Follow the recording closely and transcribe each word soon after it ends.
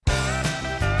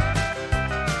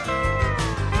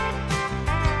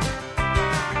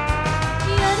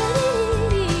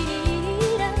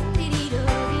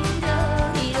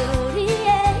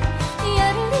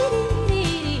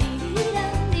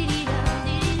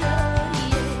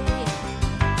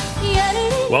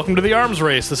Welcome to The Arms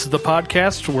Race. This is the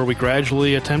podcast where we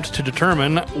gradually attempt to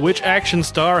determine which action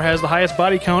star has the highest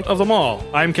body count of them all.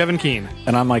 I'm Kevin Keene.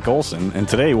 And I'm Mike Olson, and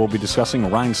today we'll be discussing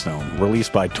Rhinestone,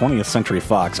 released by 20th Century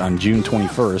Fox on June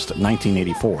 21st,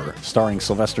 1984, starring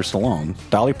Sylvester Stallone,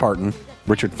 Dolly Parton,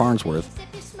 Richard Farnsworth,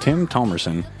 Tim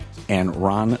Thomerson, and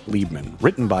Ron Liebman.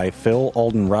 Written by Phil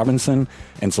Alden Robinson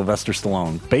and Sylvester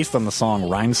Stallone, based on the song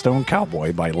Rhinestone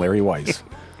Cowboy by Larry Weiss.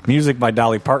 Music by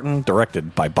Dolly Parton,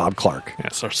 directed by Bob Clark.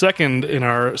 Yes, our second in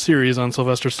our series on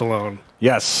Sylvester Stallone.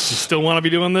 Yes. Still want to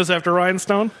be doing this after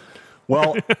Rhinestone?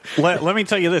 Well, let me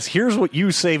tell you this. Here's what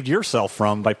you saved yourself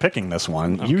from by picking this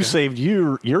one. Okay. You saved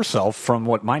yourself from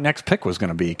what my next pick was going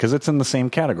to be, because it's in the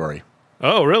same category.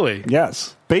 Oh, really?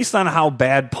 Yes. Based on how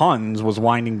bad Puns was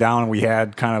winding down, and we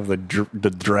had kind of the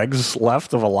dregs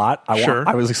left of a lot.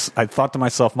 I thought to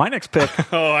myself, my next pick.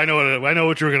 Oh, I know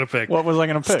what you were going to pick. What was I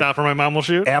going to pick? Stop or My Mom Will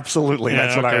Shoot? Absolutely.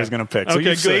 That's what I was going to pick. So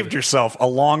you saved yourself a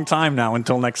long time now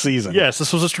until next season. Yes,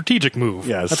 this was a strategic move.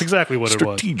 Yes. That's exactly what it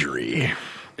was. Strategery.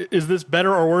 Is this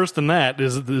better or worse than that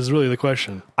is really the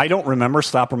question. I don't remember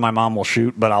Stop or My Mom Will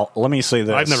Shoot, but let me say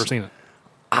this. I've never seen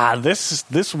it.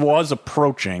 This was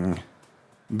approaching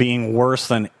being worse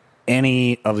than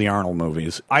any of the Arnold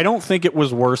movies. I don't think it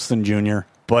was worse than Junior,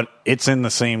 but it's in the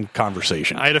same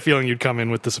conversation. I had a feeling you'd come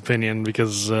in with this opinion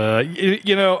because,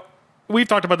 we've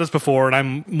talked about this before, and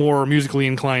I'm more musically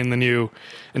inclined than you.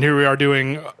 And here we are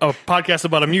doing a podcast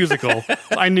about a musical.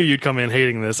 I knew you'd come in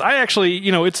hating this. I actually,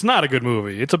 it's not a good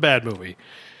movie. It's a bad movie.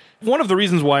 One of the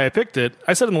reasons why I picked it,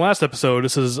 I said in the last episode,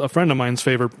 this is a friend of mine's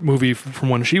favorite movie from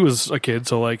when she was a kid,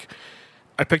 so I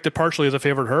picked it partially as a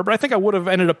favorite of her, but I think I would have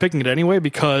ended up picking it anyway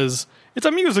because it's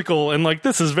a musical, and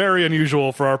this is very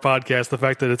unusual for our podcast, the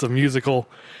fact that it's a musical.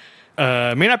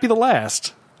 May not be the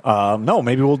last. No,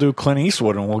 maybe we'll do Clint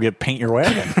Eastwood and we'll get Paint Your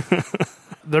Wagon.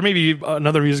 There may be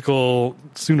another musical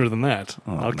sooner than that.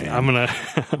 Man. I'm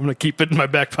gonna keep it in my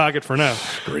back pocket for now.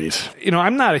 Great.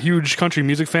 I'm not a huge country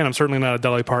music fan. I'm certainly not a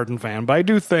Dolly Parton fan, but I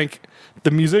do think the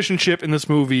musicianship in this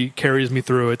movie carries me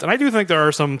through it, and I do think there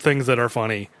are some things that are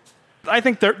funny. I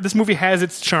think this movie has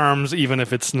its charms, even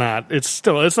if it's not. It's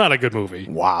not a good movie.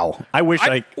 Wow.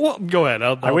 Well, go ahead.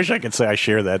 I wish I could say I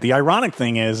share that. The ironic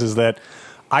thing is that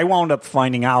I wound up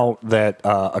finding out that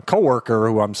a coworker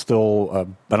who I'm still,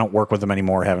 I don't work with him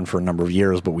anymore, haven't for a number of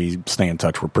years, but we stay in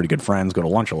touch. We're pretty good friends, go to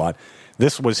lunch a lot.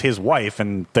 This was his wife,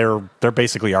 and they're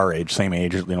basically our age, same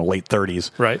age, late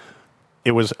 30s. Right.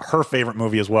 It was her favorite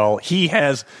movie as well. He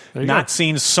has not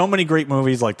seen so many great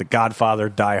movies like The Godfather,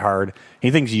 Die Hard. He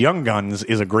thinks Young Guns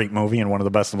is a great movie and one of the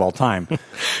best of all time.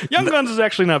 Young Guns is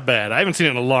actually not bad. I haven't seen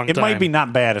it in a long time. It might be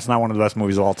not bad. It's not one of the best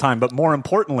movies of all time. But more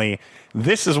importantly,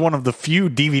 this is one of the few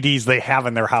DVDs they have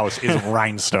in their house is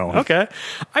Rhinestone. Okay.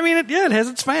 I mean, it has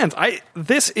its fans.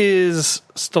 This is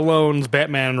Stallone's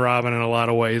Batman and Robin in a lot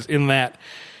of ways, in that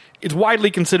it's widely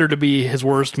considered to be his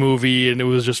worst movie, and it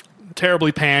was just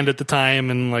terribly panned at the time,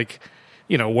 and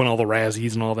won all the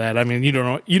Razzies and all that. I mean,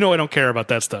 I don't care about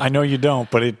that stuff. I know you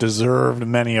don't, but it deserved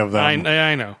many of them.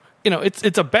 I know.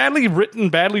 It's a badly written,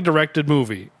 badly directed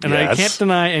movie, and yes. I can't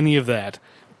deny any of that.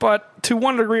 But to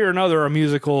one degree or another, a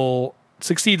musical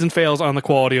succeeds and fails on the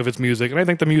quality of its music, and I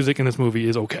think the music in this movie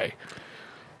is okay.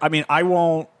 I mean, I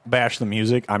won't bash the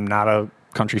music. I'm not a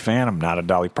country fan. I'm not a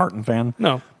Dolly Parton fan.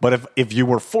 No. But if you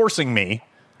were forcing me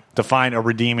to find a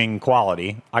redeeming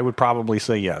quality, I would probably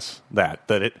say yes.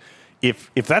 If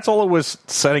that's all it was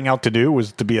setting out to do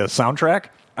was to be a soundtrack,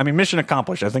 I mean, mission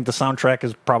accomplished. I think the soundtrack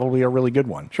is probably a really good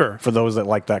one. Sure. For those that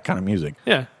like that kind of music.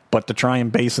 Yeah. But to try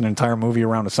and base an entire movie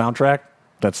around a soundtrack,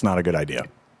 that's not a good idea.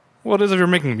 Well, it is if you're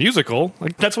making a musical.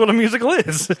 That's what a musical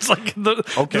is. It's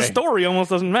the story almost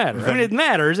doesn't matter. I mean, it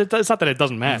matters. It's not that it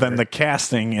doesn't matter. Then the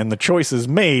casting and the choices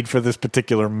made for this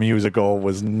particular musical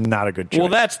was not a good choice. Well,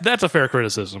 that's a fair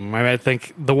criticism. I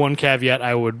think the one caveat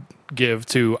I would give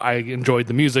to I enjoyed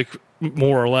the music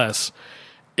more or less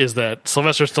is that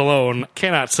Sylvester Stallone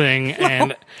cannot sing,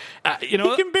 and he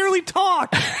can barely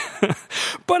talk.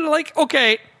 But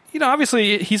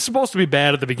obviously he's supposed to be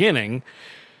bad at the beginning.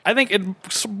 I think it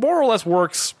more or less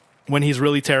works when he's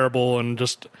really terrible and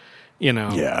just,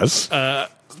 Yes.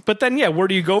 But then, where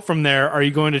do you go from there? Are you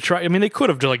going to try? I mean, they could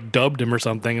have just dubbed him or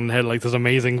something and had this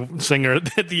amazing singer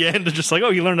at the end and just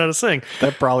you learned how to sing.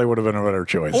 That probably would have been a better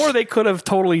choice. Or they could have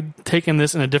totally taken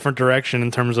this in a different direction in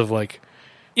terms of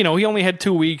he only had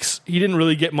 2 weeks. He didn't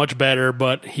really get much better,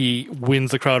 but he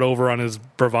wins the crowd over on his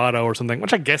bravado or something,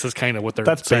 which I guess is kind of what they're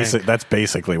saying. That's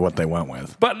basically what they went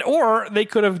with. Or they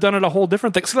could have done it a whole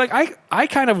different thing. So, I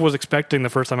kind of was expecting the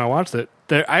first time I watched it,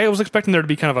 I was expecting there to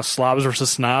be kind of a slobs versus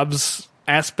snobs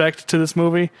aspect to this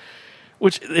movie,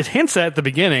 which it hints at the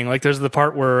beginning. There's the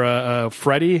part where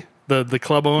Freddie, the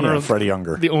club owner, Freddie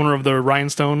Younger, the owner of the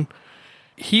Rhinestone.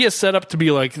 He is set up to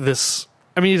be like this.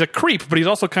 I mean, he's a creep, but he's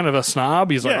also kind of a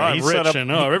snob. He's like, I'm rich, and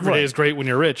every day is great when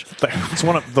you're rich. It's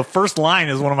the first line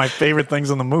is one of my favorite things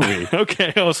in the movie.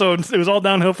 Okay, so it was all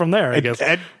downhill from there, I guess.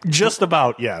 Just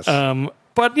about, yes.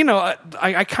 But,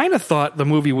 I kind of thought the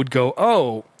movie would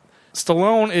go,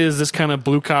 Stallone is this kind of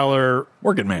blue-collar...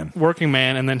 working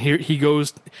man, and then he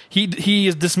goes... He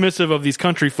is dismissive of these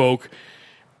country folk,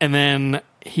 and then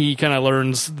he kind of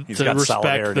learns to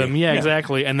respect them. Yeah,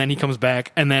 exactly. And then he comes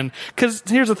back, and then... Because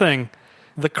here's the thing.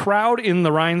 The crowd in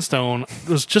the Rhinestone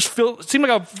was just seemed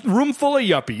like a room full of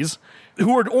yuppies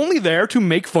who are only there to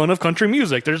make fun of country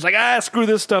music. They're just like, screw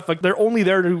this stuff. Like, they're only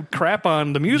there to crap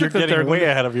on the music. You're getting way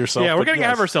ahead of yourself. Yeah, we're getting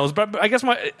ahead of ourselves. But I guess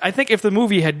I think if the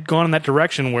movie had gone in that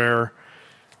direction where,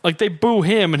 like, they boo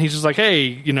him and he's just like,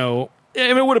 hey,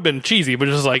 it would have been cheesy, but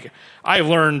it's just like, I've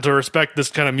learned to respect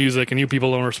this kind of music and you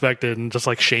people don't respect it, and just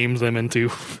like shames them into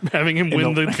having him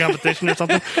win the competition or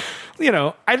something.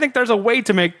 I think there's a way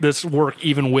to make this work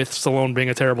even with Stallone being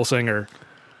a terrible singer.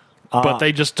 But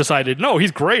they just decided, no,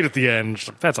 he's great at the end.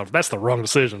 That's the wrong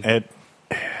decision.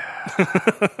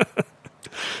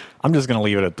 I'm just going to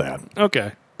leave it at that.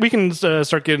 Okay. We can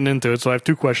start getting into it, so I have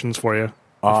two questions for you.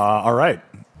 All right.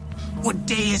 What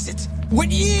day is it? What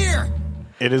year?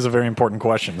 It is a very important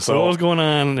question. So what was going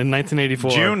on in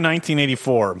 1984? June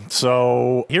 1984.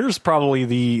 So here's probably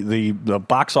the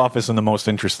box office and the most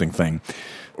interesting thing.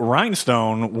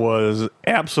 Rhinestone was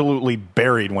absolutely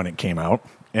buried when it came out.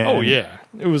 And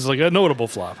it was like a notable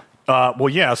flop.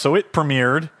 So it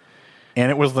premiered,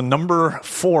 and it was the number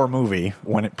 4 movie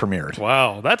when it premiered.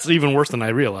 Wow, that's even worse than I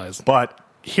realized. But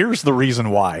here's the reason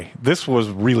why. This was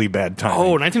really bad timing.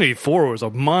 1984 was a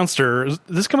monster. Did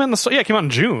this come out it came out in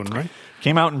June, right?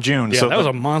 Came out in June. Yeah, so that was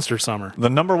a monster summer. The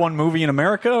number 1 movie in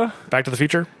America? Back to the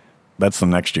Future? That's the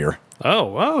next year.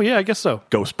 Oh, yeah, I guess so.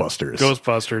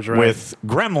 Ghostbusters, right. With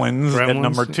Gremlins at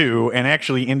number 2, and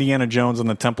actually Indiana Jones and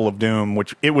the Temple of Doom,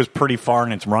 which it was pretty far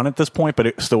in its run at this point, but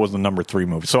it still was the number 3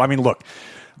 movie. So, I mean, look.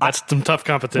 That's some tough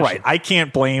competition. Right. I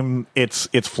can't blame its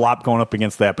flop going up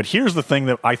against that. But here's the thing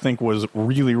that I think was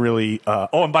really, really...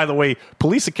 and by the way,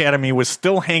 Police Academy was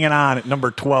still hanging on at number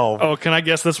 12. Oh, can I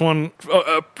guess this one?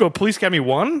 Police Academy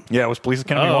 1? Yeah, it was Police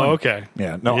Academy 1. Oh, okay.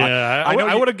 Yeah, no, yeah,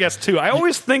 I would have guessed 2. I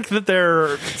always think that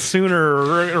they're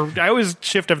sooner... I always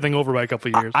shift everything over by a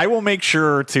couple of years. I will make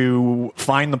sure to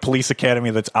find the Police Academy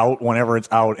that's out whenever it's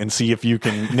out and see if you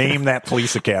can name that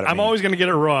Police Academy. I'm always going to get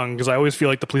it wrong because I always feel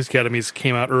like the Police Academies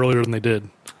came out earlier than they did.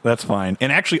 That's fine. And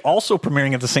actually also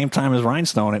premiering at the same time as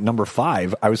Rhinestone at number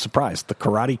 5, I was surprised, The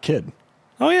Karate Kid.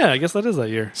 Oh, yeah, I guess that is that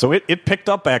year. So it picked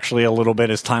up actually a little bit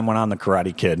as time went on, The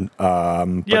Karate Kid.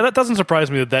 That doesn't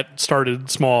surprise me that started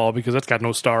small because that's got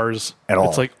no stars. At all.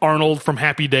 It's like Arnold from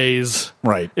Happy Days.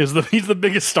 Right. He's the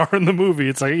biggest star in the movie.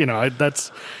 It's like,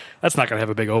 that's not going to have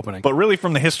a big opening. But really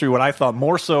from the history, what I thought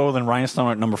more so than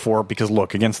Rhinestone at number 4, because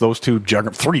look, against those 3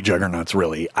 juggernauts,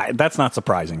 really, that's not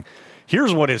surprising.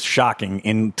 Here's what is shocking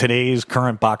in today's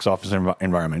current box office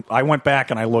environment. I went back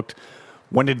and I looked,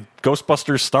 when did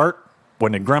Ghostbusters start?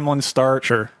 When did Gremlins start?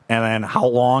 Sure. And then how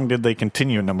long did they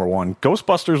continue at number 1?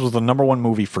 Ghostbusters was the number 1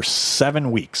 movie for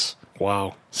 7 weeks.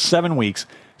 Wow. 7 weeks.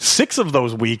 6 of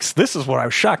those weeks, this is what I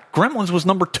was shocked, Gremlins was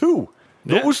number 2.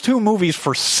 Yeah. Those 2 movies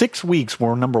for 6 weeks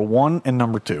were number 1 and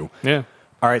number 2. Yeah.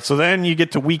 All right, so then you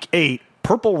get to week 8.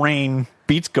 Purple Rain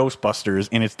beats Ghostbusters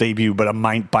in its debut, but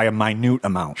by a minute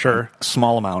amount. Sure. A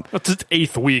small amount. It's its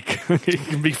 8th week. It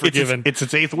can be forgiven. It's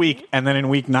its 8th week, and then in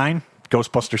week 9,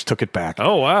 Ghostbusters took it back.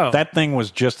 Oh, wow. That thing was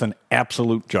just an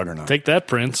absolute juggernaut. Take that,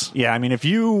 Prince. Yeah, I mean, if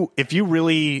you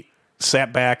really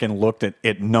sat back and looked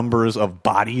at numbers of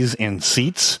bodies and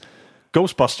seats,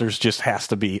 Ghostbusters just has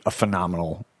to be a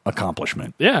phenomenal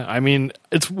accomplishment. Yeah, I mean,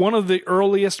 it's one of the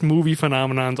earliest movie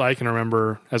phenomenons I can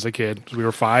remember as a kid. We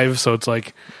were 5, so it's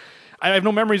like... I have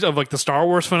no memories of like the Star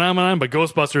Wars phenomenon, but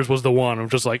Ghostbusters was the one of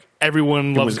just like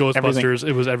everyone loves Ghostbusters. Everything.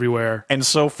 It was everywhere. And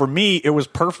so for me, it was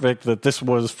perfect that this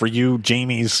was for you,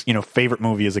 Jamie's, favorite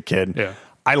movie as a kid. Yeah.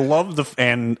 I love the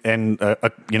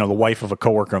wife of a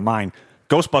coworker of mine.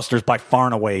 Ghostbusters by far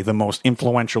and away the most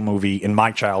influential movie in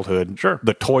my childhood. Sure.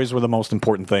 The toys were the most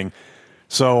important thing.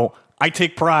 So I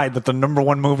take pride that the number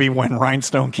 1 movie when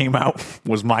Rhinestone came out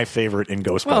was my favorite in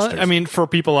Ghostbusters. Well, I mean, for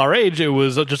people our age, it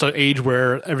was just an age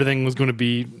where everything was going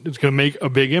to make a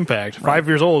big impact. Right. 5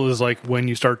 years old is like when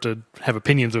you start to have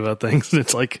opinions about things.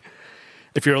 It's like,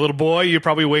 if you're a little boy, you're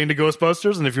probably way into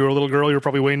Ghostbusters, and if you're a little girl, you're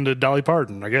probably way into Dolly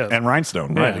Parton, I guess. And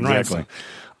Rhinestone, right, exactly.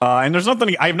 And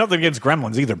I have nothing against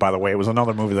Gremlins either, by the way. It was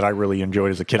another movie that I really enjoyed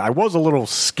as a kid. I was a little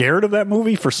scared of that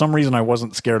movie. For some reason, I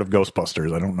wasn't scared of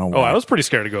Ghostbusters. I don't know why. Oh, I was pretty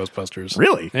scared of Ghostbusters.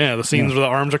 Really? Yeah, the scenes where the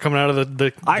arms are coming out of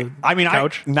the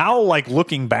couch. Now, like,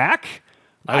 looking back,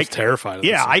 I was terrified of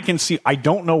Yeah, I can see. I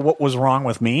don't know what was wrong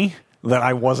with me that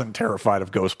I wasn't terrified of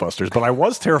Ghostbusters, but I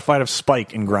was terrified of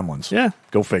Spike in Gremlins. Yeah.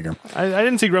 Go figure. I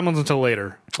didn't see Gremlins until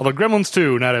later. Although Gremlins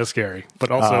 2, not as scary,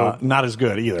 but also... not as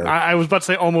good either. I was about to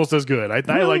say almost as good. I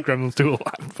like Gremlins 2 a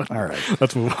lot. But all right.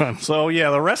 Let's move on. So,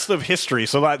 yeah, the rest of history.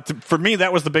 So, for me,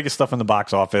 that was the biggest stuff in the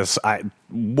box office.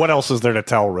 What else is there to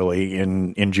tell, really,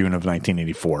 in June of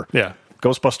 1984? Yeah.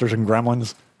 Ghostbusters and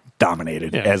Gremlins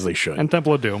dominated, as they should. And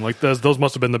Temple of Doom. Like those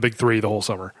must have been the big three the whole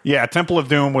summer. Yeah, Temple of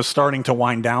Doom was starting to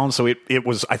wind down, so it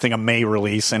was, I think, a May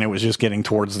release, and it was just getting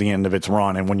towards the end of its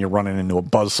run, and when you're running into a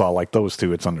buzzsaw like those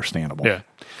two, it's understandable. Yeah.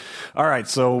 All right,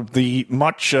 so the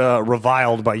much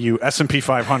reviled by you S&P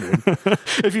 500.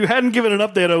 If you hadn't given an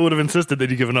update, I would have insisted that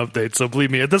you give an update. So believe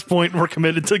me, at this point, we're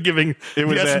committed to giving the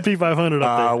S&P 500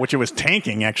 update. Which it was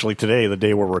tanking, actually, today, the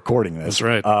day we're recording this. That's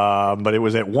right. But it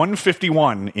was at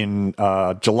 151 in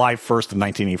July 1st of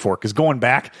 1984. Because going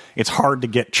back, it's hard to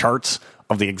get charts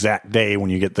of the exact day when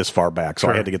you get this far back. So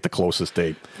I had to get the closest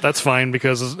date. That's fine,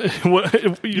 because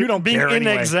you don't being care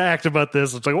anyway. inexact about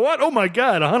this, it's like, what? Oh my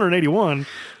God, 181.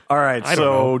 All right,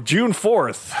 so June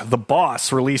 4th, The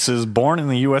Boss releases Born in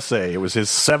the USA. It was his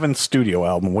 7th studio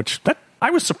album, I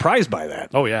was surprised by that.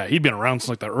 Oh, yeah. He'd been around since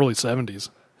like the early 70s.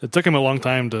 It took him a long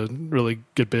time to really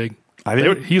get big.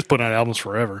 He was putting out albums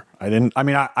forever.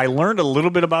 I learned a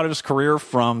little bit about his career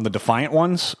from the Defiant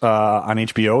Ones on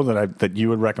HBO that you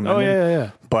would recommend. Oh,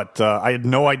 yeah. But I had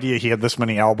no idea he had this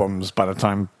many albums by the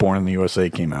time Born in the USA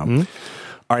came out. Mm-hmm.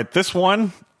 All right, this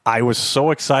one I was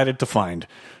so excited to find.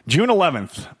 June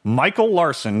 11th, Michael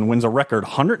Larson wins a record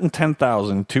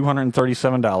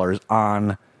 $110,237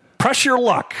 on Press Your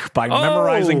Luck by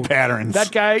Memorizing Patterns.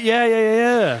 That guy,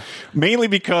 yeah. Mainly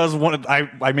because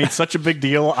I made such a big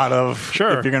deal out of, if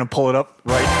you're going to pull it up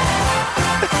right.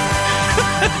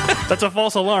 That's a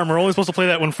false alarm. We're only supposed to play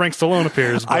that when Frank Stallone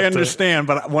appears. I understand,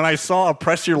 but when I saw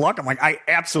Press Your Luck, I'm like, I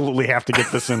absolutely have to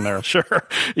get this in there. Sure.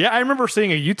 Yeah, I remember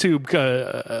seeing a YouTube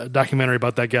documentary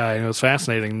about that guy, and it was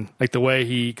fascinating. Like the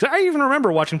way cause I even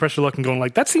remember watching Press Your Luck and going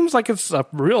like, that seems like it's a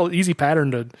real easy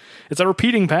pattern it's a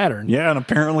repeating pattern. Yeah, and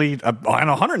apparently on $110,000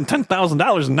 in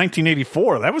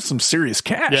 1984, that was some serious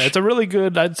cash. Yeah, it's a really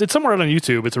good, it's somewhere on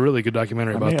YouTube. It's a really good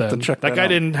documentary about that. That guy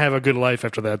didn't have a good life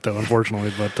after that, though,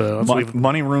 unfortunately. But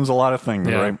money ruins a lot of things,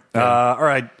 right? Yeah. All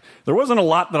right. There wasn't a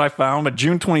lot that I found, but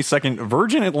June 22nd,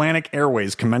 Virgin Atlantic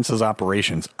Airways commences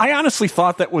operations. I honestly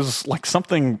thought that was like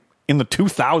something in the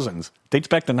 2000s. Dates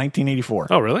back to 1984.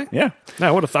 Oh, really? Yeah. I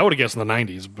would have guessed in the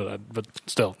 90s, but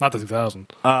still, not the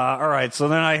 2000s. All right. So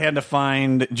then I had to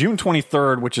find June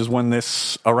 23rd, which is when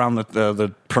around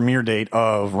the premiere date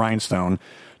of Rhinestone.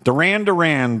 Duran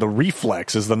Duran, The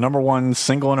Reflex, is the #1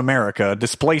 single in America,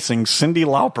 displacing Cyndi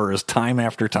Lauper's Time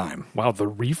After Time. Wow, The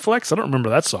Reflex? I don't remember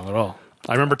that song at all.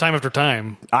 I remember Time After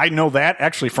Time. I know that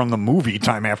actually from the movie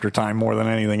Time After Time more than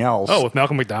anything else. Oh, with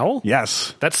Malcolm McDowell?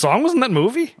 Yes. That song was in that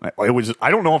movie? It was. I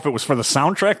don't know if it was for the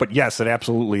soundtrack, but yes, it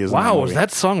absolutely is. Wow, was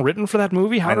that song written for that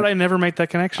movie? How did I never make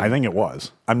that connection? I think it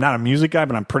was. I'm not a music guy,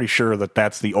 but I'm pretty sure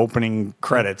that's the opening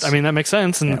credits. I mean, that makes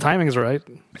sense, and the timing is right.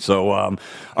 So, all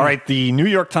right, the New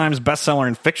York Times bestseller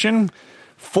in fiction,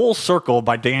 Full Circle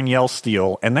by Danielle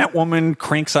Steele, and that woman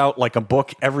cranks out like a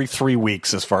book every 3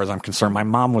 weeks as far as I'm concerned. My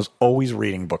mom was always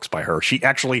reading books by her. She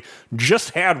actually just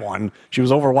had one. She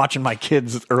was over watching my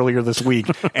kids earlier this week,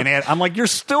 and I'm like, you're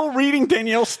still reading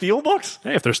Danielle Steele books?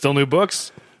 Hey, if there's still new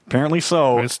books. Apparently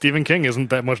so. I mean, Stephen King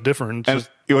isn't that much different.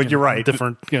 You're right.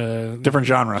 Different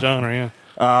genre.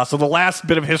 Yeah. So the last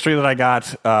bit of history that I got,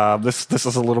 this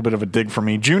is a little bit of a dig for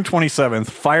me. June 27th,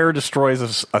 fire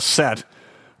destroys a set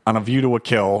on A View to a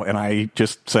Kill, and I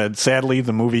just said, sadly,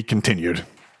 the movie continued.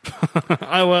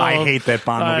 I hate that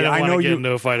Bond movie. I know you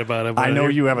no fight about it. I know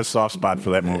you have a soft spot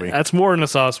for that movie. That's more than a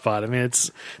soft spot. I mean,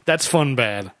 that's fun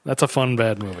bad. That's a fun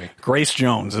bad movie. Grace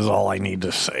Jones is all I need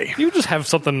to say. You just have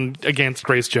something against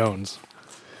Grace Jones.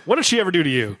 What did she ever do to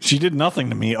you? She did nothing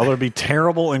to me other than be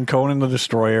terrible in Conan the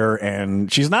Destroyer,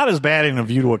 and she's not as bad in A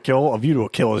View to a Kill. A View to a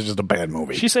Kill is just a bad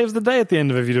movie. She saves the day at the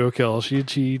end of A View to a Kill.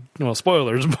 She well,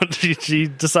 spoilers, but she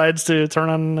decides to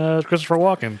turn on Christopher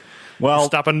Walken. Well,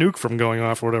 stop a nuke from going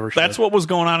off or whatever. That's what was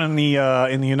going on in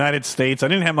the United States. I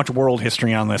didn't have much world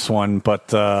history on this one,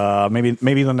 but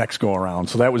maybe the next go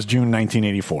around. So that was June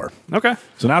 1984. Okay.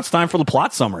 So now it's time for the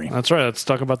plot summary. That's right. Let's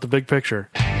talk about the big picture.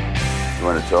 You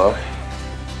want to talk?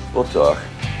 We'll talk.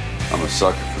 I'm a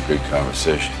sucker for good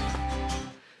conversation.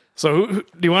 So, do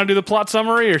you want to do the plot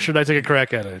summary, or should I take a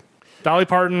crack at it? Dolly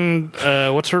Parton,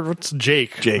 what's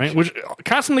Jake? Jake. Right? Which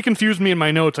constantly confused me in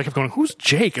my notes. I kept going, who's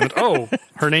Jake? And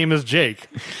her name is Jake.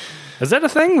 Is that a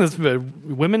thing? There's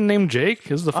women named Jake?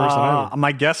 This is the first time.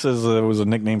 My guess is it was a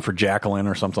nickname for Jacqueline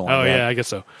or something like that. Oh, yeah, I guess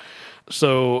so.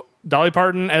 So Dolly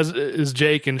Parton is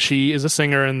Jake, and she is a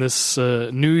singer in this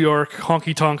New York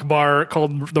honky-tonk bar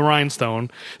called The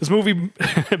Rhinestone. This movie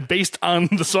based on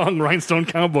the song Rhinestone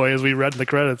Cowboy, as we read in the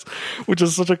credits, which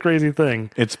is such a crazy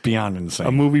thing. It's beyond insane.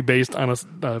 A movie based on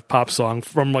a pop song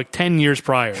from like 10 years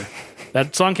prior.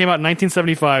 That song came out in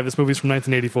 1975. This movie's from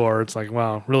 1984. It's like,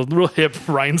 wow, real hip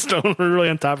Rhinestone. We're really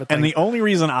on top of things. And the only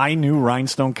reason I knew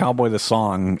Rhinestone Cowboy, the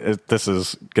song, this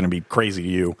is going to be crazy to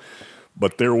you,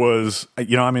 but there was, I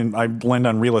lend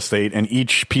on real estate, and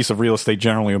each piece of real estate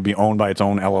generally will be owned by its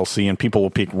own LLC, and people will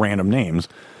pick random names.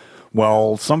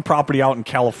 Well, some property out in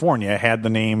California had the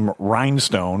name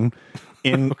Rhinestone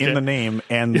in the name.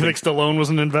 And you think Stallone was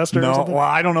an investor? No, or something? well,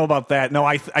 I don't know about that. No,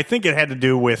 I think it had to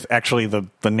do with actually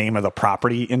the name of the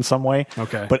property in some way.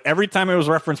 Okay. But every time it was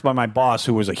referenced by my boss,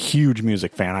 who was a huge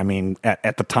music fan, I mean,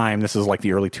 at the time, this is like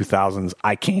the early 2000s,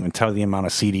 I can't even tell you the amount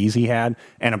of CDs he had,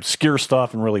 and obscure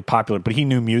stuff and really popular, but he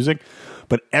knew music.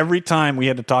 But every time we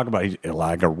had to talk about it,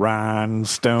 like a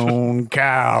Rhinestone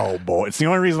Cowboy. It's the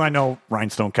only reason I know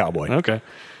Rhinestone Cowboy. Okay.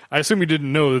 I assume you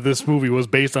didn't know that this movie was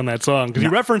based on that song, because you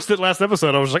referenced it last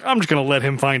episode. I was like, I'm just going to let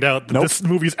him find out that this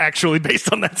movie's actually based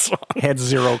on that song. Had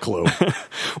zero clue.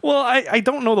 Well, I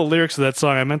don't know the lyrics of that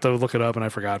song. I meant to look it up and I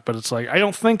forgot. But it's like, I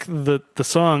don't think that the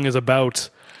song is about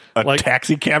a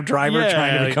taxi cab driver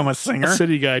trying to become a singer? A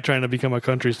city guy trying to become a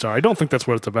country star. I don't think that's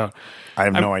what it's about. I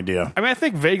have no idea. I mean, I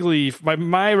think vaguely,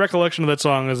 my recollection of that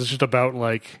song is it's just about,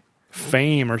 like,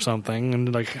 fame or something,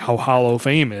 and like how hollow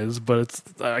fame is, but it's,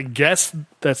 I guess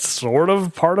that's sort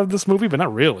of part of this movie, but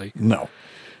not really. No.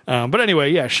 But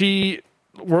anyway, yeah, she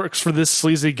works for this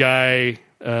sleazy guy,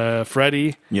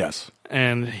 Freddie. Yes.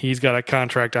 And he's got a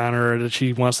contract on her that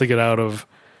she wants to get out of.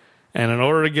 And in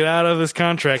order to get out of this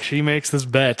contract, she makes this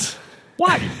bet.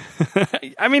 Why?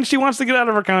 I mean, she wants to get out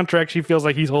of her contract. She feels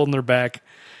like he's holding her back.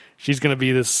 She's going to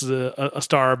be this a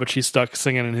star, but she's stuck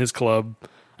singing in his club.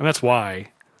 And that's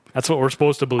why. That's what we're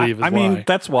supposed to believe. I mean,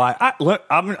 that's why.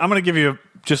 I'm going to give you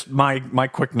just my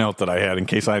quick note that I had in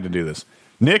case I had to do this.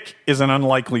 Nick is an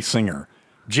unlikely singer.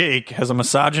 Jake has a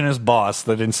misogynist boss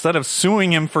that instead of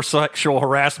suing him for sexual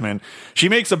harassment, she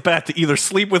makes a bet to either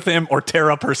sleep with him or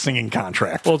tear up her singing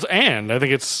contract. Well, I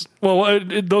think it's... Well,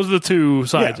 those are the two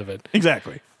sides of it.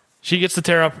 Exactly. She gets to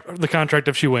tear up the contract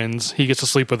if she wins. He gets to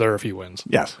sleep with her if he wins.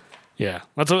 Yes. Yeah,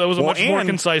 that was a much more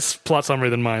concise plot summary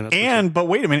than mine. But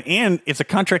wait a minute, and it's a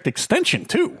contract extension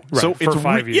too. Right, so for it's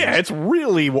 5 years. Yeah, it's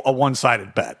really a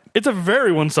one-sided bet. It's a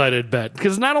very one-sided bet,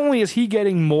 because not only is he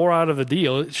getting more out of the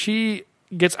deal, she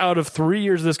gets out of 3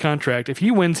 years of this contract. If he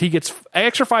wins, he gets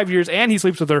extra 5 years, and he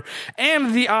sleeps with her.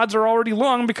 And the odds are already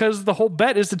long, because the whole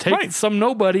bet is to take some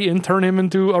nobody and turn him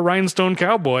into a rhinestone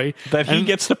cowboy that he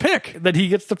gets to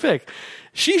pick.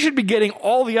 She should be getting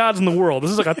all the odds in the world.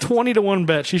 This is like a 20-1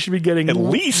 bet. She should be getting at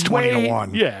least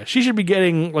 20-1. Yeah, she should be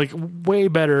getting like way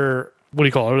better. What do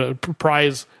you call it? A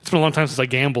prize. It's been a long time since I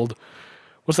gambled.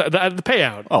 What's that? The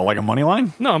payout. Oh, like a money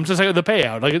line? No, I'm just saying the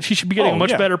payout. Like she should be getting a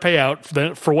much better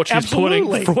payout for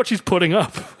what she's putting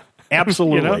up.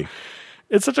 Absolutely. You know?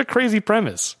 It's such a crazy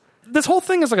premise. This whole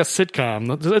thing is like a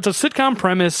sitcom. It's a sitcom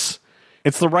premise.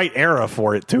 It's the right era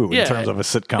for it too, in terms of a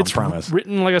sitcom premise.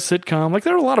 Written like a sitcom. Like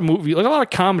there are a lot of movies, like a lot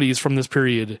of comedies from this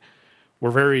period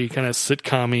were very kind of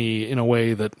sitcom-y in a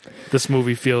way that this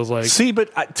movie feels like. See,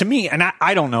 but to me, and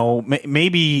I don't know,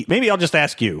 maybe I'll just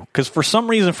ask you, because for some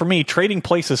reason for me, Trading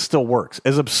Places still works.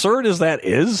 As absurd as that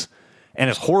is, and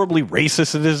as horribly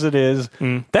racist as it is,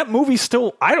 that movie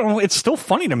still, I don't know, it's still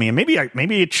funny to me. And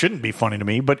maybe it shouldn't be funny to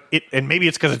me, but maybe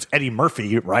it's because it's Eddie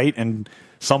Murphy, right? And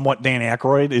somewhat Dan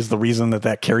Aykroyd is the reason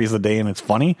that carries the day and it's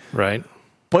funny. Right.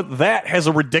 But that has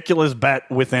a ridiculous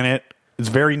bet within it. It's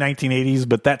very 1980s,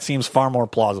 but that seems far more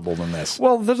plausible than this.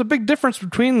 Well, there's a big difference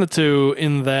between the two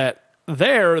in that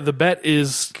the bet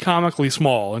is comically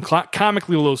small and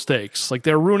comically low stakes. Like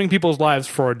they're ruining people's lives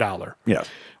for $1. Yes.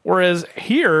 Whereas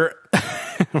here,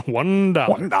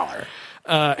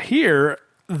 $1. Here,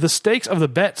 the stakes of the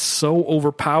bet so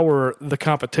overpower the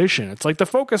competition. It's like the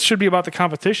focus should be about the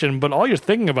competition, but all you're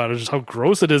thinking about is just how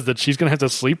gross it is that she's going to have to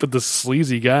sleep with this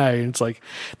sleazy guy. And it's like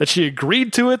that she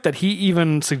agreed to it, that he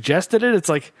even suggested it. It's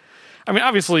like, I mean,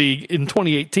 obviously in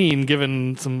 2018,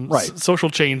 given some social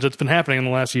change that's been happening in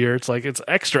the last year, it's like it's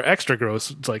extra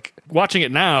gross. It's like watching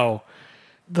it now,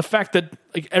 the fact that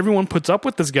like everyone puts up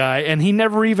with this guy and he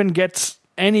never even gets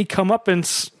any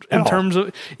comeuppance in terms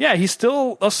of, he's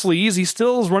still a sleaze. He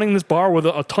still is running this bar with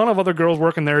a ton of other girls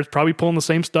working there. He's probably pulling the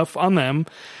same stuff on them.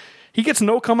 He gets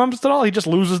no come-ups at all. He just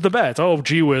loses the bets. Oh,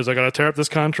 gee whiz, I got to tear up this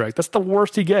contract. That's the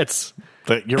worst he gets.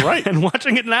 You're right. And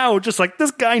watching it now, just like,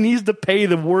 this guy needs to pay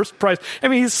the worst price. I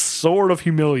mean, he's sort of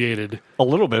humiliated. A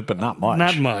little bit, but not much.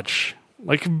 Not much.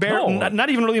 Like, not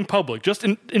even really in public. Just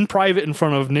in private in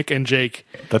front of Nick and Jake.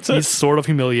 That's it. He's sort of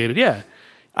humiliated. Yeah.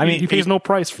 I mean, he pays no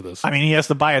price for this. I mean, he has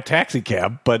to buy a taxi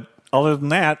cab, but other than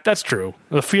that... That's true.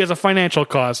 The fee has a financial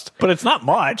cost. But it's not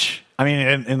much. I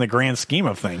mean, in the grand scheme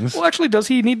of things. Well, actually, does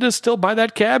he need to still buy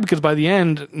that cab? Because by the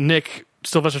end,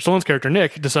 Sylvester Stallone's character,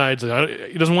 Nick, decides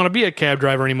he doesn't want to be a cab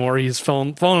driver anymore. He's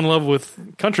fallen in love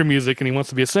with country music, and he wants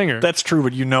to be a singer. That's true,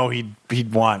 but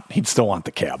he'd still want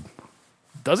the cab.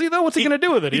 Does he, though? What's he going to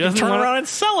do with it? He doesn't turn around and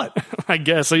sell it. I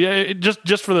guess. So, yeah,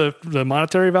 just for the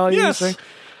monetary value? Yes.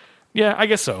 Yeah, I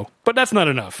guess so. But that's not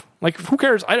enough. Like, who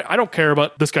cares? I don't care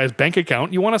about this guy's bank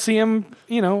account. You want to see him,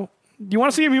 you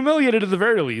want to see him humiliated at the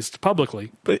very least,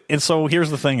 publicly. And so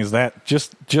here's the thing, is that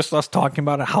just us talking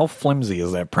about it, how flimsy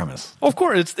is that premise? Of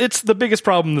course, it's the biggest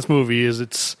problem in this movie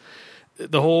is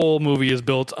the whole movie is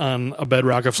built on a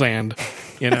bedrock of sand.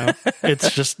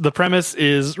 It's just, the premise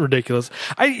is ridiculous.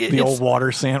 The old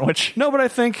water sandwich? No, but I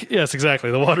think, yes,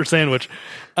 exactly, the water sandwich.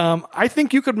 I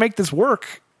think you could make this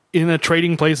work in a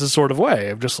Trading Places sort of way,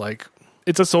 of just like,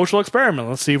 it's a social experiment.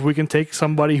 Let's see if we can take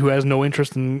somebody who has no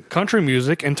interest in country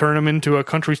music and turn him into a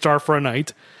country star for a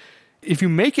night. If you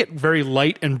make it very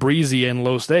light and breezy and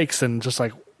low stakes and just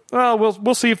like, well,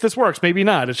 we'll see if this works. Maybe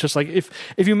not. It's just like, if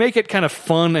you make it kind of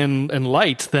fun and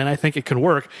light, then I think it can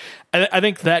work. I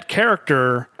think that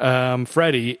character,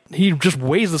 Freddie, he just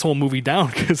weighs this whole movie down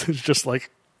because it's just like,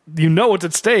 what's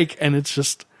at stake, and it's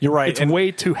just... You're right. It's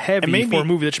way too heavy for a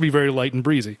movie that should be very light and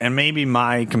breezy. And maybe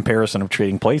my comparison of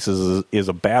Trading Places is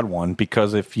a bad one,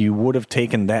 because if you would have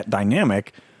taken that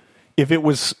dynamic, if it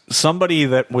was somebody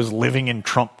that was living in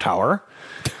Trump Tower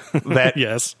that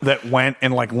that went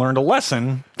and like learned a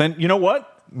lesson, then you know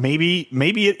what? Maybe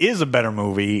it is a better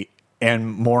movie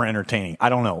and more entertaining. I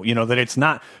don't know. That it's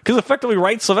not... Because effectively,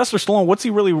 right, Sylvester Stallone, what's he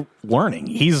really learning?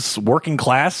 He's working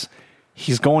class.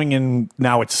 He's going in,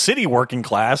 now it's city working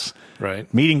class,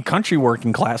 right? Meeting country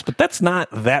working class, but that's not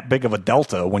that big of a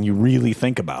delta when you really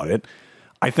think about it.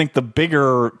 I think the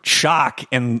bigger shock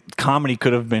and comedy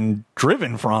could have been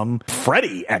driven from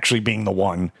Freddie actually being the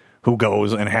one who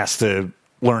goes and has to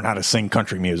learn how to sing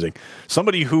country music.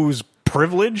 Somebody who's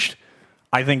privileged,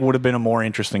 I think, would have been a more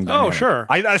interesting dynamic. Oh, sure.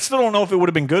 I still don't know if it would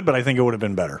have been good, but I think it would have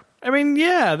been better. I mean,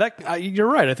 yeah, you're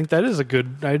right. I think that is a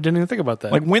good... I didn't even think about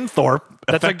that. Like Winthorpe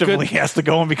effectively has to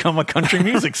go and become a country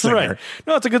music singer. Right.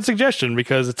 No, it's a good suggestion,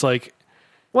 because it's like...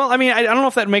 Well, I mean, I don't know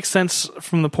if that makes sense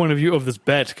from the point of view of this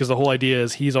bet, because the whole idea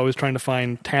is he's always trying to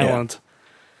find talent.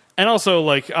 Yeah. And also,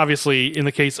 like, obviously, in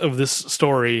the case of this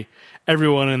story,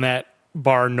 everyone in that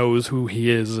bar knows who he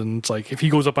is, and it's like, if he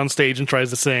goes up on stage and tries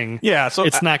to sing, so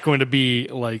it's not going to be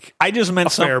like I just meant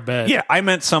a fair bet. Yeah, I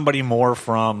meant somebody more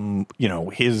from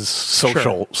his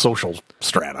social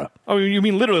strata. Oh, you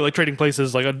mean literally like Trading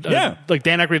Places, like like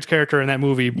Dan Aykroyd's character in that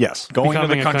movie? Yes, going to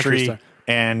the country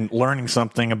and learning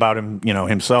something about him,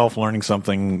 himself, learning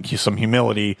something, some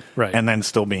humility, right, and then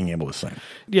still being able to sing.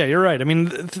 Yeah, you're right. I mean,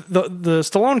 the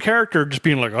Stallone character just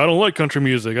being like, I don't like country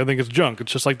music, I think it's junk.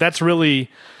 It's just like, that's really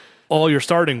all you're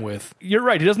starting with. You're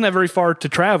right. He doesn't have very far to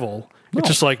travel. No. It's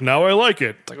just like, now I like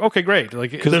it. It's like, okay, great.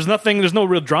 Like, there's no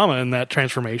real drama in that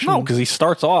transformation. No, because he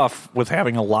starts off with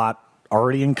having a lot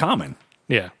already in common.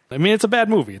 Yeah. I mean, it's a bad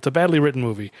movie. It's a badly written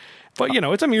movie. But,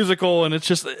 it's a musical, and it's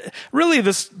just... Really,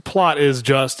 this plot is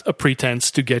just a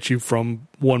pretense to get you from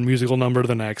one musical number to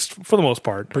the next, for the most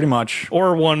part. Pretty much.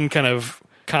 Or one kind of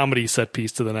comedy set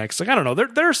piece to the next. Like, I don't know.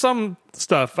 There's some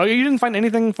stuff. You didn't find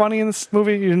anything funny in this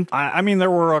movie? I mean,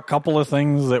 there were a couple of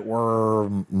things that were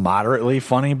moderately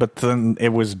funny, but then it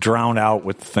was drowned out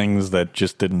with things that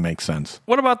just didn't make sense.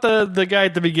 What about the guy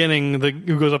at the beginning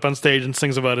who goes up on stage and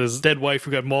sings about his dead wife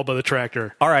who got mauled by the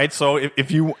tractor? All right, so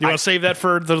if you... You want to save that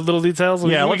for the little details?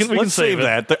 Yeah, we can save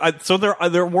that. So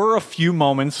there were a few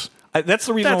moments... That's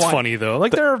the reason why. That's funny, though.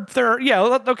 Like,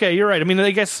 okay, you're right. I mean,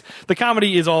 I guess the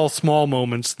comedy is all small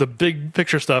moments. The big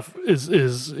picture stuff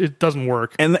it doesn't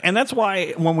work. And that's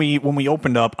why when we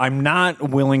opened up, I'm not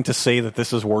willing to say that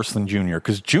this is worse than Junior,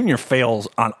 because Junior fails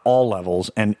on all levels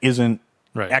and isn't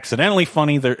accidentally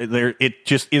funny. It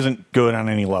just isn't good on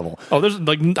any level. Oh, I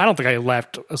don't think I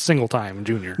laughed a single time in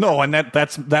Junior. No, and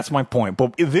that's my point.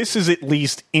 But this is at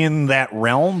least in that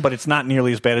realm, but it's not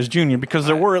nearly as bad as Junior, because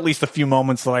there were at least a few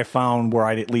moments that I found where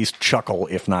I'd at least chuckle,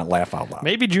 if not laugh out loud.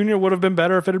 Maybe Junior would have been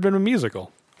better if it had been a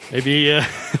musical. Maybe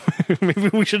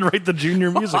we should write the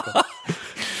Junior musical.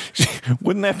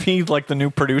 Wouldn't that be like the new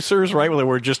producers, right? Where they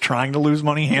were just trying to lose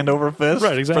money hand over fist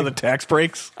Right, exactly. for the tax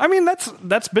breaks? I mean,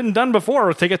 that's been done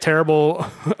before. Take a terrible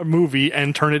movie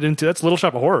and turn it into... That's Little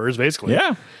Shop of Horrors, basically.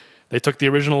 Yeah. They took the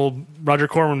original Roger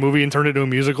Corman movie and turned it into a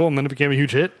musical, and then it became a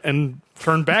huge hit and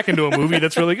turned back into a movie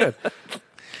that's really good.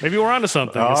 Maybe we're onto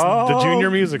something. It's the Junior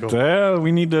musical. Yeah,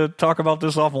 we need to talk about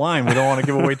this offline. We don't want to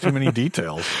give away too many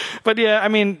details. But yeah, I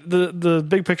mean, the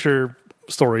big picture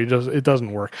story, it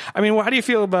doesn't work. I mean, how do you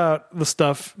feel about the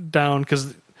stuff down...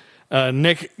 Because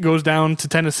Nick goes down to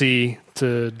Tennessee,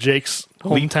 to Jake's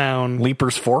hometown.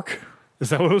 Leaper's Fork? Is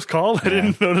that what it was called? I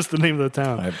didn't notice the name of the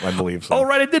town. I believe so. Oh,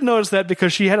 right. I did notice that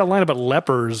because she had a line about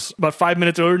lepers about 5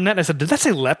 minutes earlier than that. And I said, did that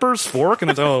say Leper's Fork? And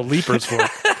it's, Leaper's Fork.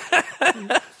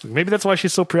 Maybe that's why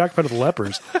she's so preoccupied with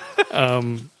lepers.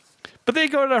 But they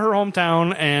go to her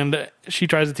hometown, and she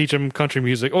tries to teach him country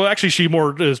music. Well, actually, she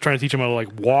more is trying to teach him how to,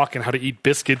 like, walk and how to eat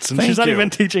biscuits. And she's not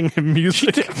even teaching him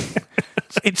music.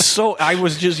 It's so... I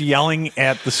was just yelling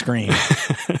at the screen.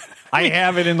 I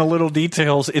have it in the little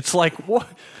details. It's like, what...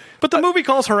 But the movie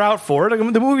calls her out for it.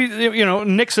 The movie,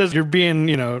 Nick says you're being,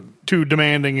 too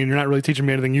demanding and you're not really teaching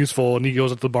me anything useful. And he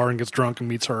goes up to the bar and gets drunk and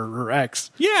meets her ex.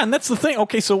 Yeah, and that's the thing.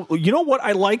 Okay, so you know what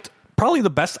I liked? Probably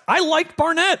the best. I liked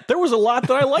Barnett. There was a lot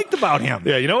that I liked about him.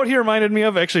 Yeah, you know what he reminded me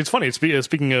of? Actually, it's funny.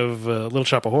 Speaking of Little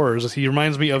Shop of Horrors, he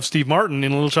reminds me of Steve Martin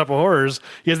in Little Shop of Horrors.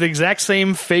 He has the exact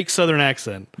same fake Southern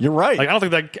accent. You're right. Like, I don't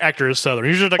think that actor is Southern.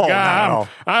 He's just a guy. No.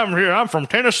 I'm here. I'm from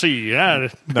Tennessee.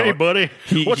 Hey, buddy.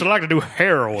 What's it like to do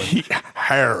heroin?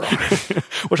 Heroin.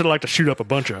 What's it like to shoot up a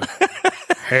bunch of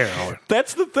heroin?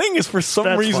 That's the thing is for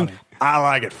some reason... Funny. I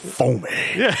like it foamy.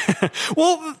 Yeah.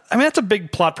 Well, I mean, that's a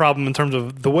big plot problem in terms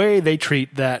of the way they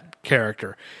treat that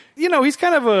character. He's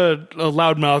kind of a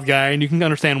loudmouth guy, and you can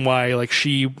understand why, like,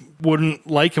 she wouldn't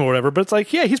like him or whatever. But it's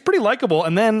like, yeah, he's pretty likable.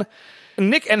 And then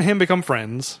Nick and him become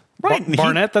friends. Right.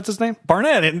 Barnett, that's his name?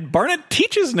 Barnett. And Barnett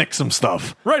teaches Nick some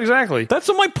stuff. Right, exactly. That's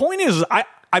what my point is.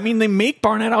 I mean, they make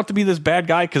Barnett out to be this bad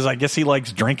guy because I guess he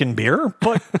likes drinking beer.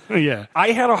 But yeah,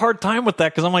 I had a hard time with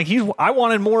that because I'm like, I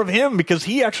wanted more of him because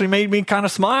he actually made me kind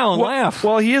of smile and laugh.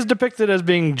 Well, he is depicted as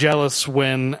being jealous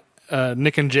when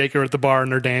Nick and Jake are at the bar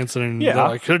and they're dancing. And they're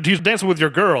like, he's dancing with your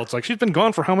girl. It's like, she's been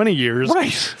gone for how many years?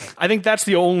 Right. I think that's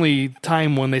the only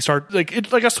time when they start, like,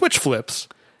 it's like a switch flips.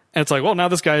 And it's like, well, now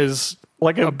this guy is...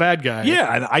 like a bad guy.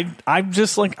 Yeah, I'm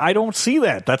just like, I don't see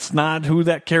that. That's not who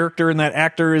that character and that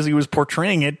actor is he was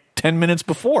portraying it 10 minutes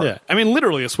before. Yeah, I mean,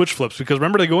 literally a switch flips, because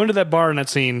remember they go into that bar in that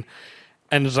scene,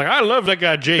 and it's like, I love that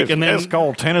guy Jake, and then it's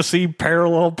called Tennessee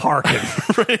parallel parking.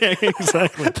 Right,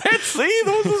 exactly.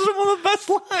 Those are some of the best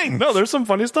lines. No, there's some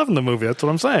funny stuff in the movie. That's what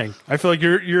I'm saying. I feel like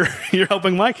you're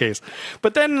helping my case.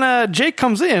 But then Jake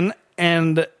comes in,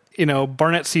 and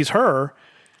Barnett sees her.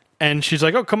 And she's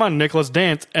like, oh, come on, Nick, let's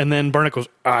dance. And then Barnett goes,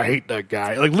 I hate that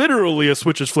guy. Like, literally a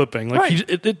switch is flipping. Like,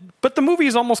 right. But the movie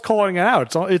is almost calling it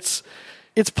out. It's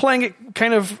playing it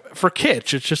kind of for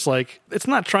kitsch. It's just like, it's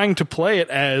not trying to play it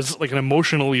as like an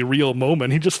emotionally real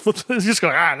moment. He just flips, he's just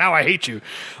going, now I hate you.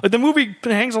 Like, the movie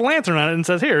hangs a lantern on it and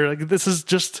says, here, like, this is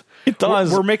just... It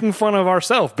does. We're making fun of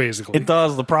ourselves, basically. It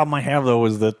does. The problem I have, though,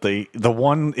 is that the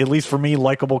one, at least for me,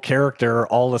 likable character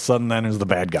all of a sudden then is the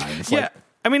bad guy. It's yeah.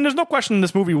 I mean, there's no question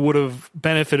this movie would have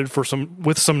benefited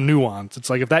with some nuance. It's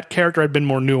like if that character had been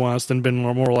more nuanced and been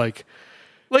more like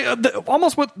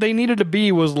almost what they needed to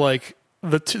be was like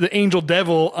the angel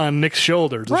devil on Nick's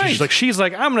shoulders. Right. She's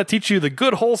like, I'm going to teach you the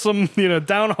good, wholesome,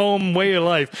 down home way of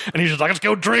life. And he's just like, let's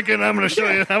go drinking. I'm going to show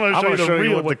you. I'm going to show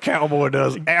you what the cowboy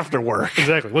does after work.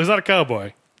 Exactly. Well, he's not a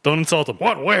cowboy. Don't insult him.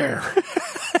 What? Where?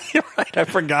 You're right. I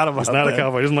forgot about that. He's not a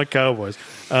cowboy. He doesn't like cowboys.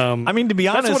 I mean, to be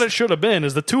honest, that's what it should have been.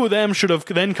 Is the two of them should have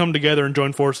then come together and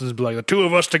joined forces and be like, the two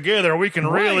of us together, we can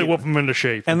really whoop them into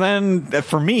shape. And then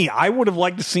for me, I would have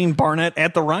liked to seen Barnett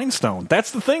at the Rhinestone.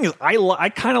 That's the thing is, I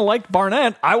kind of liked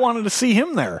Barnett. I wanted to see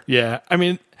him there. Yeah, I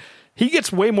mean, he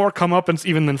gets way more comeuppance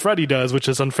even than Freddy does, which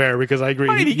is unfair because I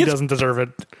agree he doesn't deserve it.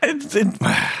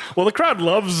 Well, the crowd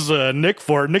loves Nick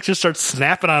for it. Nick just starts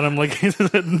snapping on him like he's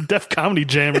a Def Comedy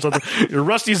Jam or something. Your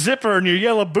rusty zipper and your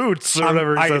yellow boots or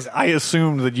whatever he says. I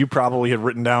assumed that you probably had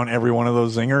written down every one of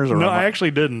those zingers. Or no, I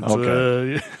actually didn't.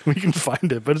 Okay. We can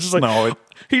find it, but it's just like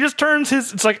he just turns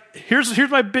his. It's like here's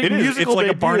my big musical. It's like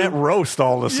debut. a Barnett roast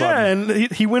all of a sudden. Yeah,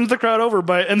 and he wins the crowd over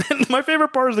by. And then my favorite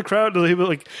part is the crowd. He'll be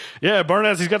like, "Yeah,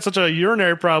 Barnett, he's got such a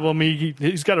urinary problem.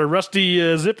 He's got a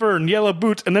rusty zipper and yellow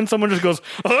boots." And then someone just goes,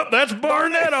 "Oh, that's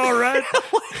Barnett, all right."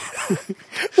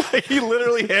 Like, he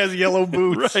literally has yellow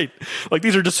boots. Right. Like,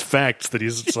 these are just facts that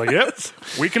he's just like, yep,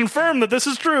 we confirm that this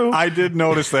is true. I did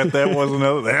notice that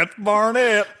wasn't that's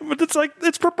Barnett. But it's like,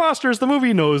 it's preposterous. The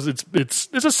movie knows it's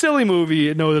a silly movie.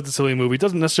 It knows it's a silly movie. It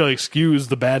doesn't necessarily excuse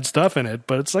the bad stuff in it,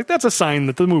 but it's like, that's a sign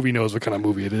that the movie knows what kind of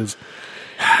movie it is.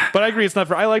 But I agree, it's not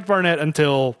for, I liked Barnett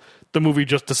until the movie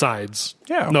just decides,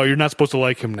 no, you're not supposed to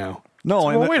like him now. No,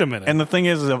 well, wait a minute. And the thing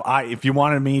is, if you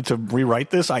wanted me to rewrite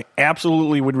this, I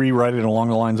absolutely would rewrite it along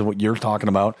the lines of what you're talking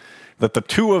about, that the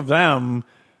two of them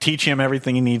teach him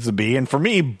everything he needs to be. And for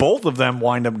me, both of them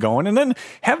wind up going. And then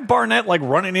have Barnett like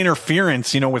run an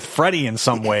interference, with Freddie in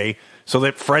some way so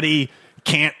that Freddie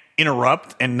can't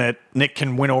interrupt and that Nick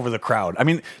can win over the crowd. I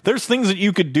mean, there's things that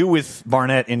you could do with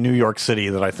Barnett in New York City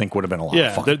that I think would have been a lot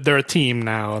of fun. They're a team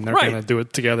now, and they're going to do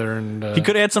it together. And he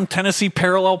could add some Tennessee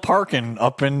parallel parking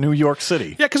up in New York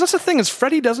City. Yeah, because that's the thing is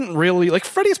Freddie doesn't really like.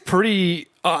 Freddie's pretty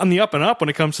on the up and up when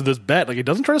it comes to this bet. Like, he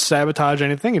doesn't try to sabotage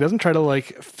anything. He doesn't try to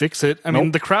like fix it. I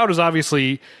mean, the crowd is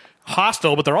obviously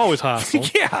hostile, but they're always hostile.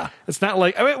 Yeah, it's not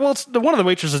like it's one of the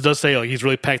waitresses does say like he's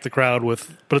really packed the crowd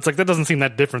with, but it's like that doesn't seem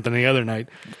that different than the other night.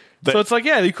 So it's like,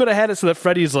 you could have had it so that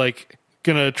Freddie's like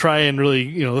gonna try and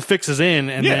really, the fix is in,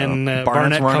 and then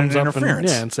Barnett comes up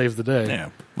and saves the day. Yeah.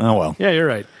 Oh well. Yeah, you're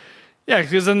right. Yeah,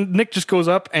 because then Nick just goes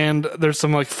up, and there's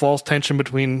some like false tension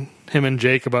between him and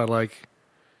Jake about like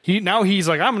he's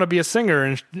like, I'm gonna be a singer,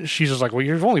 and she's just like, well,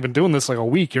 you've only been doing this like a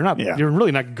week. You're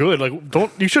really not good. Like,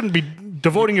 you shouldn't be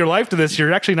devoting your life to this.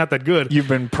 You're actually not that good. You've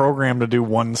been programmed to do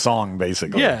one song,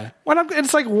 basically. Yeah.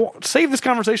 It's like, save this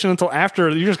conversation until after.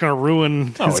 You're just going to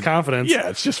ruin his confidence. Yeah,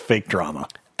 it's just fake drama.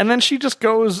 And then she just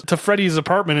goes to Freddie's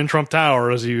apartment in Trump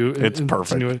Tower. It's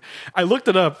perfect. I looked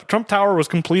it up. Trump Tower was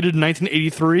completed in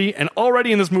 1983, and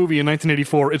already in this movie in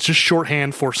 1984, it's just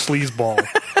shorthand for sleazeball.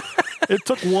 It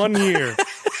took 1 year.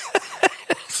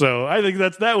 So I think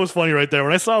that was funny right there.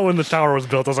 When I saw when the tower was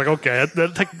built, I was like, okay,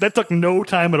 that took no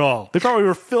time at all. They probably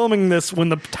were filming this when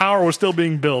the tower was still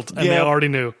being built, and they already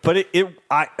knew. But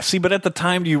but at the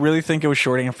time, do you really think it was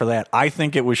shorthand for that? I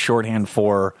think it was shorthand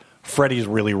for Freddie's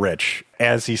really rich.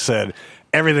 As he said,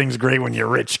 everything's great when you're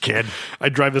rich, kid. I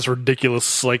drive this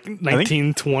ridiculous, like,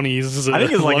 1920s. I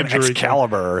think it's like an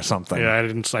Excalibur or something. Yeah, I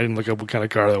didn't look up what kind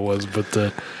of car that was, but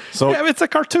it's a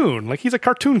cartoon. Like, he's a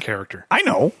cartoon character. I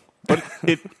know. But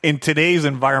in today's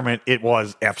environment, it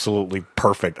was absolutely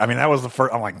perfect. I mean, that was the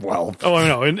first. I'm like, well. Oh, I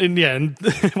know. And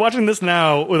watching this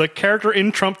now with a character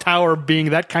in Trump Tower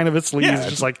being that kind of a sleaze, it's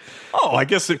just like, oh, I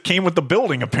guess it came with the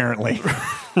building, apparently.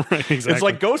 Right, exactly. It's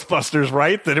like Ghostbusters,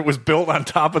 right? That it was built on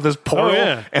top of this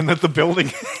portal, and that the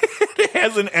building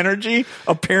has an energy.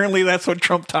 Apparently, that's what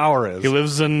Trump Tower is. He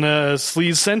lives in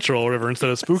Sleaze Central or whatever instead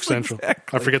of Spook Central.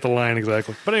 Exactly. I forget the line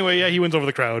exactly. But anyway, he wins over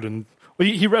the crowd and.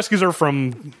 He rescues her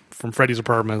from Freddie's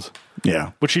apartments.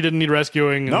 Yeah. Which she didn't need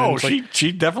rescuing. No,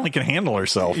 she definitely can handle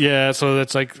herself. Yeah, so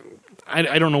that's like,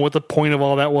 I don't know what the point of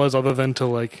all that was other than to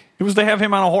like... It was to have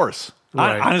him on a horse.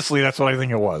 Right. Honestly, that's what I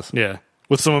think it was. Yeah.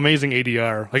 With some amazing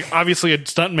ADR. Like, obviously a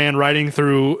stuntman riding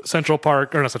through Central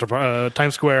Park, or not Central Park,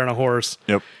 Times Square on a horse.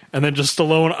 Yep. And then just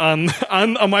Stallone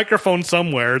on a microphone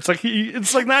somewhere. It's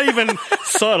like not even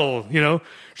subtle,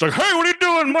 It's like, hey, what are you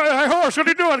doing? My horse, what are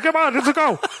you doing? Come on, let's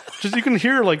go. Just you can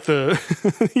hear like the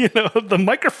the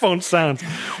microphone sounds.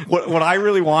 What I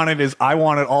really wanted is I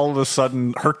wanted all of a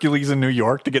sudden Hercules in New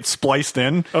York to get spliced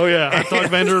in. Oh yeah, Hot Dog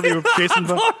Vendor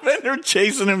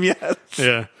chasing him, yes.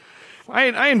 Yeah.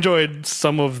 I enjoyed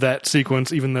some of that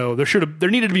sequence, even though there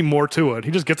needed to be more to it.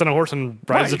 He just gets on a horse and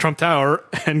rides to Trump Tower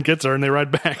and gets her, and they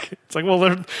ride back. It's like,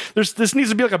 well, this needs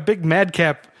to be like a big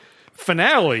madcap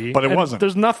finale, but it wasn't.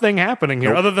 There's nothing happening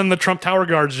here other than the Trump Tower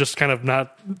guards just kind of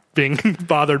not being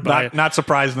bothered by it. Not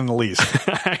surprised in the least.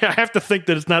 I have to think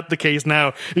that it's not the case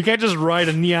now. You can't just ride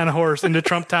a neon horse into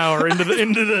Trump Tower into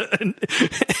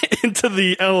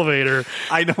the elevator.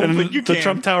 I don't think you can. The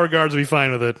Trump Tower guards will be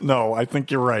fine with it. No, I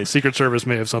think you're right. Secret Service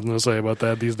may have something to say about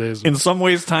that these days. In some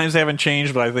ways, times haven't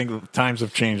changed, but I think times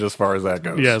have changed as far as that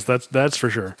goes. Yes, that's for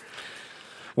sure.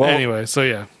 Well, anyway, so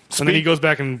yeah. And then he goes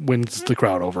back and wins the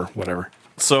crowd over, whatever.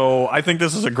 So I think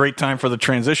this is a great time for the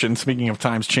transition, speaking of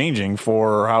times changing,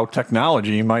 for how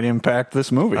technology might impact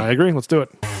this movie. I agree. Let's do it.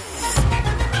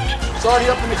 It's already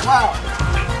up in the cloud.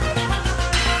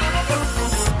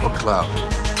 What cloud?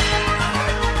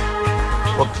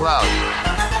 What cloud?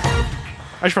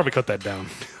 I should probably cut that down.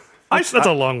 That's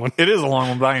a long one. It is a long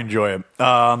one, but I enjoy it.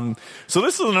 So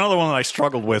this is another one that I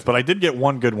struggled with, but I did get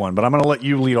one good one. But I'm going to let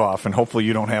you lead off, and hopefully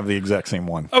you don't have the exact same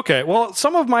one. Okay, well,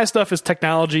 some of my stuff is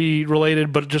technology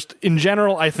related, but just in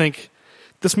general, I think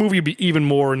this movie would be even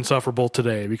more insufferable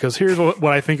today, because here's what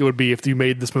I think it would be if you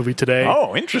made this movie today.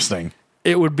 Oh, interesting.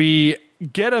 It would be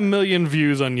get 1 million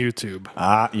views on YouTube.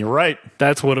 You're right.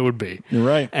 That's what it would be. You're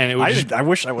right. And it would just I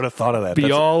wish I would have thought of that.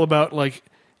 be all about like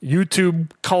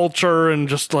YouTube culture and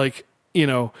just like,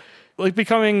 like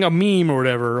becoming a meme or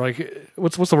whatever. Like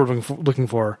what's the word I'm looking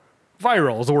for?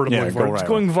 Viral is the word I'm looking for. Just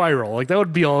going viral. Like that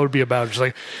would be all it would be about. Just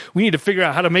like we need to figure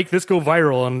out how to make this go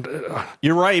viral. And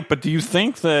You're right, but do you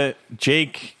think that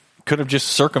Jake could have just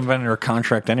circumvented her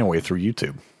contract anyway through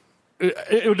YouTube?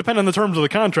 it would depend on the terms of the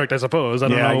contract, I suppose. I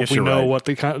don't know if we know what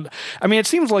the I mean, it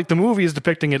seems like the movie is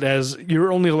depicting it as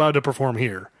you're only allowed to perform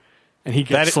here. And he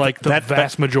gets the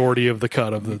vast majority of the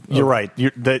cut of the... You're right.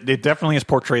 It definitely is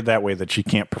portrayed that way, that she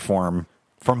can't perform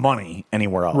for money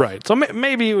anywhere else. Right. So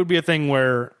maybe it would be a thing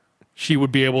where she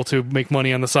would be able to make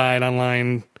money on the side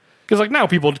online. Because like now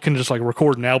people can just like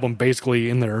record an album basically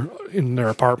in their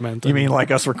apartment. You mean like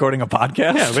us recording a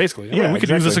podcast? Yeah, basically. We could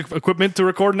use this equipment to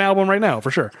record an album right now, for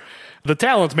sure. The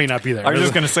talents may not be there. I was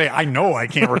just going to say, I know I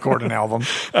can't record an album.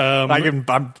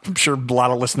 I'm sure a lot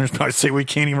of listeners probably say we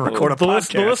can't even record a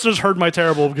podcast. The listeners heard my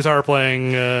terrible guitar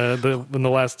playing in the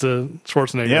last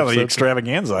Schwarzenegger. Yeah, episode. the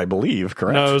extravaganza, I believe.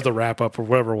 Correct. No, it was the wrap up or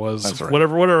whatever it was. That's right.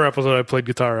 Whatever episode I played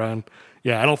guitar on.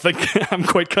 Yeah, I don't think I'm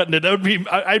quite cutting it. That would be.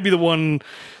 I'd be the one.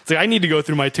 Say, I need to go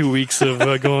through my 2 weeks of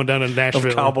going down to Nashville.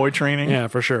 Of cowboy training. Yeah,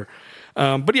 for sure.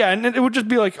 But yeah, and it would just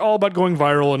be like all about going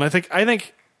viral. And I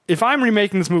think if I'm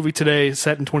remaking this movie today,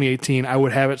 set in 2018, I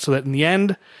would have it so that in the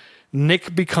end,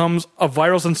 Nick becomes a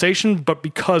viral sensation, but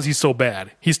because he's so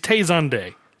bad, he's Tay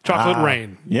Sunday. Chocolate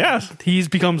Rain. Yes. He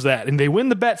becomes that. And they win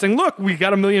the bet saying, look, we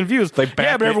got 1 million views. But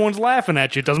everyone's laughing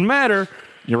at you. It doesn't matter.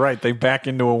 You're right. They back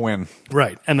into a win.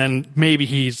 Right. And then maybe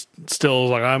he's still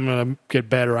like, I'm going to get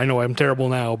better. I know I'm terrible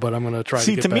now, but I'm going to try to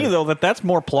get better. See, to me, though, that's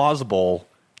more plausible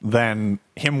than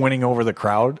him winning over the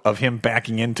crowd, of him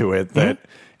backing into it, that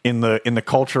in the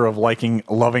culture of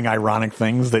loving ironic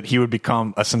things, that he would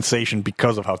become a sensation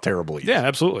because of how terrible he is. Yeah,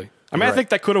 absolutely. I mean, I think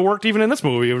that could have worked even in this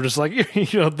movie. It was just like,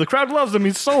 the crowd loves him.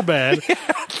 He's so bad.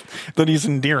 That he's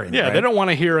endearing. Yeah, right? They don't want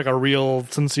to hear like a real,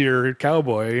 sincere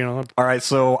cowboy, All right,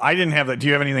 so I didn't have that. Do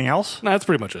you have anything else? No, that's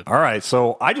pretty much it. All right,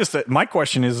 so my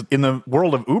question is, in the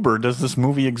world of Uber, does this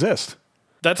movie exist?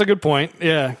 That's a good point.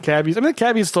 Yeah, cabbies. I mean, the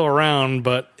cabbie's still around,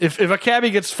 but if a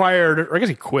cabbie gets fired, or I guess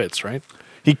he quits, right?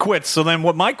 He quits. So then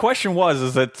what my question was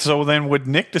is that, so then would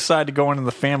Nick decide to go into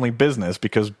the family business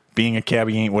because being a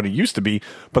cabbie ain't what it used to be?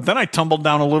 But then I tumbled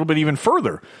down a little bit even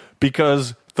further,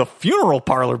 because the funeral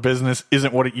parlor business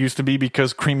isn't what it used to be,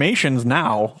 because cremations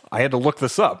now, I had to look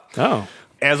this up. Oh.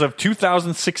 As of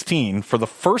 2016, for the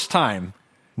first time,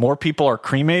 more people are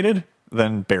cremated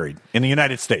than buried in the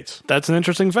United States. That's an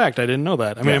interesting fact. I didn't know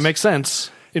that. I mean, It makes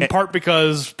sense. In part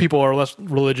because people are less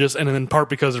religious, and in part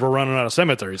because we're running out of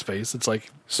cemetery space. It's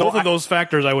like both of those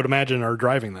factors, I would imagine, are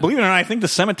driving that. Believe it or not, I think the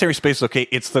cemetery space is okay.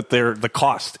 It's that the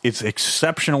cost. It's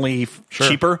exceptionally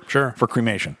cheaper for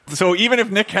cremation. So even if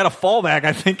Nick had a fallback,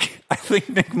 I think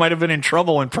Nick might have been in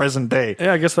trouble in present day.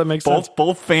 Yeah, I guess that makes sense.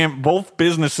 Both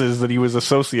businesses that he was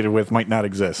associated with might not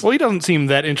exist. Well, he doesn't seem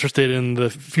that interested in the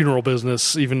funeral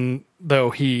business, even though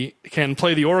he can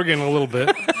play the organ a little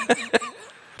bit.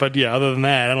 But yeah, other than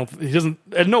that, he doesn't.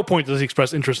 At no point does he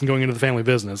express interest in going into the family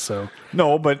business. So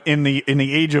no, but in the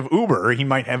age of Uber, he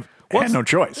might have had no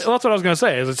choice. Well, that's what I was going to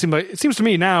say. Is it seems to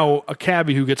me now a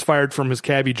cabbie who gets fired from his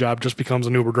cabbie job just becomes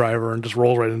an Uber driver and just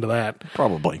rolls right into that.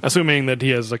 Probably, assuming that he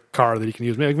has a car that he can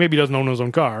use. Maybe he doesn't own his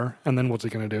own car, and then what's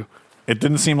he going to do? It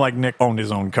didn't seem like Nick owned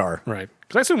his own car. Right.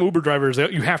 Because I assume Uber drivers,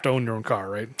 you have to own your own car,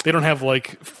 right? They don't have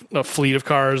like a fleet of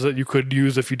cars that you could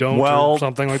use if you don't, or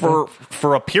something like that.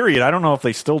 For a period, I don't know if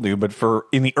they still do, but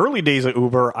in the early days of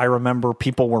Uber, I remember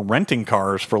people were renting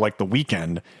cars for like the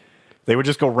weekend. They would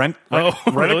just go rent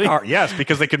really? a car. Yes,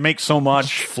 because they could make so much.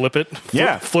 Just flip it.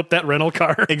 Flip that rental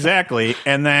car. Exactly.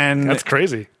 And then that's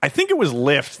crazy. I think it was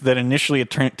Lyft that initially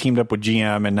had teamed up with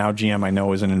GM, and now GM, I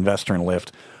know, is an investor in Lyft.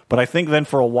 But I think then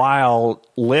for a while,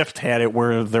 Lyft had it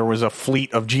where there was a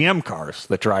fleet of GM cars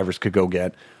that drivers could go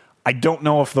get. I don't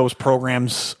know if those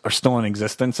programs are still in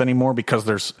existence anymore, because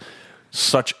there's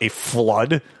such a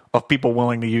flood of people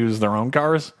willing to use their own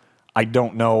cars. I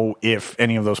don't know if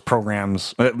any of those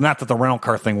programs, not that the rental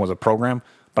car thing was a program,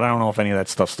 but I don't know if any of that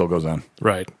stuff still goes on.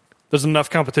 Right. There's enough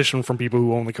competition from people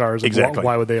who own the cars. Exactly.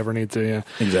 Why would they ever need to? Yeah.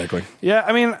 Exactly. Yeah,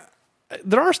 I mean,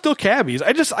 there are still cabbies.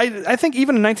 I think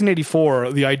even in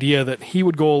 1984, the idea that he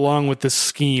would go along with this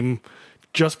scheme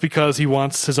just because he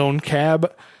wants his own cab,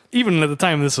 even at the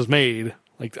time this was made,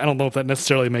 like, I don't know if that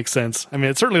necessarily makes sense. I mean,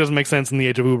 it certainly doesn't make sense in the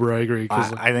age of Uber, I agree.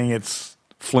 I think it's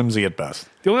flimsy at best.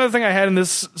 The only other thing I had in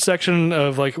this section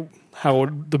of like how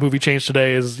the movie changed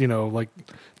today is, like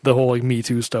the whole like Me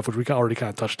Too stuff, which we already kind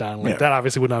of touched on. Like that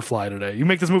obviously would not fly today. You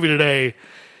make this movie today,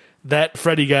 that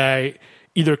Freddy guy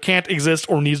either can't exist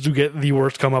or needs to get the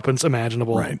worst comeuppance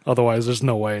imaginable. Right. Otherwise, there's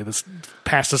no way this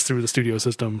passes through the studio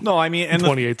system. No, I mean, in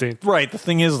 2018. The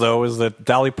thing is, though, is that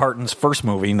Dolly Parton's first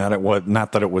movie, not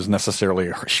that it was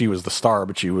necessarily she was the star,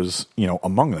 but she was,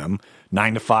 among them.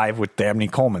 9 to 5 with Dabney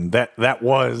Coleman. That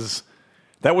was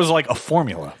like a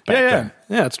formula back then.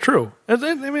 Yeah, it's true. I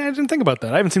mean, I didn't think about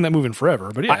that. I haven't seen that movie in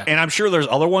forever, but yeah. And I'm sure there's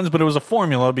other ones, but it was a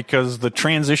formula because the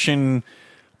transition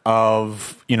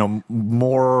of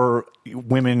more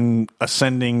women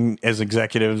ascending as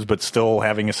executives but still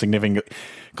having a significant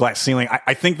glass ceiling.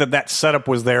 I think that setup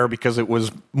was there because it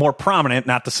was more prominent,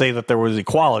 not to say that there was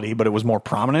equality, but it was more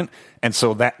prominent. And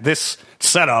so that this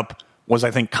setup was, I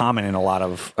think, common in a lot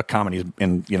of comedies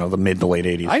in the mid to late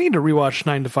 80s. I need to rewatch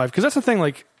 9 to 5 because that's the thing,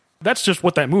 like, that's just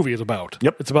what that movie is about.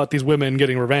 Yep. It's about these women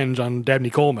getting revenge on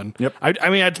Dabney Coleman. Yep. I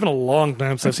mean, it's been a long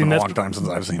time since I've seen that. It's been a long time since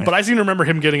I've seen it. But I seem to remember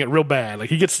him getting it real bad. Like,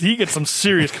 he gets some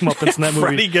serious comeuppance in that movie.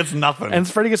 Freddy gets nothing. And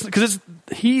Freddy gets... Because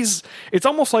it's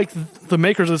almost like the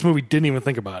makers of this movie didn't even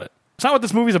think about it. It's not what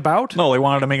this movie's about. No, they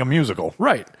wanted to make a musical.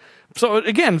 Right. So,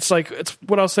 again, it's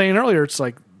what I was saying earlier. It's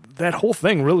like that whole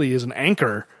thing really is an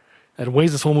anchor that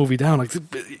weighs this whole movie down. Like,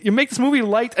 you make this movie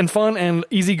light and fun and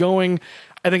easygoing,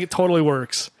 I think it totally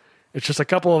works. It's just a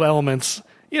couple of elements,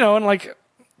 and like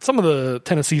some of the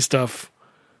Tennessee stuff,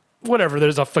 whatever.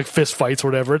 There's like fist fights or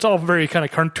whatever. It's all very kind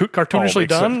of cartoonishly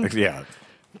done. Yeah.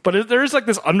 But there's like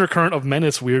this undercurrent of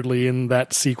menace weirdly in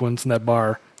that sequence in that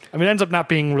bar. I mean, it ends up not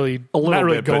being really,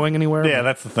 going anywhere. Yeah,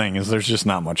 that's the thing is there's just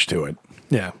not much to it.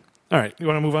 Yeah. All right. You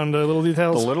want to move on to little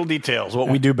details? The little details, what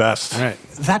we do best. All right.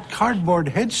 That cardboard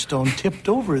headstone tipped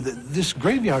over. This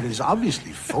graveyard is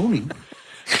obviously phony.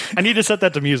 I need to set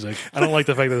that to music. I don't like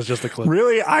the fact that it's just a clip.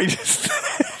 Really? It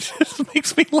just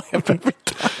makes me laugh every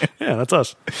time. Yeah, that's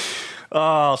us.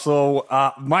 So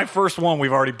my first one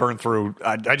we've already burned through.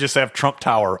 I just have Trump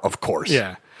Tower, of course.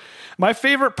 Yeah. My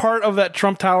favorite part of that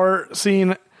Trump Tower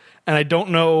scene, and I don't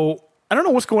know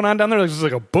what's going on down there. There's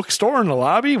like a bookstore in the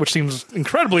lobby, which seems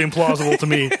incredibly implausible to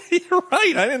me. You're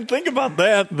right. I didn't think about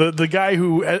that. The guy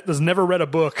who has never read a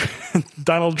book,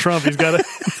 Donald Trump, he's got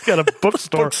a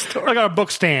bookstore. I got a book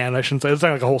stand, I shouldn't say. It's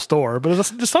not like a whole store, but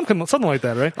it's just something like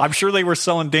that, right? I'm sure they were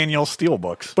selling Danielle Steele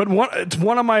books. But it's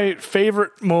one of my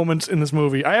favorite moments in this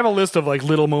movie. I have a list of like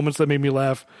little moments that made me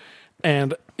laugh.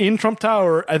 And in Trump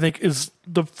Tower, I think, is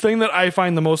the thing that I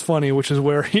find the most funny, which is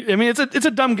where it's a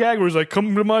dumb gag where he's like,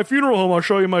 "Come to my funeral home, I'll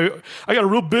show you I got a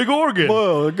real big organ."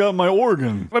 Well, I got my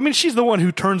organ. I mean, she's the one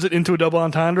who turns it into a double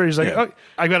entendre. He's like, "Oh,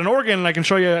 I got an organ and I can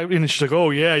show you." And she's like, "Oh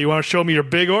yeah, you want to show me your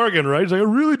big organ, right?" He's like, "I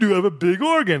really do have a big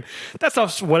organ." That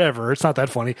stuff's whatever. It's not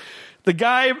that funny. The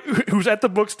guy who's at the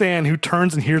book stand who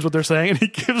turns and hears what they're saying and he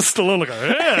gives Stallone like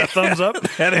a thumbs up.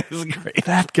 That is great.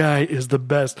 That guy is the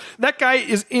best. That guy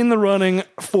is in the running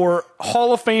for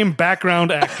Hall of Fame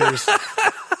background actors.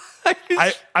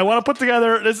 I want to put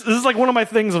together this is like one of my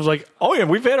things. I was like, oh yeah,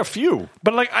 we've had a few,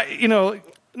 but like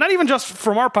not even just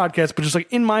from our podcast, but just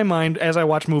like in my mind as I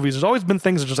watch movies, there's always been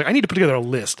things that just like I need to put together a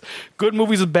list. Good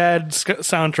movies with bad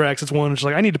soundtracks. It's one. It's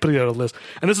like I need to put together a list,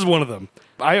 and this is one of them.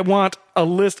 I want a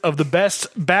list of the best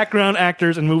background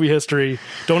actors in movie history.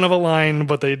 Don't have a line,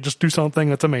 but they just do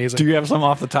something that's amazing. Do you have some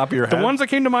off the top of your head? The ones that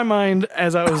came to my mind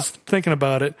as I was thinking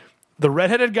about it. The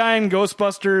redheaded guy in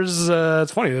Ghostbusters,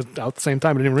 it's funny, it's out at the same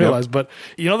time, I didn't realize, but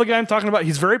you know the guy I'm talking about?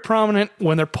 He's very prominent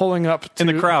when they're pulling up to... in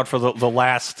the crowd for the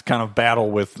last kind of battle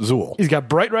with Zool. He's got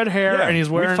bright red hair, and he's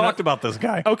wearing... We've talked about this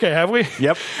guy. Okay, have we?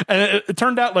 Yep. And it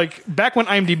turned out, like, back when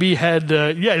IMDb had...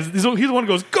 he's the one who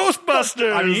goes,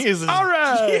 Ghostbusters! I mean, all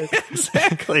right! Yeah,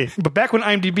 exactly. But back when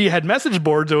IMDb had message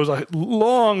boards, there was a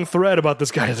long thread about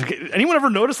this guy. Like, anyone ever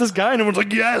notice this guy? And everyone's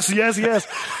like, yes.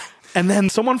 And then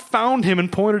someone found him and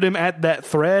pointed him at that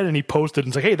thread, and he posted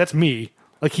and said, "Hey, that's me."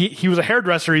 Like he was a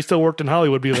hairdresser. He still worked in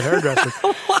Hollywood, but he was a hairdresser.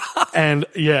 And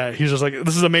yeah, he's just like,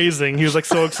 "This is amazing." He was like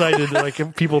so excited,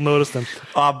 like people noticed him.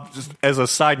 Just as a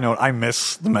side note, I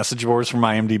miss the message boards from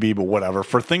IMDb, but whatever.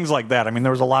 For things like that, I mean,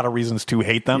 there was a lot of reasons to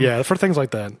hate them. Yeah, for things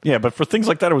like that. Yeah, but for things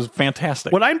like that, it was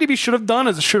fantastic. What IMDb should have done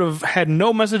is it should have had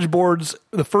no message boards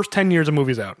the first 10 years of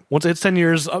movies out. Once it hits 10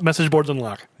 years, message boards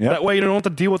unlock. Yep. That way you don't have to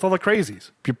deal with all the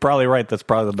crazies. You're probably right. That's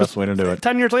probably the best way to do it.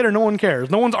 10 years later, no one cares.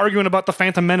 No one's arguing about the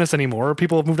Phantom Menace anymore.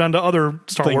 People have moved on to other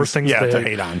Star Wars things to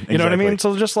hate on. You know what I mean?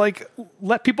 So just like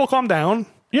let people calm down.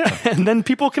 Yeah. And then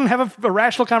people can have a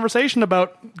rational conversation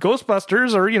about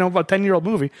Ghostbusters or, about a 10-year-old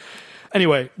movie.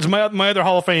 Anyway, my other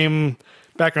Hall of Fame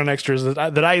background extras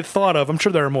that I thought of, I'm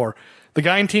sure there are more. The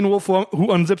guy in Teen Wolf who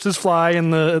unzips his fly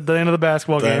in the end of the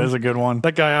basketball game. That is a good one.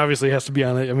 That guy obviously has to be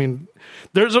on it. I mean,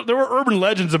 there were urban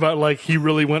legends about like he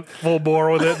really went full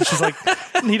bore with it. It's just like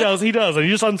He does. And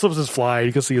he just unslips his fly.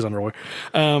 You can see his underwear.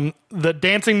 The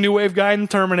dancing new wave guy in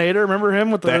Terminator. Remember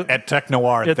him with the at Tech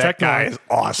Noir? Yeah, that Tech guy Noir. is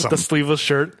awesome. With the sleeveless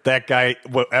shirt. That guy.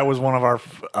 That was one of our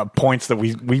points that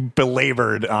we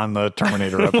belabored on the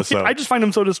Terminator episode. I just find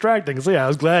him so distracting. So yeah, I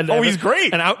was glad. To have he's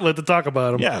great. An outlet to talk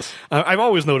about him. Yes. I've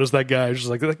always noticed that guy. Just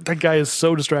like that guy is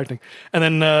so distracting.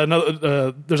 And then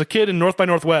there's a kid in North by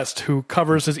Northwest who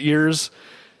covers his ears.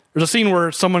 There's a scene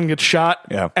where someone gets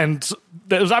shot, and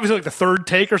it was obviously like the third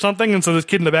take or something, and so this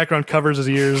kid in the background covers his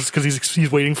ears because he's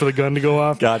waiting for the gun to go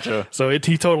off. Gotcha. So he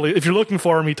totally, if you're looking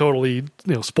for him, he totally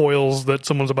spoils that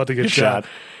someone's about to get shot.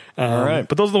 All right,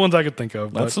 but those are the ones I could think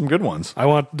of. That's some good ones. I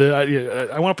want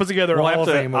to put together a Hall of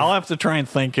Fame. I'll have to try and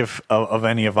think of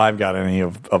any if I've got any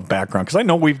of background, because I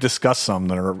know we've discussed some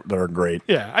that are great.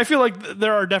 Yeah, I feel like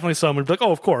there are definitely some. Would be like,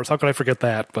 oh, of course, how could I forget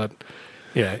that? But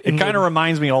yeah, it kind of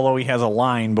reminds me, although he has a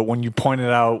line, but when you pointed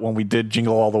out when we did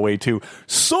Jingle All the Way too,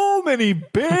 so many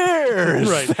bears.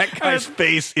 Right, that guy's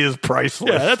face is priceless.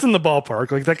 Yeah, that's in the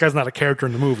ballpark. Like that guy's not a character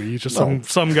in the movie. He's just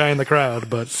some guy in the crowd.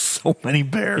 But so many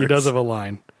bears. He does have a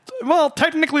line. Well,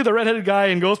 technically, the redheaded guy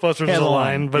in Ghostbusters has a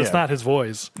line, but it's not his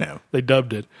voice. No. They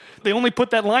dubbed it. They only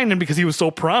put that line in because he was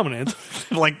so prominent.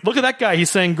 Like, look at that guy. He's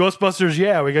saying Ghostbusters,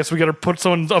 yeah. I guess we got to put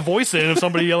a voice in of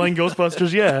somebody yelling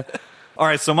Ghostbusters, yeah. All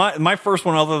right, so my first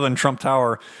one, other than Trump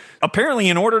Tower, apparently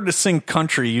in order to sing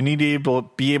country, you need to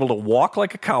be able to walk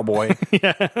like a cowboy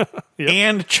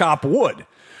and chop wood.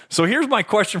 So here's my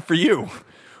question for you.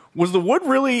 Was the wood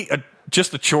really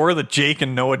just a chore that Jake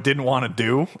and Noah didn't want to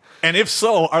do? And if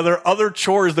so, are there other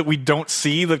chores that we don't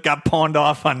see that got pawned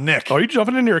off on Nick? Are you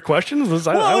jumping into your questions?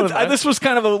 This was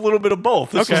kind of a little bit of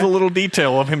both. This was a little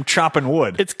detail of him chopping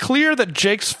wood. It's clear that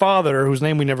Jake's father, whose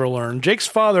name we never learned, Jake's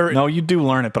father... No, you do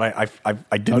learn it, but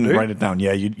I didn't write it down.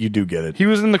 Yeah, you do get it. He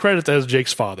was in the credits as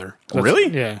Jake's father.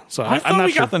 Really? Yeah. So I thought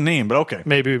we got the name, but okay.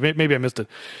 Maybe I missed it.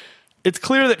 It's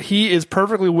clear that he is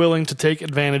perfectly willing to take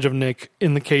advantage of Nick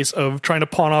in the case of trying to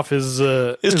pawn off his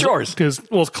chores, his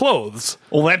clothes.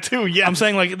 Well, that too. Yeah, I'm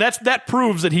saying like that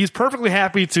proves that he's perfectly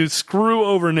happy to screw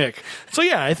over Nick. So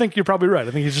yeah, I think you're probably right. I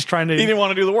think he's just trying to. He didn't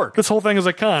want to do the work. This whole thing is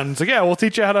a con. It's like, yeah, we'll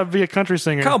teach you how to be a country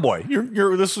singer. Cowboy. You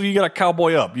got to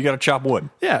cowboy up. You got to chop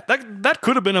wood. Yeah, that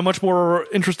could have been a much more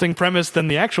interesting premise than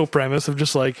the actual premise of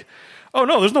just like, oh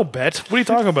no, there's no bet. What are you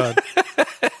talking about?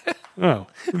 Oh,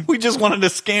 we just wanted to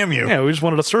scam you. Yeah, we just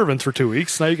wanted a servant for 2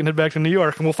 weeks. Now you can head back to New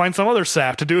York, and we'll find some other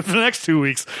sap to do it for the next 2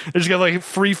 weeks. They just got like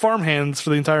free farm hands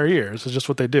for the entire year. This is just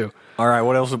what they do. All right,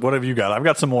 what else? What have you got? I've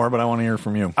got some more, but I want to hear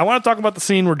from you. I want to talk about the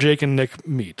scene where Jake and Nick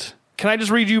meet. Can I just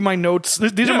read you my notes?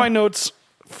 These are my notes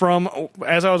from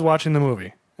as I was watching the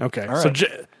movie. Okay, all right.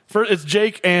 So it's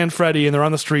Jake and Freddie, and they're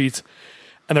on the streets.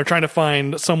 And they're trying to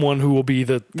find someone who will be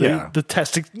the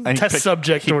test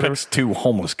subject. He picks two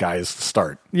homeless guys to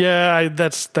start. Yeah, I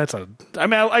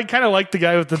kind of like the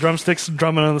guy with the drumsticks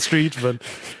drumming on the street, but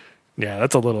yeah,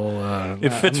 that's a little. It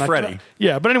fits Freddie.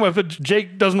 Yeah, but anyway, but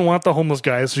Jake doesn't want the homeless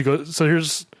guys. So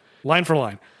here's line for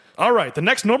line. All right, the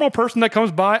next normal person that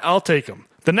comes by, I'll take him.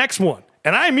 The next one,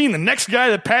 and I mean the next guy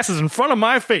that passes in front of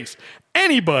my face.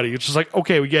 Anybody. It's just like,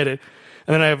 okay, we get it.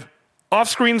 And then I have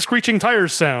off-screen screeching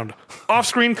tires sound.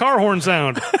 Off-screen car horn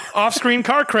sound. Off-screen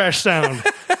car crash sound.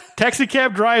 Taxi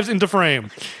cab drives into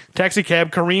frame. Taxi cab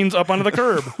careens up onto the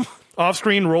curb.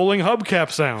 Off-screen rolling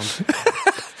hubcap sound.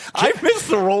 I missed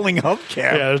the rolling hubcap.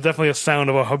 Yeah, there's definitely a sound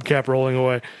of a hubcap rolling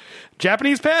away.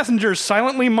 Japanese passengers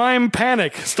silently mime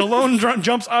panic. Stallone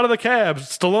jumps out of the cab.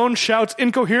 Stallone shouts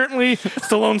incoherently.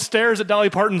 Stallone stares at Dolly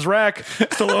Parton's rack.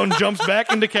 Stallone jumps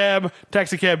back into cab.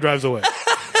 Taxi cab drives away.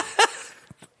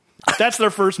 That's their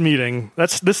first meeting.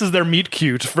 This is their meet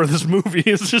cute for this movie.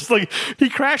 It's just like he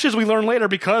crashes. We learn later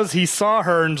because he saw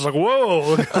her and just like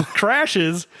whoa,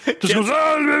 crashes. Just goes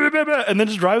and then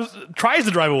just tries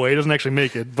to drive away. Doesn't actually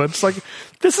make it. But it's like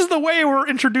this is the way we're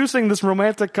introducing this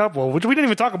romantic couple, which we didn't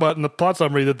even talk about in the plot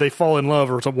summary that they fall in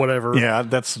love or whatever. Yeah,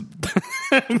 that's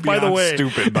by the way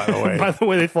stupid. By the way, by the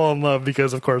way, they fall in love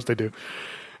because of course they do.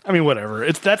 I mean, whatever.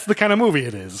 That's the kind of movie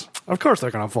it is. Of course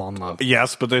they're going to fall in love.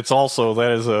 Yes, but it's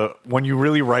also, when you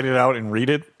really write it out and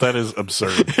read it, that is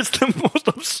absurd. It's the most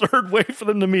absurd way for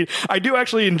them to meet. I do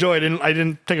actually enjoy it, and I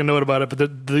didn't take a note about it, but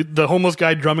the homeless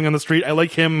guy drumming on the street, I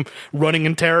like him running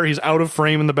in terror. He's out of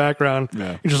frame in the background.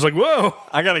 Yeah. He's just like, whoa.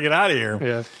 I got to get out of here.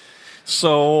 Yeah.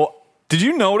 So, did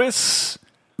you notice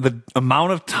the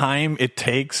amount of time it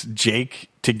takes Jake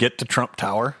to get to Trump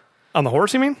Tower? On the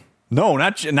horse, you mean? No,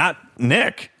 not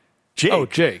Nick. Jake. Oh,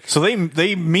 Jake. So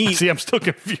they meet. See, I'm still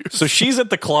confused. So she's at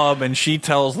the club and she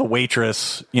tells the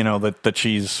waitress, that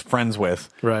she's friends with.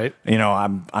 Right.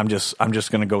 I'm just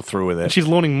going to go through with it. She's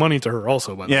loaning money to her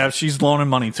also, by the way. Yeah, she's loaning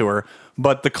money to her.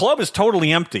 But the club is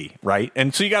totally empty, right?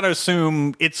 And so you got to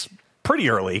assume it's pretty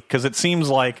early because it seems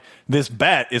like this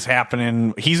bet is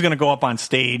happening. He's going to go up on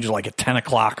stage like at 10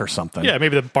 o'clock or something. Yeah,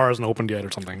 maybe the bar isn't opened yet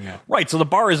or something. Yeah. Right, so the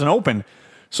bar isn't open.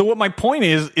 So what my point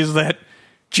is that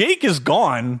Jake is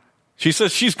gone. She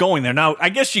says she's going there. Now, I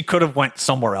guess she could have went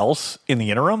somewhere else in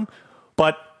the interim,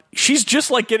 but she's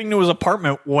just like getting to his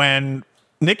apartment when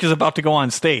Nick is about to go on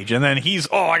stage, and then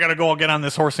I got to go get on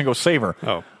this horse and go save her.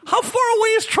 Oh. How far away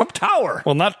is Trump Tower?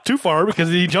 Well, not too far because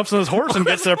he jumps on his horse and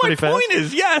gets there pretty fast. My point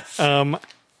is, yes.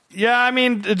 Yeah, I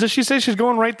mean, does she say she's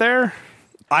going right there?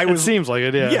 It seems like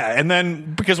it, yeah. Yeah, and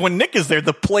then, because when Nick is there,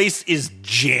 the place is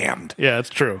jammed. Yeah, it's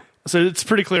true. So it's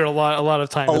pretty clear a lot of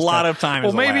time. A lot of time.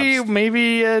 Well,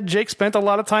 maybe Jake spent a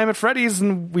lot of time at Freddy's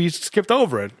and we skipped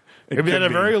over it. Maybe they had a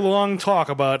very long talk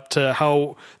about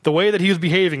how the way that he was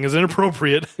behaving is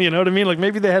inappropriate. You know what I mean? Like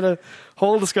maybe they had a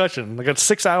whole discussion, like a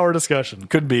 6-hour discussion.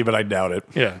 Could be, but I doubt it.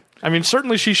 Yeah, I mean,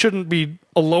 certainly she shouldn't be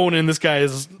alone in this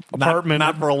guy's apartment,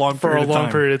 not for a long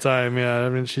period of time. Yeah, I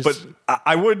mean, she's. But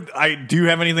I do you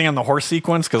have anything on the horse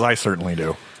sequence? Because I certainly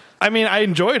do. I mean, I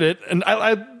enjoyed it, and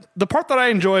the part that I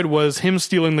enjoyed was him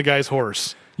stealing the guy's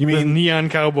horse. You mean the neon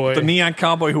cowboy? The neon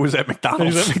cowboy who was at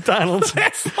McDonald's. He was at McDonald's.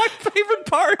 That's my favorite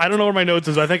part. I don't know where my notes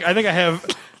is. I think I have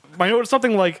my note is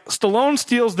something like Stallone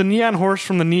steals the neon horse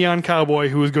from the neon cowboy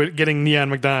who was getting neon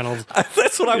McDonald's.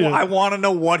 That's what I want to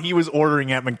know what he was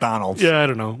ordering at McDonald's. Yeah, I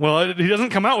don't know. Well, he doesn't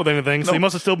come out with anything, so he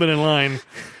must have still been in line.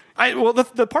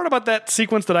 The part about that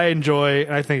sequence that I enjoy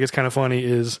and I think is kind of funny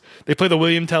is they play the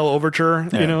William Tell Overture,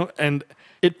 and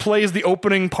it plays the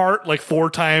opening part like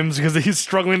 4 times because he's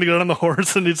struggling to get on the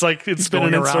horse and it's like it's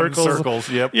spinning in circles.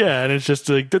 Yep. Yeah, and it's just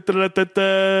like that's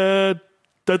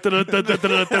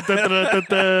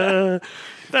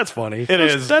funny. It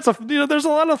is. There's a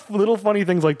lot of little funny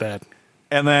things like that.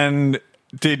 And then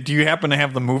do you happen to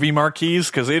have the movie marquees?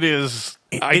 Because it is.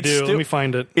 I do. Let me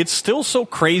find it. It's still so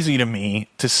crazy to me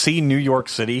to see New York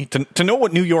City, to know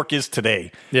what New York is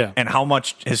today. Yeah. And how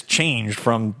much has changed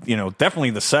from,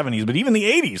 definitely the 70s, but even the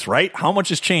 80s, right? How much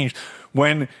has changed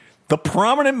when the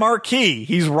prominent marquee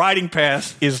he's riding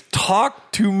past is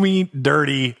Talk to Me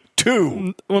Dirty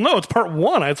 2. Well, no, it's part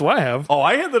 1. That's what I have. Oh,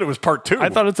 I had that it was part 2. I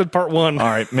thought it said part 1. All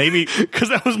right, maybe. Because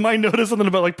that was my notice, something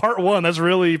about like part 1. That's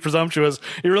really presumptuous.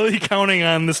 You're really counting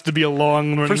on this to be a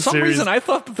long running series. For some reason, I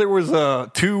thought that there was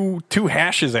two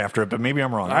hashes after it, but maybe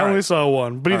I'm wrong. I only saw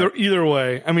 1. But either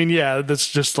way, I mean, yeah, that's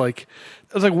just like...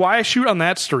 I was like, why shoot on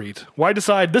that street? Why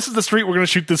decide this is the street we're going to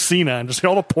shoot this scene on? Just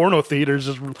all the porno theaters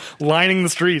just lining the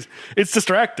streets. It's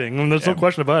distracting. And there's no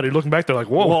question about it. You're looking back there like,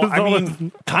 whoa. Well, I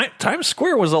mean, Times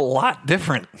Square was a lot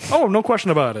different. Oh, no question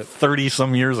about it.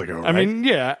 30-some years ago, right? I mean,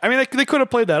 yeah. I mean, they could have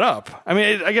played that up. I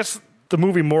mean, I guess the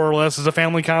movie more or less is a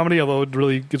family comedy, although it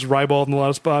really gets ribald in a lot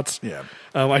of spots. Yeah.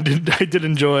 I did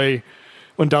enjoy...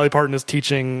 when Dolly Parton is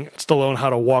teaching Stallone how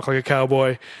to walk like a cowboy,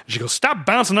 and she goes, "Stop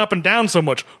bouncing up and down so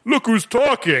much. Look who's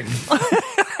talking."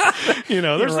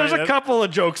 There's a couple of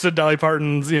jokes that Dolly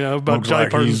Parton's, about Looks Dolly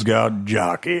like Parton's. He's got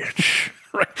jock itch.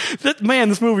 Right.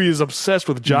 This movie is obsessed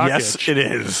with jock yes, itch. Yes, it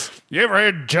is. You ever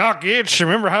had jock itch?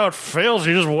 Remember how it feels?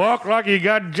 You just walk like you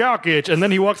got jock itch. And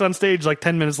then he walks on stage like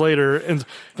 10 minutes later and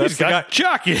he's got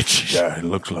jock itch. Yeah, it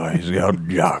looks like he's got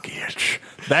jock itch.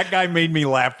 That guy made me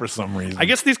laugh for some reason. I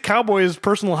guess these cowboys'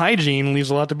 personal hygiene leaves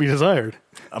a lot to be desired.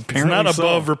 Apparently it's not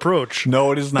above reproach.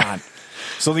 No, it is not.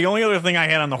 So the only other thing I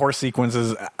had on the horse sequence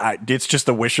is it's just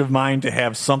a wish of mine to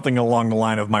have something along the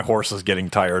line of my horse is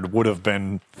getting tired would have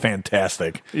been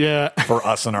fantastic. Yeah. For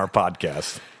us in our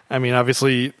podcast. I mean,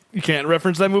 obviously you can't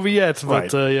reference that movie yet,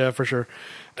 but right. Yeah, for sure.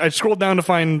 I scrolled down to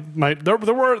find there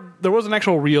was an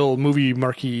actual real movie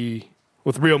marquee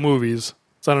with real movies.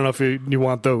 So I don't know if you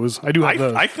want those. I do have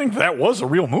those. I think that was a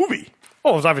real movie.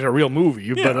 Oh, it was obviously a real movie,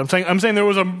 yeah. But I'm saying there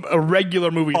was a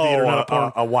regular movie theater, not a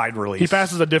porn. A wide release. He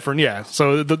passes a different, yeah.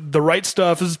 So the Right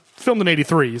Stuff is filmed in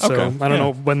 '83, so okay. I don't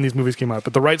know when these movies came out,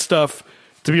 but the Right Stuff,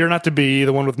 To Be or Not to Be,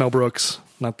 the one with Mel Brooks,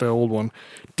 not the old one.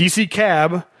 DC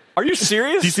Cab. Are you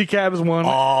serious? DC Cab is one.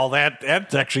 Oh,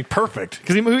 that's actually perfect.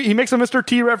 Because he makes a Mr.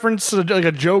 T reference, like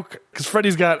a joke, because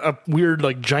Freddy's got a weird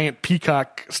like giant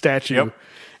peacock statue, yep.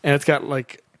 And it's got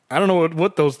like, I don't know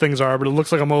what those things are, but it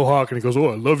looks like a mohawk, and he goes, "Oh,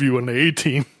 I love you" on the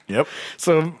A-Team. Yep.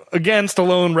 So again,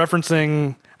 Stallone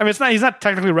referencing. I mean, he's not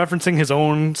technically referencing his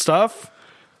own stuff,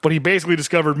 but he basically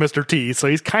discovered Mr. T, so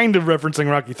he's kind of referencing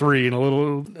Rocky III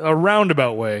in a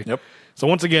roundabout way. Yep. So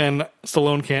once again,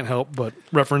 Stallone can't help but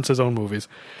reference his own movies.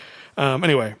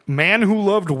 Anyway, Man Who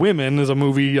Loved Women is a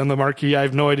movie on the marquee. I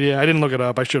have no idea. I didn't look it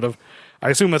up. I should have. I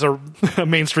assume that's a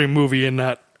mainstream movie and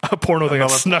not a porno thing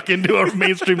that snuck into a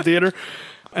mainstream theater.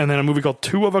 And then a movie called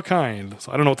Two of a Kind.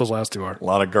 So I don't know what those last two are. A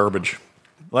lot of garbage.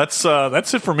 That's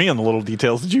it for me on the little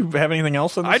details. Did you have anything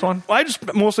else on this one? I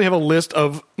just mostly have a list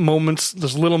of moments,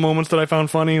 just little moments that I found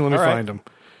funny. Let me find them.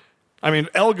 I mean,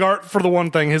 Elgart, for the one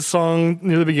thing, his song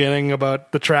near the beginning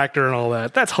about the tractor and all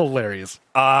that, that's hilarious.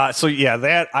 So yeah,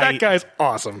 that guy's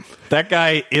awesome. That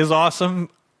guy is awesome,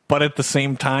 but at the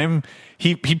same time,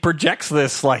 he projects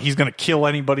this like he's going to kill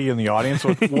anybody in the audience.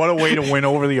 What a way to win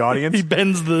over the audience. He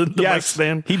bends the mic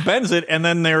stand. He bends it, and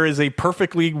then there is a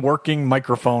perfectly working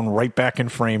microphone right back in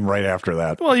frame right after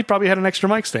that. Well, he probably had an extra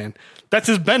mic stand. That's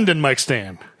his bending mic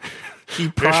stand.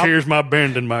 Here's my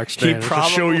bending mic stand to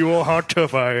show you all how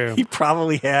tough I am. He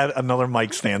probably had another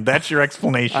mic stand. That's your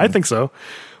explanation. I think so.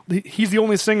 He's the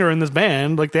only singer in this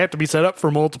band. Like, they have to be set up for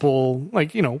multiple,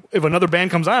 like, you know, if another band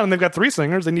comes on and they've got 3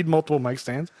 singers, they need multiple mic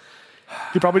stands.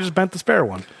 He probably just bent the spare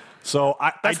one. So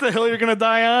that's the hill you're going to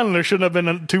die on, and there shouldn't have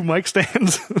been 2 mic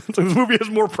stands. So this movie has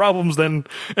more problems than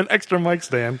an extra mic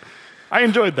stand. I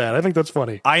enjoyed that. I think that's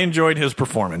funny. I enjoyed his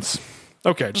performance.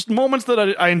 Okay, just moments that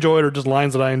I enjoyed, or just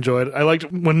lines that I enjoyed. I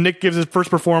liked when Nick gives his first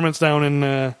performance down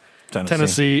in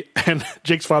Tennessee, and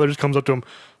Jake's father just comes up to him,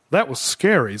 "That was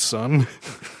scary, son."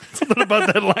 Something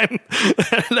about that line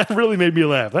that really made me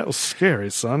laugh. That was scary,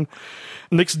 son.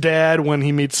 Nick's dad, when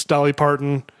he meets Dolly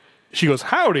Parton, she goes,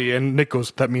 "Howdy," and Nick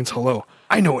goes, "That means hello."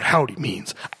 "I know what howdy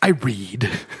means. I read."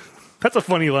 That's a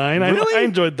funny line. Really? I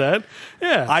enjoyed that.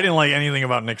 Yeah. I didn't like anything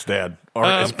about Nick's dad or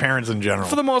his parents in general.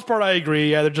 For the most part, I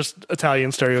agree. Yeah, they're just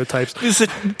Italian stereotypes. It's a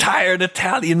tired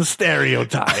Italian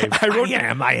stereotype.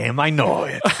 I know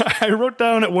it. I wrote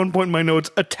down at one point in my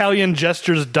notes, Italian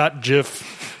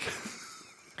gestures.gif.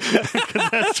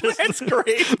 That's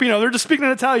great. You know, they're just speaking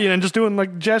in Italian and just doing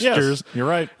like gestures. Yes, you're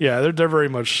right. Yeah, they're very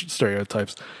much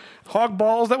stereotypes. Hog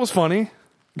balls, that was funny.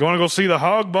 You want to go see the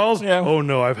hog balls? Yeah. Oh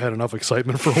no, I've had enough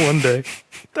excitement for one day.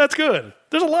 That's good.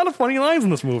 There's a lot of funny lines in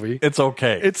this movie. It's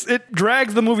okay. It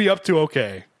drags the movie up to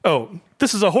okay. Oh,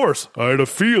 this is a horse. I had a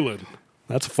feeling.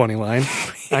 That's a funny line.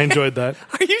 I enjoyed that.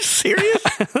 Are you serious?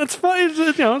 That's funny.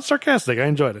 It's sarcastic. I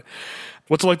enjoyed it.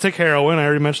 What's it like to take heroin? I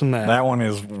already mentioned that. That one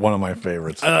is one of my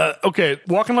favorites. Okay,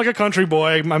 Walking Like a Country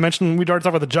Boy. I mentioned we already talked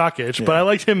about the jock itch, but I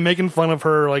liked him making fun of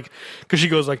her, like, because she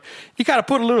goes like, "You got to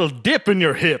put a little dip in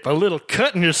your hip, a little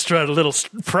cut in your stride, a little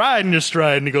pride in your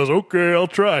stride." And he goes, "Okay, I'll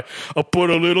try. I'll put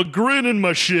a little grin in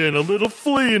my shin, a little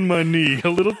flea in my knee, a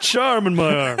little charm in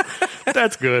my arm."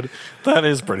 That's good. That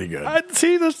is pretty good.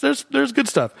 See, there's good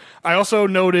stuff. I also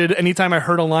noted anytime I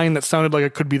heard a line that sounded like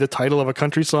it could be the title of a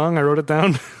country song, I wrote it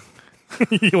down.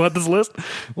 You want this list?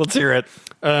 Let's hear it.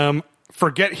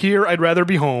 Forget Here, I'd Rather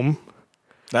Be Home.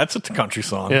 That's a country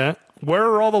song. Yeah. Where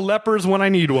Are All the Lepers When I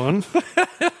Need One?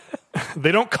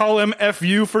 They Don't Call Him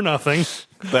F.U. for Nothing.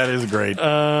 That is great.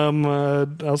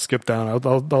 I'll skip down.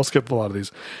 I'll skip a lot of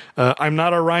these. I'm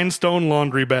Not a Rhinestone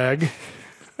Laundry Bag.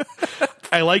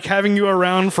 I Like Having You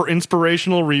Around for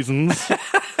Inspirational Reasons.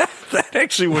 That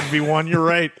actually would be one. You're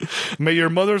right. May Your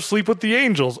Mother Sleep with the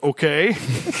Angels. Okay.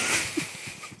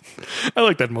 I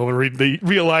like that moment where they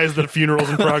realize that a funeral's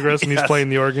in progress and he's playing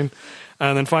the organ.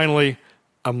 And then finally,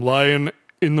 I'm lying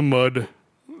in the mud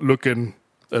looking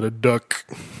at a duck.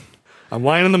 I'm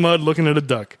lying in the mud looking at a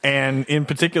duck. And in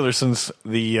particular, since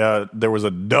there was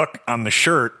a duck on the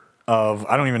shirt of,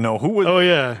 I don't even know who was. Oh,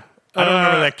 yeah. I don't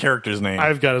remember that character's name.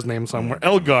 I've got his name somewhere.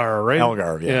 Elgar, right?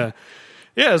 Elgar, yeah.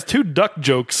 Yeah, it's 2 duck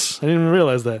jokes. I didn't even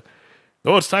realize that.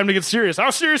 Oh, it's time to get serious.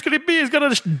 How serious could he be? He's got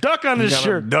a duck on his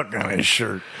shirt. A duck on his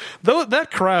shirt. Though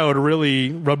that crowd really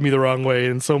rubbed me the wrong way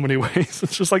in so many ways.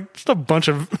 It's just a bunch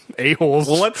of a-holes.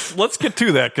 Well, let's get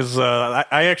to that because I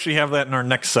actually have that in our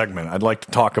next segment. I'd like to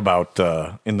talk about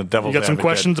in the Devil's Advocate. You got some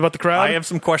questions about the crowd? I have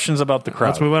some questions about the crowd.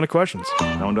 Let's move on to questions.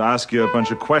 I want to ask you a bunch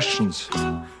of questions,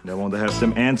 and I want to have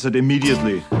them answered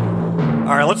immediately.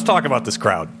 All right, let's talk about this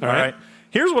crowd. All right.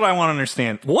 Here's what I want to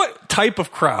understand. What type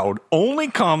of crowd only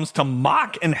comes to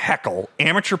mock and heckle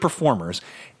amateur performers?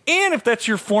 And if that's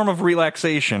your form of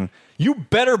relaxation, you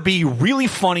better be really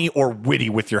funny or witty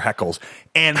with your heckles.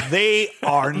 And they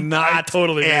are not I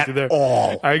totally agree at with you there.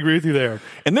 all. I agree with you there.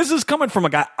 And this is coming from a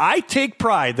guy. I take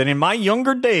pride that in my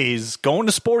younger days, going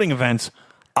to sporting events,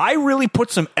 I really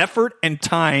put some effort and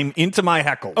time into my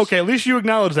heckles. Okay, at least you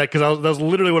acknowledge that because that was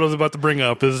literally what I was about to bring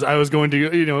up. Is I was going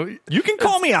to, you can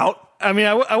call me out. I mean,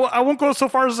 I won't go so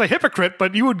far as to say hypocrite,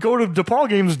 but you would go to DePaul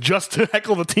games just to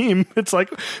heckle the team. It's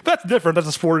like, that's different. That's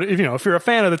a sport. If you're a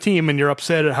fan of the team and you're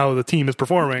upset at how the team is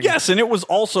performing. Yes, and it was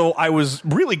also, I was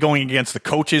really going against the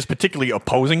coaches, particularly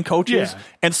opposing coaches,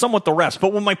 and somewhat the refs.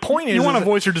 But what my point is, you want to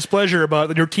voice your displeasure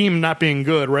about your team not being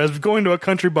good, whereas going to a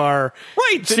country bar,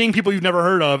 seeing people you've never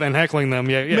heard of and heckling them,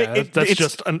 that's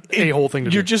just an a-hole thing to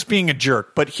do. You're just being a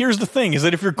jerk. But here's the thing, is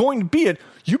that if you're going to be it,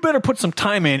 you better put some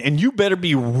time in, and you better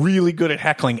be really good at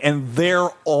heckling, and they're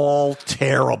all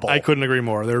terrible. I couldn't agree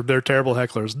more. They're terrible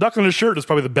hecklers. Duck on his shirt is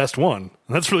probably the best one.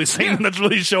 That's really saying. That's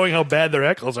really showing how bad their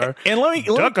heckles are. And let me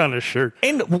Duck on his shirt.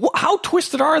 And how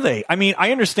twisted are they? I mean,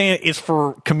 I understand it's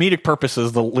for comedic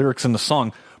purposes, the lyrics in the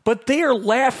song, but they are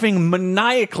laughing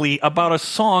maniacally about a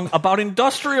song about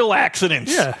industrial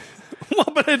accidents. Yeah. Well,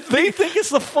 but they think it's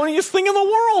the funniest thing in the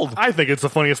world. I think it's the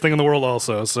funniest thing in the world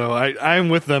also, so I'm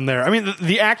with them there. I mean,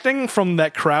 the acting from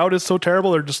that crowd is so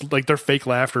terrible. They're just like, their fake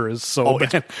laughter is so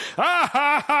bad.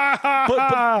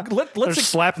 But they're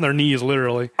slapping their knees,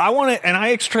 literally. I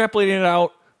extrapolated it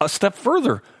out a step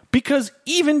further, because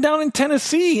even down in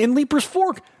Tennessee, in Leaper's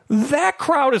Fork, that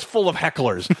crowd is full of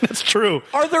hecklers. That's true.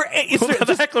 Are there?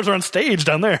 The hecklers are on stage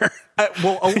down there.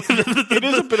 It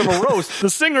is a bit of a roast. The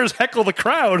singers heckle the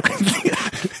crowd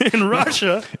in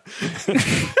Russia,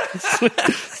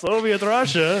 Soviet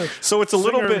Russia. So it's a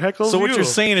little bit. So what you're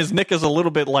saying is Nick is a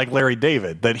little bit like Larry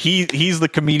David. That he's the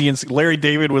comedian's. Larry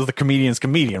David was the comedian's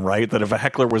comedian, right? That if a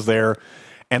heckler was there,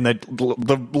 and that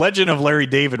the legend of Larry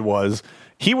David was,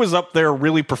 he was up there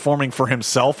really performing for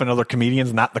himself and other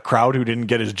comedians, not the crowd who didn't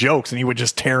get his jokes, and he would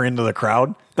just tear into the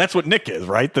crowd. That's what Nick is,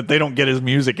 right? That they don't get his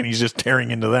music and he's just tearing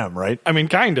into them, right? I mean,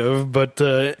 kind of, but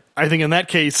I think in that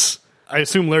case, I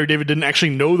assume Larry David didn't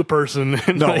actually know the person.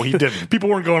 No, he didn't. People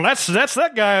weren't going, that's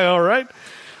that guy, all right.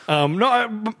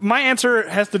 My answer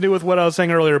has to do with what I was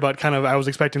saying earlier about kind of, I was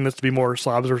expecting this to be more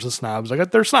slobs versus snobs.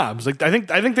 Like, they're snobs. Like, I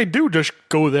think they do just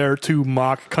go there to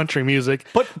mock country music,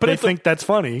 but they think that's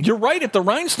funny. You're right at the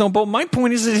Rhinestone, but my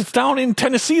point is it's down in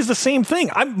Tennessee is the same thing.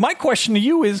 My question to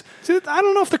you is, I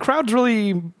don't know if the crowd's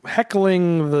really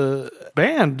heckling the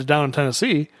band down in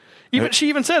Tennessee. She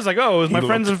even says, like, oh, it was my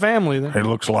friends and family. It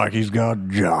looks like he's got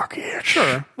jock itch.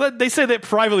 Sure. But they say that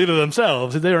privately to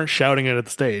themselves. They aren't shouting it at the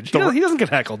stage. He doesn't get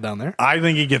heckled down there. I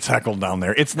think he gets heckled down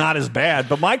there. It's not as bad.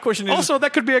 But my question is... Also,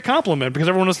 that could be a compliment, because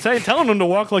everyone was telling him to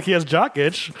walk like he has jock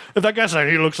itch. If that guy's like,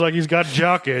 he looks like he's got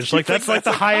jock itch. Like, that's like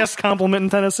the highest compliment in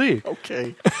Tennessee.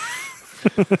 Okay.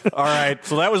 All right,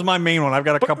 so that was my main one. I've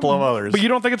got a couple of others. But you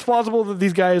don't think it's plausible that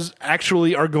these guys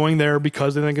actually are going there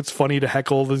because they think it's funny to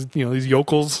heckle these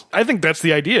yokels? I think that's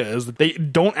the idea, is that they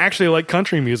don't actually like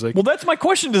country music. Well, that's my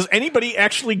question. Does anybody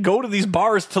actually go to these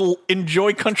bars to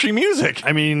enjoy country music?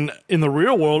 I mean, in the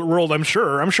real world, I'm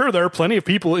sure there are plenty of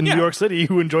people in New York City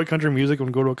who enjoy country music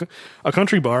and go to a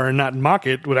country bar and not mock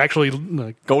it, would actually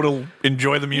go to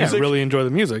enjoy the music. Yeah, really enjoy the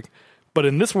music. But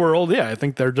in this world, I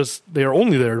think they are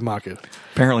only there to mock it.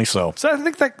 Apparently so. So I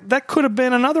think that could have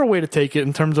been another way to take it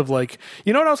in terms of, like,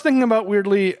 you know what I was thinking about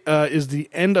weirdly is the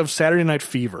end of Saturday Night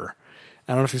Fever.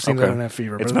 I don't know if you've seen Saturday Night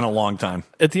Fever. It's been a long time.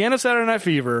 At the end of Saturday Night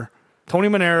Fever, Tony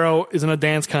Manero is in a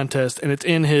dance contest, and it's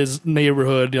in his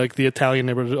neighborhood, like the Italian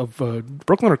neighborhood of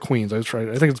Brooklyn or Queens. I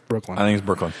think it's Brooklyn. I think it's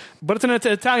Brooklyn. But it's in an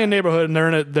Italian neighborhood,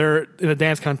 and they're in a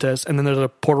dance contest, and then there's a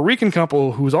Puerto Rican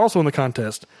couple who's also in the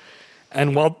contest.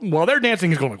 And while they're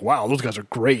dancing, he's going like, wow, those guys are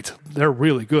great. They're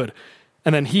really good.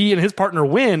 And then he and his partner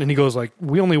win, and he goes like,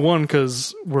 we only won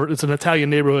because it's an Italian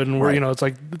neighborhood, and we're, it's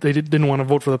like they didn't want to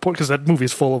vote for the point, because that movie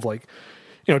is full of, like,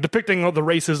 depicting all the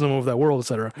racism of that world,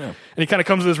 etc. Yeah. And he kind of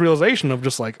comes to this realization of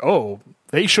just like, oh,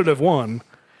 they should have won.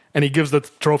 And he gives the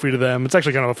trophy to them. It's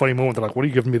actually kind of a funny moment. They're like, what are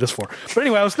you giving me this for? But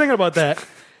anyway, I was thinking about that.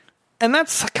 And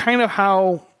that's kind of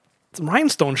how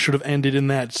Rhinestone should have ended, in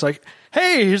that it's like,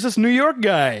 hey, here's this New York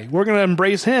guy. We're going to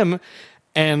embrace him.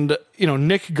 And,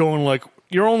 Nick going like,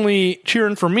 you're only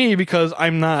cheering for me because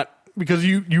I'm not, because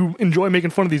you enjoy making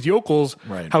fun of these yokels.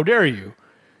 Right. How dare you?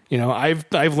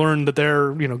 I've learned that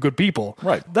they're, good people.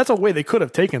 Right. That's a way they could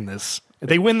have taken this.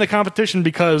 They win the competition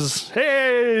because,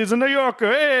 hey, he's a New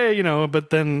Yorker, hey, but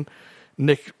then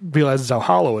Nick realizes how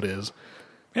hollow it is.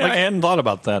 Yeah, I hadn't thought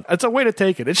about that. It's a way to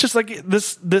take it. It's just like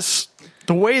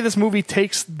the way this movie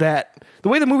takes that, the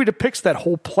way the movie depicts that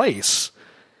whole place,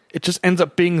 it just ends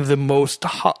up being the most,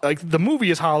 the movie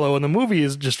is hollow, and the movie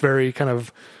is just very kind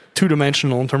of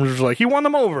two-dimensional in terms of like, he won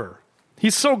them over.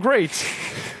 He's so great.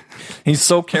 He's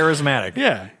so charismatic.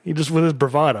 Yeah, he just with his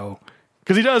bravado.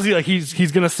 Because he does,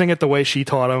 he's going to sing it the way she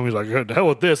taught him. He's like, the hell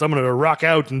with this, I'm going to rock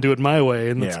out and do it my way.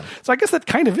 And so I guess that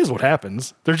kind of is what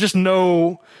happens. There's just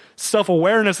no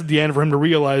self-awareness at the end for him to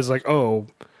realize, like, oh,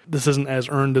 this isn't as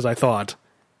earned as I thought.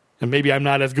 and maybe I'm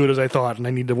not as good as I thought, and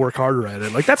I need to work harder at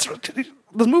it. Like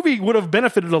the movie would have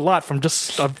benefited a lot from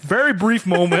just a very brief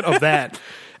moment of that.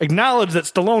 Acknowledge that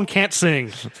Stallone can't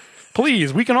sing.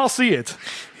 Please, we can all see it.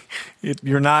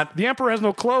 You're not. The Emperor has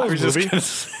no clothes. Movie.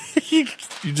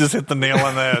 You just hit the nail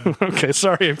on the head. Okay,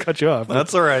 sorry I cut you off.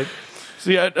 That's all right.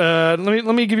 So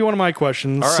let me give you one of my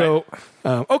questions. All right.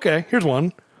 So okay, here's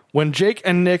one. When Jake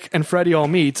and Nick and Freddie all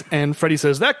meet, and Freddie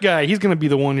says, "That guy, he's going to be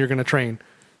the one you're going to train."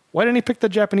 Why didn't he pick the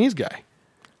Japanese guy?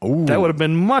 Ooh. That would have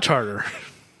been much harder.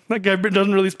 That guy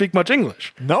doesn't really speak much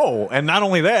English. No, and not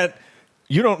only that,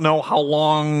 you don't know how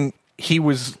long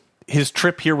his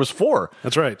trip here was for.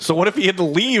 That's right. So what if he had to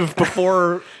leave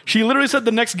before? She literally said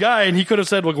the next guy, and he could have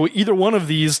said, well, either one of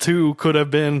these two could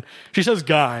have been. She says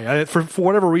guy. For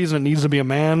whatever reason, it needs to be a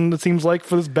man, it seems like,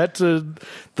 for this bet to.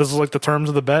 This is like the terms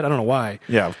of the bet. I don't know why.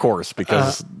 Yeah, of course,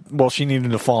 because, she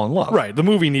needed to fall in love. Right. The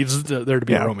movie needs there to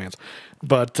be a romance.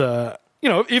 But,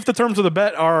 if the terms of the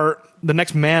bet are the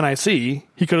next man I see,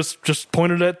 he could have just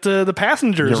pointed at the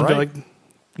passengers and be like,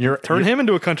 turn him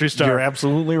into a country star. You're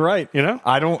absolutely right.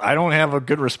 I don't have a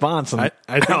good response, I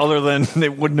think, other than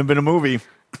it wouldn't have been a movie.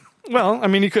 Well, I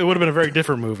mean, it would have been a very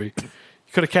different movie.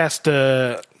 You could have cast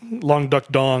Long Duck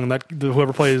Dong.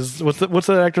 Whoever plays what's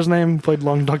the actor's name? Who played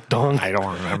Long Duck Dong? I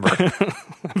don't remember.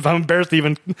 I'm embarrassed to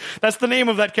even. That's the name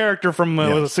of that character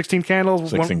from 16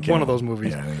 Candles. 16 one of those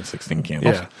movies. Yeah, I think 16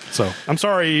 Candles. Yeah. So I'm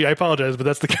sorry, I apologize, but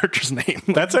that's the character's name.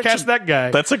 That's cast that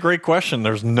guy. That's a great question.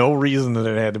 There's no reason that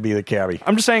it had to be the cabbie.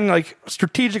 I'm just saying, like,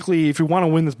 strategically, if you want to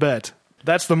win this bet,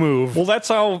 that's the move. Well, that's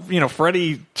how,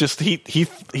 Freddie just, he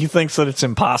thinks that it's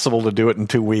impossible to do it in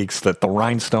 2 weeks, that the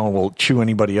rhinestone will chew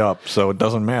anybody up, so it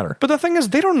doesn't matter. But the thing is,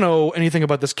 they don't know anything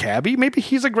about this cabbie. Maybe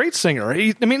he's a great singer.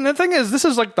 The thing is, this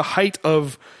is like the height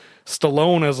of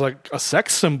Stallone as like a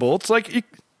sex symbol. It's like,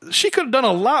 she could have done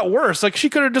a lot worse. Like, she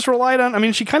could have just relied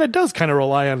on, she kind of does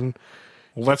rely on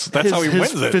that's how he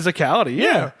wins it. Physicality,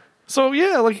 yeah. So,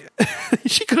 yeah, like,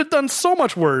 she could have done so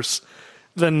much worse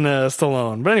than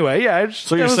Stallone. But anyway, yeah.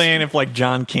 So you're saying if like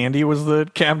John Candy was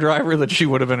the cab driver, that she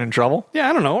would have been in trouble? Yeah,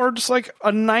 I don't know, or just like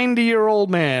a 90-year-old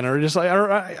man, or just like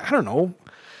I don't know.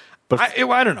 But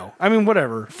I don't know. I mean,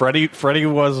 whatever. Freddie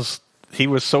was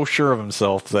so sure of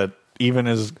himself that even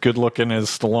as good looking as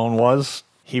Stallone was,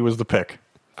 he was the pick.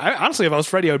 Honestly, if I was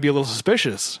Freddie, I would be a little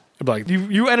suspicious. I'd be like,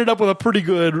 you ended up with a pretty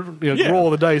good roll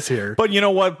of the dice here. But you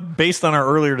know what? Based on our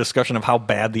earlier discussion of how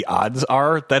bad the odds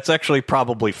are, that's actually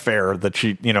probably fair that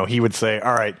he would say,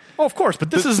 all right. Oh, of course, but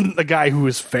this isn't a guy who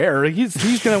is fair. He's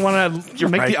going to want to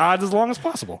make the odds as long as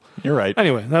possible. You're right.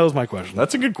 Anyway, that was my question.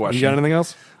 That's a good question. You got anything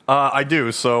else? I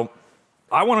do. So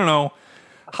I want to know,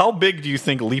 how big do you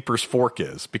think Leaper's Fork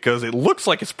is? Because it looks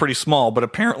like it's pretty small, but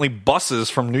apparently buses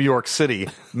from New York City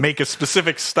make a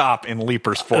specific stop in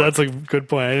Leaper's Fork. That's a good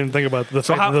point. I didn't think about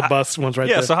the bus one's right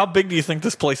there. Yeah, so how big do you think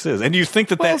this place is? And do you think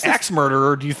that axe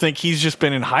murderer, do you think he's just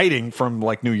been in hiding from,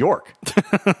 like, New York?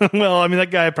 Well, that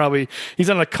guy he's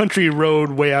on a country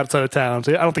road way outside of town,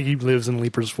 so I don't think he lives in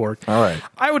Leaper's Fork. All right.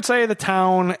 I would say the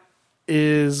town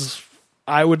is,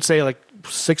 like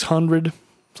 600,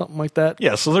 something like that.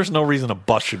 Yeah, so there's no reason a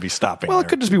bus should be stopping Well, it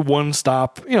could just be one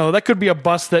stop. That could be a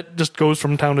bus that just goes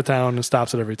from town to town and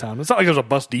stops at every town. It's not like there's a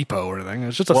bus depot or anything.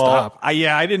 It's just a stop.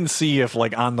 I didn't see if,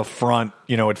 like, on the front,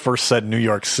 it first said New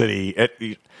York City.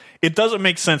 It doesn't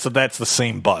make sense that that's the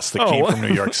same bus that came from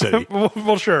New York City.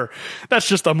 Well, sure. That's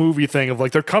just a movie thing of,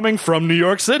 like, they're coming from New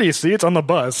York City. See, it's on the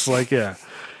bus. Like, yeah.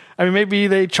 Maybe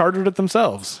they chartered it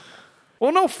themselves.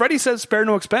 Well, no, Freddie says spare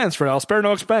no expense, Fred. I'll spare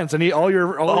no expense. And all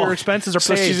your expenses are paid.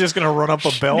 So she's just going to run up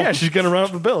a bill? Yeah, she's going to run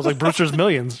up the bill. It's like Brewster's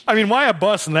Millions. Why a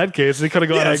bus in that case? They could have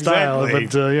gone exile.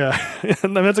 Exactly.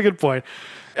 But, that's a good point.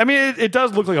 It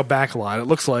does look like a backlot. It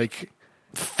looks like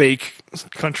fake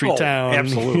country town.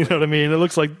 Absolutely. You know what I mean? It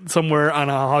looks like somewhere on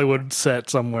a Hollywood set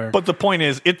somewhere. But the point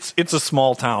is, it's a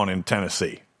small town in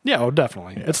Tennessee. Yeah,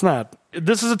 definitely. Yeah. It's not.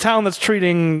 This is a town that's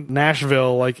treating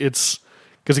Nashville like it's...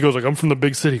 Because he goes like, I'm from the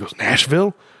big city. He goes,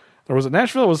 Nashville? Or was it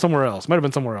Nashville or was it somewhere else? Might have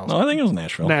been somewhere else. No, I think it was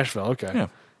Nashville. Nashville, okay. Yeah.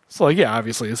 So,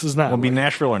 obviously, this is not... It'll be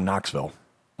Nashville or Knoxville.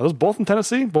 Are those both in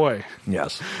Tennessee? Boy.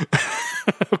 Yes.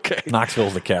 Okay.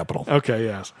 Knoxville's the capital. Okay,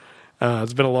 yes.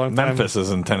 It's been a long time. Memphis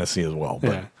is in Tennessee as well. But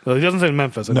yeah. Well, he doesn't say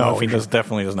Memphis. No, he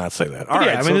definitely does not say that. All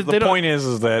right, so the point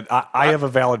is that I have a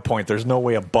valid point. There's no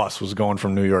way a bus was going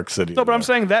from New York City. No, but I'm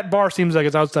saying that bar seems like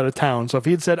it's outside of town. So if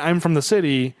he had said, I'm from the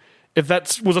city... If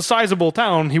that was a sizable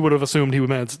town, he would have assumed he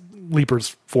meant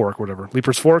Leaper's Fork, whatever.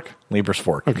 Leaper's Fork? Leaper's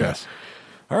Fork, okay. Yes.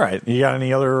 All right. You got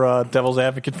any other devil's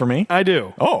advocate for me? I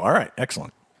do. Oh, all right.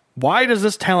 Excellent. Why does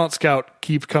this talent scout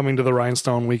keep coming to the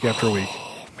Rhinestone week after week?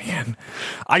 Oh, man,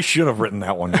 I should have written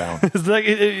that one down. It's like,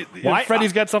 Why-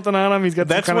 Freddy's got something on him. He's got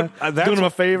That's kind what of doing him a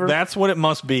favor. That's what it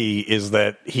must be. Is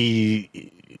that he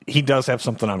does have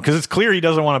something on, because it's clear he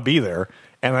doesn't want to be there,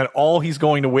 and that all he's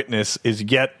going to witness is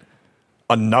yet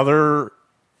another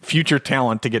future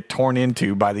talent to get torn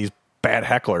into by these bad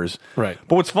hecklers. Right.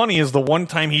 But what's funny is the one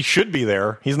time he should be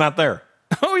there, he's not there.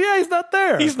 Oh yeah, he's not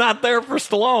there. He's not there for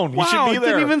Stallone. Wow, he should be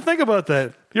there. I didn't even think about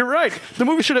that. You're right. The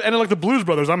movie should have ended like the Blues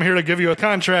Brothers. I'm here to give you a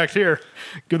contract. Here,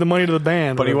 give the money to the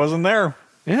band. But he wasn't there.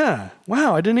 Yeah.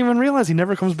 Wow. I didn't even realize he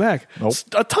never comes back. Nope.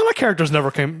 A ton of characters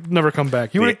never come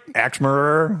back. You The would axe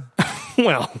murderer.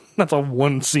 well, that's a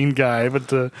one scene guy, but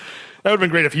that would have been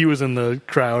great if he was in the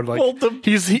crowd. Like Well,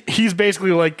 he's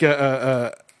basically like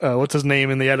what's his name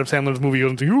in the Adam Sandler's movie? He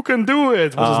goes, "You can do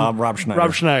it." What's his name? Rob Schneider.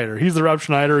 Rob Schneider. He's the Rob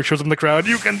Schneider who shows up in the crowd.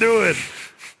 You can do it.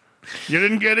 You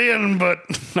didn't get in, but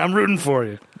I'm rooting for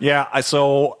you. Yeah,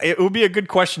 so it would be a good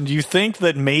question. Do you think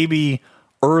that maybe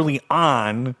early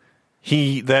on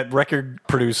that record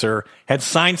producer had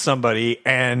signed somebody,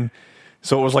 and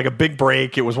so it was like a big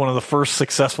break, it was one of the first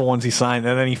successful ones he signed,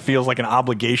 and then he feels like an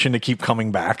obligation to keep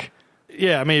coming back?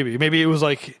 Yeah, maybe it was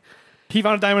like he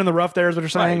found a diamond in the rough there, is what you're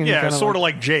saying. And Yeah, kinda sort of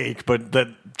like Jake, but that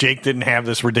Jake didn't have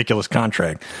this ridiculous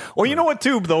contract. Or you know what,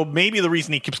 too, though? Maybe the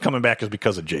reason he keeps coming back is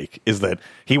because of Jake, is that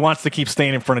he wants to keep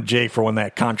staying in front of Jake for when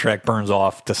that contract burns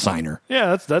off to sign her. Yeah,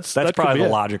 that's That's that could probably be the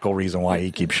it. logical reason why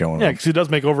he keeps showing Yeah, up. because he does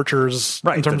make overtures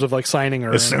Right, in terms of like signing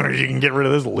her. As soon as you can get rid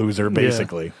of this loser,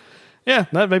 basically. Yeah,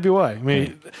 that may be why. I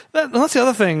mean, that's the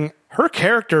other thing. Her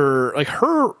character, like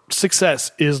her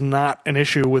success, is not an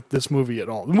issue with this movie at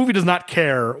all. The movie does not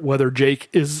care whether Jake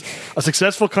is a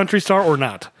successful country star or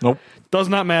not. Nope. Does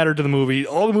not matter to the movie.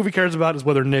 All the movie cares about is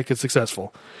whether Nick is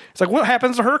successful. It's like, what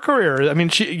happens to her career? I mean,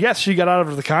 she got out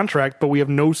of the contract, but we have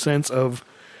no sense of,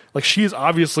 like, she's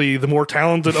obviously the more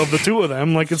talented of the two of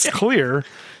them. Like, it's clear,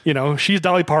 you know, she's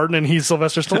Dolly Parton and he's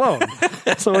Sylvester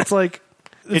Stallone. So it's like,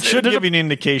 It should give you an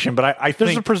indication, but I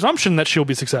there's think a presumption that she'll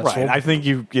be successful. right. I think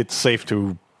it's safe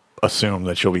to assume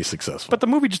that she'll be successful. But the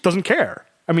movie just doesn't care.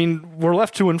 I mean, we're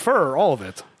left to infer all of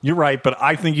it. You're right, but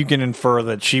I think you can infer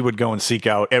that she would go and seek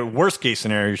out, at worst case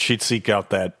scenario, she'd seek out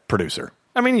that producer.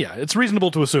 I mean, yeah, it's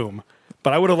reasonable to assume.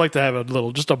 But I would have liked to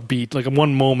have just a beat, like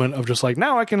one moment of just like,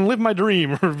 now I can live my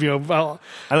dream. Or, you know,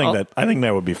 I think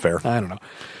that would be fair. I don't know.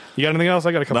 You got anything else?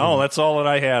 I got a couple. No, that's all that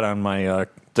I had on my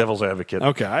Devil's Advocate.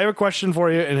 Okay, I have a question for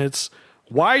you, and it's,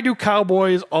 why do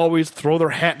cowboys always throw their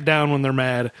hat down when they're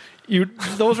mad?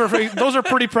 Those are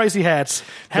pretty pricey hats.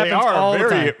 They Happens all are the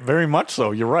time. very much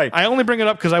so. You're right. I only bring it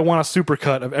up because I want a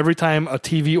supercut of every time a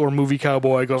TV or movie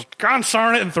cowboy goes, "God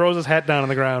darn it," and throws his hat down on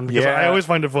the ground. Because I always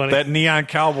find it funny. That neon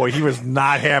cowboy, he was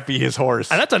not happy his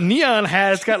horse. And that's a neon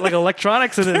hat. It's got like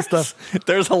electronics in it and stuff.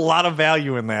 There's a lot of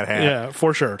value in that hat. Yeah,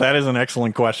 for sure. That is an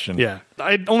excellent question. Yeah.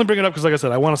 I only bring it up because, like I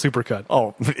said, I want a supercut.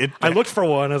 Oh, I looked for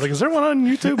one. I was like, is there one on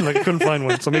YouTube? And I couldn't find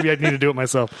one. So maybe I need to do it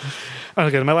myself.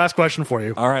 Okay, my last question for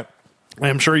you. All right.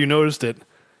 I'm sure you noticed it.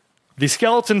 The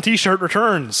skeleton T-shirt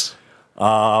returns.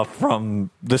 From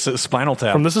This Is Spinal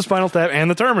Tap. From This Is Spinal Tap and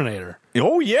The Terminator.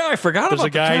 Oh, yeah, I forgot There's about a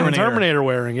guy in The Terminator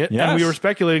wearing it. Yes. And we were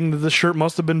speculating that this shirt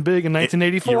must have been big in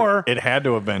 1984. It had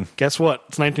to have been. Guess what?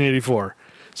 It's 1984.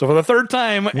 So for the third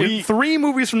time, in 3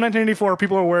 movies from 1984,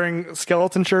 people are wearing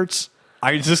skeleton shirts.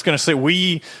 I was just going to say,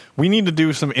 we need to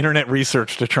do some internet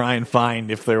research to try and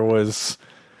find if there was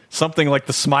something like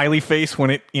the smiley face when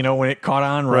it caught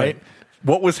on, right?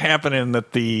 What was happening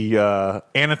that the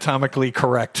anatomically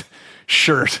correct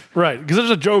shirt? Right, because there's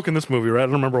a joke in this movie, right? I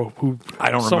don't remember who.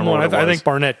 I don't remember what it I was. think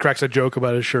Barnett cracks a joke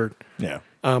about his shirt. Yeah.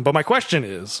 But my question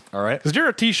is, All right. because you're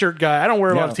a T-shirt guy. I don't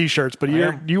wear a lot of Yeah. T-shirts, but I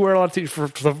am. you wear a lot of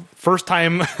T-shirts for the first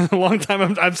time, a long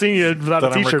time. I've seen you without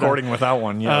That a I'm T-shirt. recording without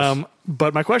one, yes.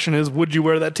 But my question is, would you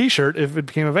wear that T-shirt if it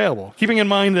became available? Keeping in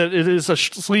mind that it is a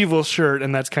sleeveless shirt,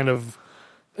 and that's kind of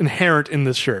inherent in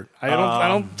this shirt. I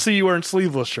don't see you wearing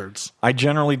sleeveless shirts. I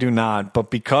generally do not, but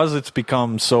because it's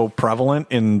become so prevalent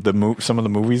in some of the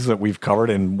movies that we've covered,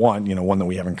 and one that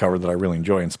we haven't covered that I really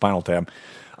enjoy in Spinal Tap,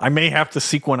 I may have to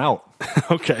seek one out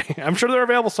Okay, I'm sure they're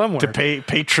available somewhere. to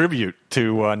pay tribute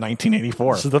to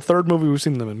 1984. This is the third movie we've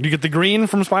seen them in. You get the green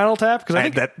from Spinal Tap? Because I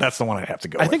think that's the one I'd have to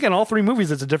go I with. think in all 3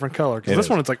 movies it's a different color. Because It this is.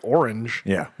 one it's like orange.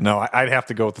 Yeah. No, I'd have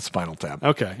to go with the Spinal Tap.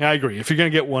 Okay, I agree. If you're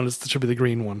going to get one, it should be the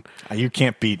green one. You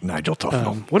can't beat Nigel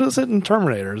Tufnell. What is it in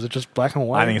Terminator? Is it just black and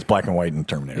white? I think it's black and white in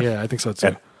Terminator. Yeah, I think so too.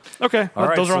 Yeah. Okay, All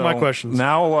right, those are all my so questions.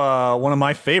 Now, one of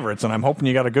my favorites, and I'm hoping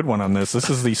you got a good one on this. This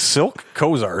is the Silk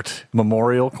Cozart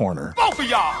Memorial Corner. Both of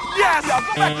y'all. Yes, y'all.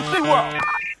 Go back to SeaWorld.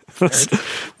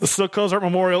 The Silk Cozart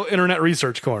Memorial Internet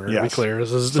Research Corner, to be Yes. clear.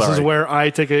 This is where I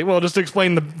take just to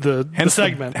explain the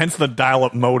segment. Hence the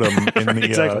dial-up modem in the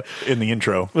exactly. In the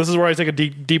intro. This is where I take a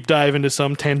deep dive into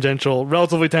some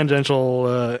relatively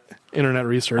tangential internet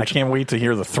research. I can't wait to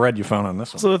hear the thread you found on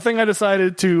this one. So the thing I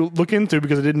decided to look into,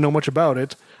 because I didn't know much about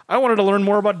it, I wanted to learn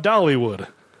more about Dollywood.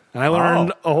 And I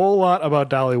learned a whole lot about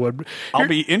Dollywood. I'll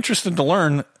be interested to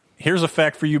learn. Here's a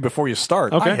fact for you before you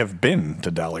start. Okay. I have been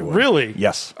to Dollywood. Really?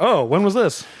 Yes. Oh, when was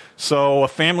this? So a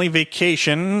family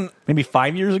vacation, maybe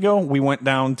 5 years ago, we went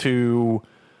down to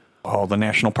the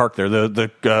national park there,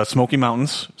 the Smoky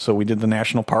Mountains. So we did the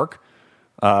national park.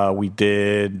 We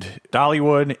did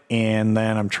Dollywood, and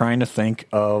then I'm trying to think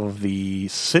of the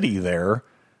city there,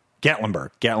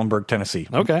 Gatlinburg, Tennessee.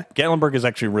 Okay. Gatlinburg is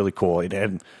actually really cool. It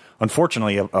had,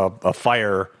 unfortunately, a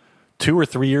fire 2 or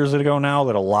 3 years ago now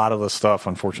that a lot of the stuff,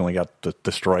 unfortunately, got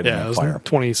destroyed in Yeah, it that was fire.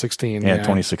 2016. Yeah,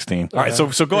 2016. All right, so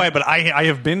go ahead. But I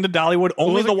have been to Dollywood,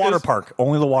 only the water park.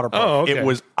 Only the water park. Oh, okay. It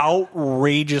was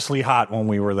outrageously hot when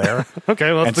we were there.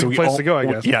 Okay, well, that's And a good place to go, I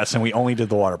guess. Yes, and we only did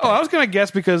the water Oh, park. I was going to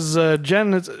guess because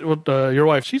Jen, your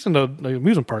wife, she's into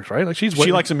amusement parks, right? Like She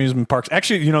likes amusement parks.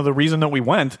 Actually, the reason that we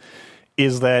went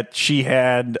is that she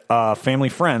had family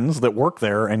friends that work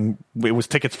there, and it was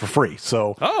tickets for free.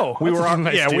 So we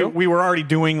were already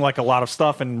doing like a lot of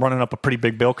stuff and running up a pretty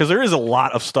big bill because there is a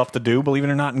lot of stuff to do. Believe it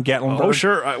or not, in Gatlinburg. Oh,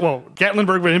 sure.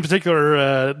 Gatlinburg, but in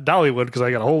particular Dollywood, because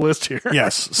I got a whole list here.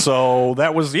 Yes. So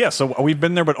that was So we've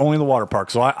been there, but only the water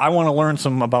park. So I want to learn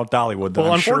some about Dollywood that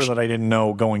I'm sure that I didn't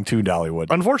know going to Dollywood.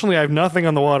 Unfortunately, I have nothing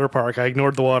on the water park. I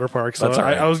ignored the water park. So That's all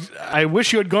right. I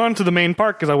wish you had gone to the main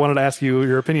park because I wanted to ask you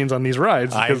your opinions on these rides.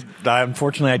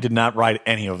 Unfortunately, I did not ride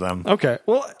any of them. Okay.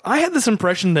 Well, I had this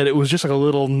impression that it was just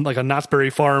like a Knott's Berry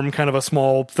Farm kind of a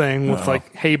small thing with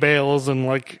like hay bales and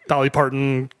like Dolly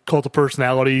Parton cult of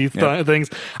personality things.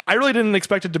 I really didn't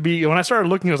expect it to be. When I started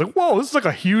looking, I was like, whoa, this is like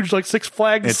a huge like Six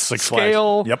Flags It's Six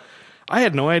scale. Flags. Yep. I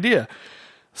had no idea.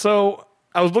 So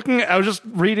I was just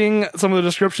reading some of the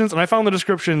descriptions, and I found the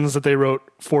descriptions that they wrote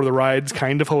for the rides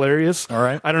kind of hilarious. All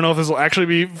right. I don't know if this will actually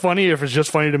be funny, if it's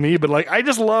just funny to me, but like I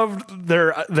just loved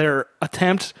their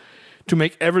attempt to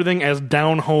make everything as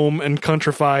down home and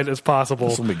countrified as possible.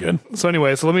 This will be good. So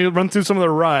anyway, let me run through some of the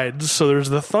rides. So there's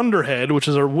the Thunderhead, which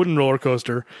is a wooden roller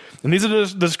coaster, and these are the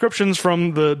descriptions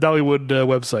from the Dollywood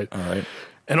website. All right.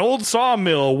 An old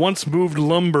sawmill once moved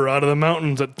lumber out of the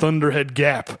mountains at Thunderhead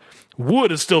Gap.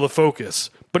 Wood is still the focus,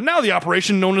 but now the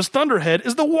operation known as Thunderhead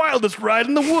is the wildest ride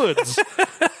in the woods.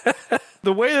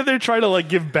 The way that they try to like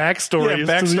give backstories,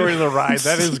 backstory to the ride,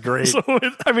 that is great. So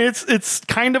it's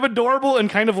kind of adorable and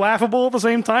kind of laughable at the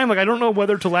same time. Like I don't know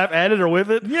whether to laugh at it or with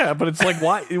it. Yeah, but it's like,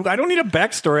 why? I don't need a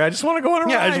backstory. I just want to go on a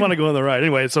ride. Yeah, I just want to go on the ride.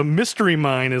 Anyway, so Mystery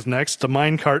Mine is next, a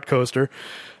mine cart coaster.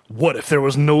 What if there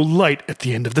was no light at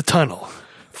the end of the tunnel?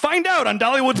 Find out on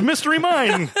Dollywood's Mystery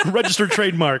Mine, registered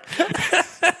trademark.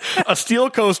 A steel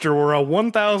coaster where a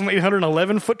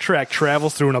 1,811-foot track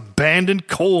travels through an abandoned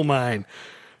coal mine.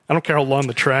 I don't care how long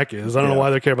the track is. I don't know why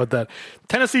they care about that.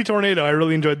 Tennessee Tornado, I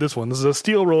really enjoyed this one. This is a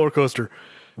steel roller coaster.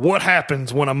 What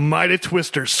happens when a mighty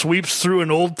twister sweeps through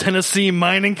an old Tennessee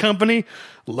mining company?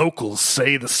 Locals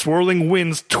say the swirling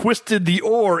winds twisted the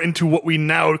ore into what we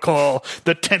now call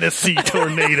the Tennessee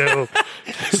Tornado.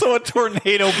 So a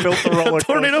tornado built the roller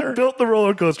coaster. A tornado built the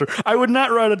roller coaster. I would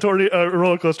not ride a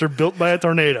roller coaster built by a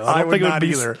tornado. I don't think it would be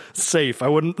either. safe. I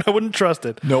wouldn't trust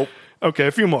it. Nope. Okay,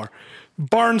 a few more.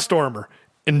 Barnstormer.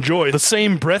 Enjoy the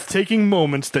same breathtaking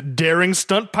moments that daring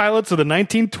stunt pilots of the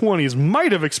 1920s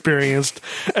might have experienced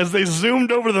as they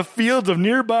zoomed over the fields of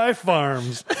nearby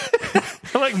farms.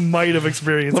 I like might have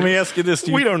experienced. Let me ask you this.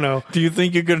 We don't know. Do you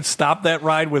think you could stop that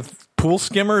ride with pool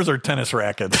skimmers or tennis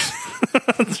rackets?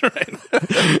 That's right.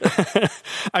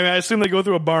 I mean, I assume they go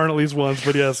through a barn at least once,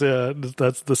 but yes, yeah,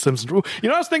 that's the Simpsons. You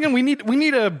know, I was thinking we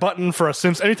need a button for a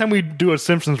Simpsons. Anytime we do a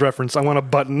Simpsons reference, I want a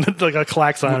button, like a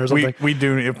klaxon or something. We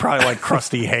do probably like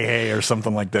Krusty Hey Hey or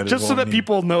something like that. Just so that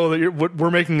people know that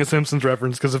we're making a Simpsons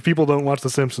reference, because if people don't watch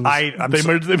the Simpsons,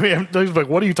 they may have like,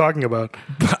 what are you talking about?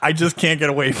 I just can't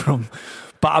get away from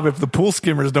Bob. If the pool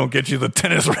skimmers don't get you, the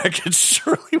tennis rackets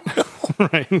surely will.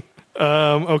 Right.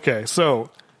 Okay, so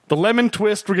the lemon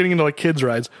twist, we're getting into like kids'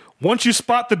 rides. Once you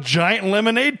spot the giant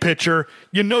lemonade pitcher,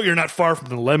 you know you're not far from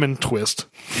the lemon twist.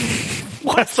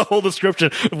 That's the whole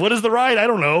description. What is the ride? I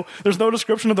don't know. There's no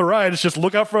description of the ride. It's just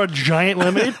look out for a giant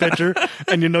lemonade pitcher,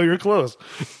 and you know you're close.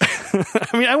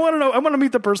 I mean, I want to know. I want to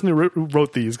meet the person who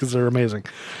wrote these, because they're amazing.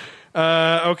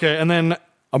 Okay, and then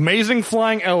amazing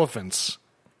flying elephants.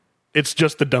 It's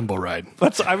just the Dumbo ride.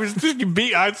 That's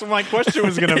what my question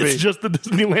was going to be. It's just the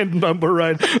Disneyland Dumbo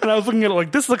ride. And I was looking at it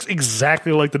like, this looks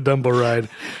exactly like the Dumbo ride.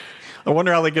 I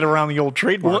wonder how they get around the old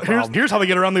trademark problem. Here's how they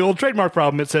get around the old trademark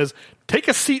problem. It says, take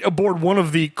a seat aboard one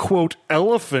of the, quote,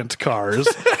 elephant cars.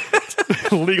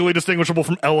 Legally distinguishable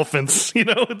from elephants.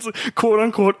 It's a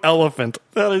quote-unquote elephant.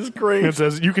 That is great. It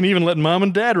says, you can even let mom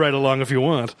and dad ride along if you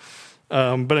want.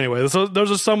 But anyway, so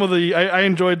those are some of the... I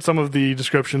enjoyed some of the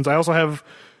descriptions. I also have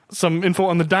some info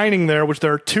on the dining there, which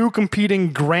there are 2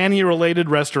 competing granny-related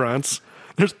restaurants.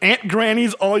 There's Aunt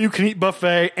Granny's all-you-can-eat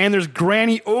buffet, and there's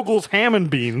Granny Ogle's ham and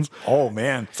beans. Oh,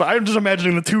 man. So I'm just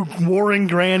imagining the 2 warring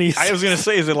grannies. I was going to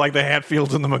say, is it like the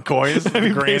Hatfields and the McCoys? I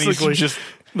mean, the grannies basically, just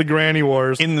the granny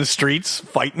wars. in the streets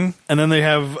fighting? And then they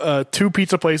have 2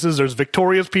 pizza places. There's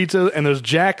Victoria's Pizza and there's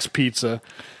Jack's Pizza.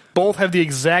 Both have the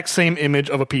exact same image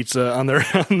of a pizza on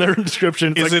their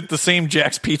description. Is it the same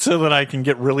Jack's Pizza that I can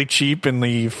get really cheap in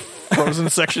the frozen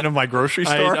section of my grocery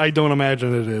store? I don't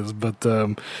imagine it is, but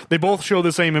they both show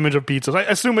the same image of pizzas. I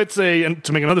assume it's and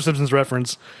to make another Simpsons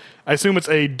reference, I assume it's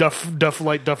a Duff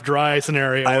Light, Duff Dry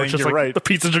scenario. I where think it's just you're like right. The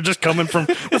pizzas are just coming from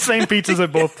the same pizzas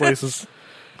at both places.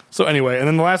 So anyway, and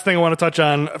then the last thing I want to touch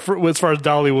on as far as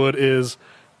Dollywood is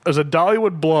there's a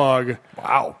Dollywood blog.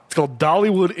 Wow. It's called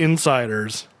Dollywood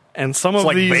Insiders. And some It's of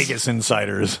like these, Vegas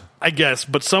insiders. I guess,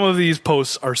 but some of these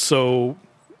posts are so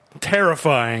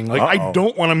terrifying. Like, I Uh-oh.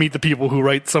 don't want to meet the people who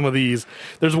write some of these.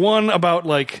 There's one about,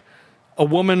 like, a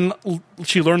woman,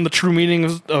 she learned the true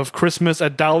meaning of Christmas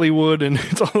at Dollywood, and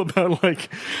it's all about, like,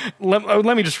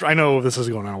 let me just, I know this is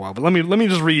going on a while, but let me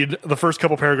just read the first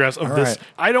couple paragraphs of this. right.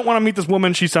 I don't want to meet this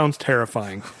woman. She sounds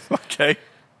terrifying. Okay.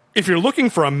 If you're looking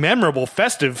for a memorable,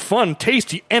 festive, fun,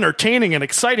 tasty, entertaining, and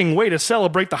exciting way to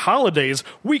celebrate the holidays,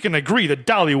 we can agree that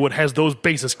Dollywood has those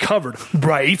bases covered,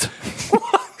 right?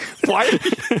 Why?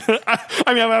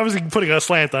 I mean, I was putting a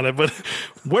slant on it, but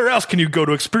where else can you go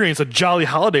to experience a jolly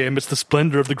holiday amidst the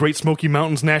splendor of the Great Smoky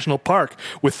Mountains National Park,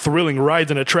 with thrilling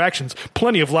rides and attractions,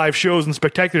 plenty of live shows and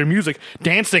spectacular music,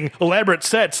 dancing, elaborate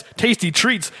sets, tasty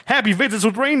treats, happy visits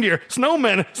with reindeer,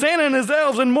 snowmen, Santa and his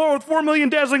elves, and more with 4 million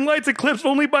dazzling lights eclipsed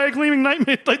only by a gleaming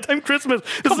nighttime Christmas.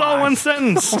 This is all one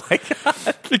sentence. Oh my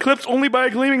God. Eclipsed only by a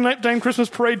gleaming nighttime Christmas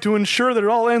parade to ensure that it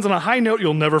all ends on a high note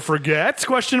you'll never forget?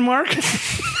 Question mark.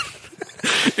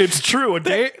 It's true.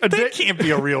 That can't be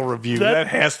a real review. That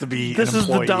has to be This an is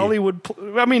the employee.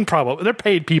 Dollywood. I mean, probably they're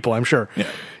paid people. I'm sure. Yeah.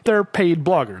 They're paid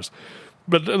bloggers.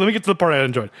 But let me get to the part I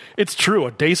enjoyed. It's true.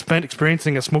 A day spent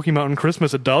experiencing a Smoky Mountain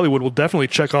Christmas at Dollywood will definitely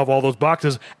check off all those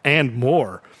boxes and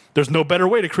more. There's no better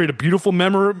way to create a beautiful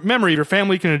memory your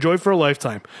family can enjoy for a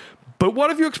lifetime. But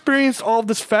what if you experienced all of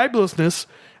this fabulousness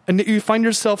and you find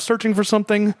yourself searching for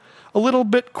something a little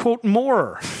bit, quote,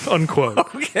 more, unquote?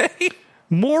 Okay.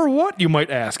 More what, you might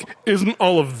ask? Isn't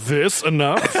all of this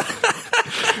enough?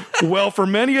 Well, for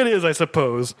many it is, I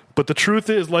suppose. But the truth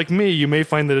is, like me, you may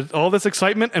find that all this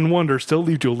excitement and wonder still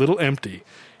leave you a little empty.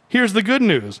 Here's the good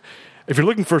news. If you're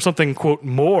looking for something, quote,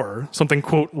 more, something,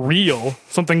 quote, real,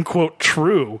 something, quote,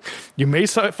 true, you may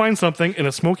find something in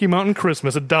a Smoky Mountain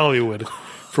Christmas at Dollywood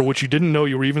for which you didn't know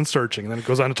you were even searching. And then it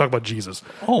goes on to talk about Jesus.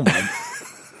 Oh, my.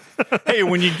 Hey,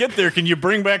 when you get there, can you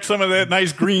bring back some of that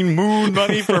nice green moon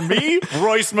money for me,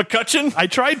 Royce McCutcheon? I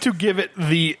tried to give it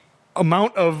the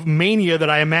amount of mania that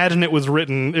I imagine it was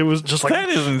written. It was just like, That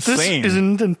is insane. This is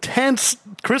an intense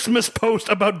Christmas post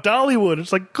about Dollywood.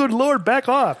 It's like, good Lord, back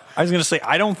off. I was going to say,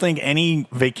 I don't think any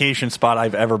vacation spot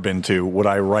I've ever been to would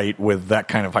I write with that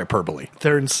kind of hyperbole.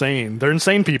 They're insane. They're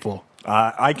insane people.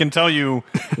 I can tell you,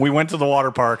 we went to the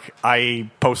water park. I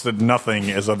posted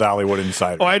nothing as a Dollywood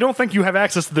insider. Oh, I don't think you have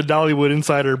access to the Dollywood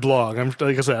Insider blog.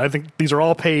 Like I said, I think these are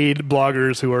all paid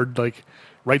bloggers who are like,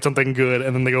 write something good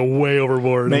and then they go way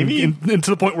overboard. Maybe and to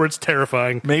the point where it's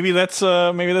terrifying. Maybe that's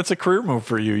a career move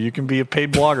for you. You can be a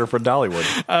paid blogger for Dollywood.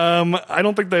 I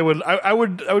don't think they would. I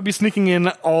would be sneaking in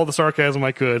all the sarcasm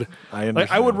I could. I Like, I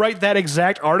understand. would write that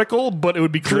exact article, but it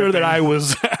would be clear that I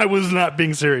was not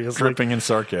being serious. Like, Dripping in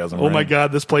sarcasm. oh my right?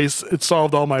 God, this place, it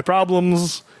solved all my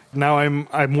problems. Now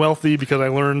I'm wealthy because I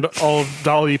learned all of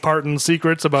Dolly Parton's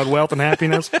secrets about wealth and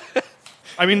happiness.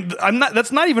 I mean,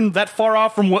 that's not even that far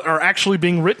off from what are actually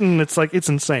being written. It's like, it's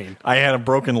insane. I had a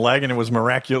broken leg and it was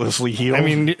miraculously healed. I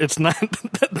mean, it's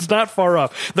not far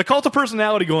off. The cult of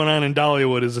personality going on in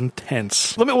Dollywood is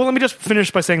intense. Let me just finish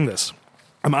by saying this.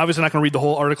 I'm obviously not going to read the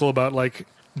whole article about like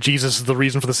Jesus is the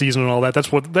reason for the season and all that.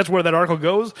 That's where that article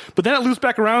goes. But then it loops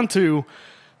back around to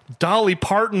Dolly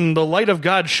Parton. The light of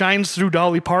God shines through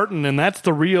Dolly Parton, and that's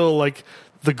the real like.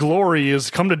 The glory is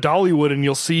come to Dollywood and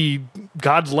you'll see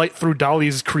God's light through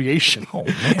Dolly's creation. oh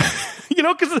man.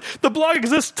 because the blog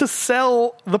exists to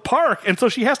sell the park, and so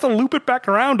she has to loop it back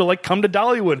around to like come to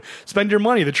Dollywood, spend your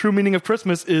money. The true meaning of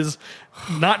Christmas is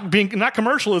not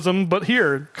commercialism, but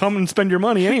here, come and spend your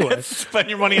money anyway. Spend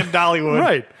your money in Dollywood.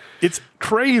 Right. It's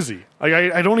crazy. Like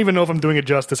I don't even know if I'm doing it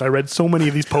justice. I read so many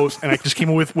of these posts, and I just came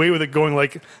away with it going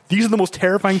like, these are the most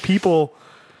terrifying people.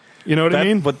 You know what I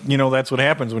mean? But that's what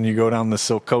happens when you go down the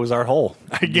Silk Kozar hole.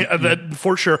 I get that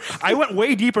for sure. I went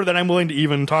way deeper than I'm willing to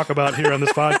even talk about here on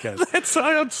this podcast. That's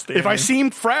outstanding. If I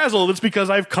seem frazzled, it's because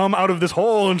I've come out of this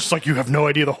hole and just like, you have no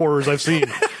idea the horrors I've seen.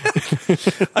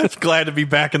 I'm glad to be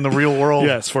back in the real world.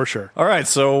 Yes, for sure. All right,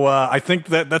 so I think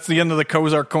that's the end of the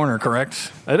Kozar Corner,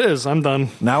 correct? It is. I'm done.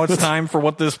 Now it's time for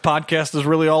what this podcast is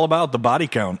really all about, the body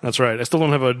count. That's right. I still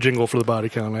don't have a jingle for the body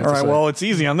count. All right, well, it's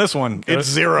easy on this one. It's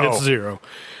 0. It's 0.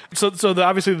 So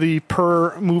obviously the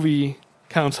per movie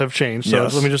counts have changed. So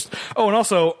Yes. let me just... Oh, and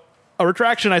also, a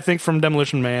retraction, I think, from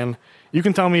Demolition Man. You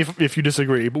can tell me if you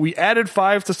disagree, but we added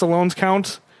 5 to Stallone's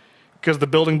count because the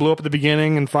building blew up at the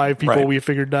beginning and 5 people Right. we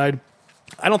figured died.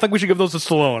 I don't think we should give those to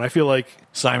Stallone. I feel like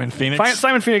Simon Phoenix.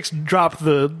 Simon Phoenix dropped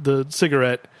the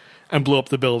cigarette and blew up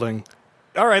the building.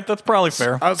 All right, that's probably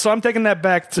fair. So I'm taking that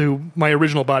back to my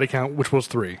original body count, which was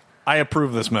 3. I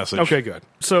approve this message. Okay, good.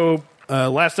 So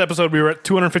last episode we were at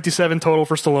 257 total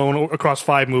for Stallone across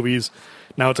 5 movies.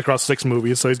 Now it's across 6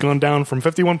 movies. So he's gone down from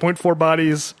 51.4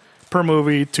 bodies per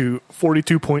movie to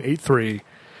 42.83.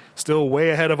 Still way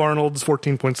ahead of Arnold's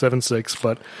 14.76,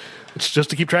 but it's just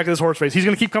to keep track of this horse race. He's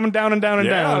going to keep coming down and down and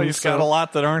down. He's got a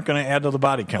lot that aren't going to add to the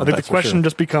body count. I think that's the question for sure.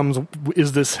 just becomes,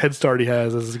 is this head start he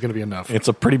has, is it going to be enough? It's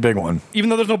a pretty big one. Even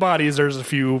though there's no bodies, there's a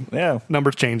few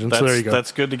numbers changing, so there you go.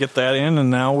 That's good to get that in, and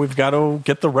now we've got to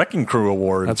get the Wrecking Crew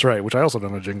Award. That's right, which I also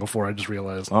done a jingle for, I just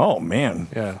realized. Oh, man.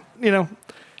 Yeah.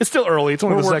 It's still early. It's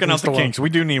only We're the working second out the Stallone. kinks. We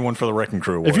do need one for the Wrecking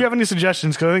Crew Award. If you have any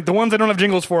suggestions, because I think the ones I don't have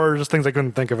jingles for are just things I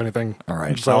couldn't think of anything. All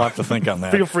right, So I'll have to think on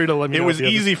that. Feel free to let me know. It was if you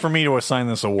have- easy for me to assign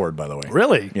this award, by the way.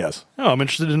 Really? Yes. Oh, I'm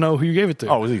interested to know who you gave it to.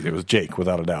 Oh, it was easy. It was Jake,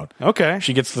 without a doubt. Okay.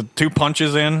 She gets the 2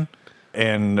 punches in,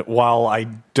 and while I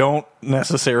don't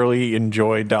necessarily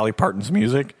enjoy Dolly Parton's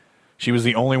music, she was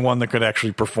the only one that could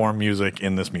actually perform music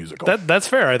in this musical. That's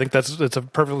fair. I think it's a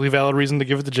perfectly valid reason to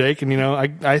give it to Jake, and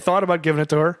I thought about giving it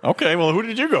to her. Okay, well, who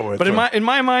did you go with? But in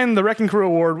my mind, the Wrecking Crew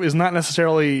Award is not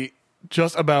necessarily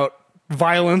just about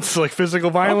violence, like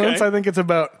physical violence. Okay. I think it's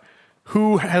about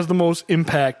who has the most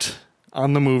impact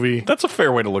on the movie. That's a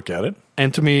fair way to look at it.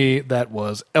 And to me, that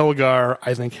was Elgar.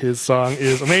 I think his song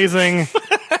is amazing.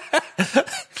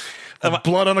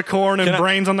 Blood on the corn and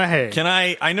brains on the hay. Can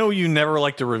I know you never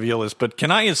like to reveal this, but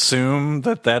can I assume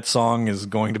that song is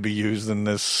going to be used in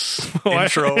this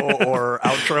intro or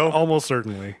outro? Almost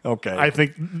certainly. Okay. I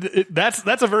think that's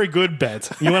a very good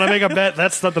bet. You want to make a bet?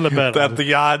 That's nothing to bet That on.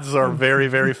 the odds are very,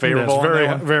 very favorable. Yes, on very,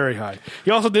 that one. very high.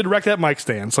 He also did wreck that mic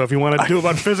stand. So if you want to do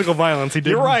about physical violence, he did.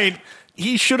 You're right.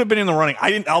 He should have been in the running.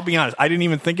 I'll be honest. I didn't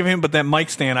even think of him, but that mic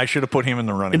stand, I should have put him in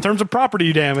the running. In terms of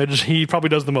property damage, he probably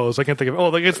does the most. I can't think of.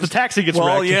 Oh, it's the taxi gets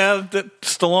well, wrecked. yeah,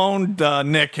 Stallone,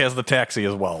 Nick has the taxi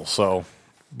as well. So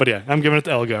But yeah, I'm giving it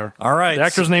to Elgar. All right. The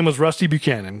actor's name was Rusty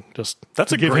Buchanan. Just that's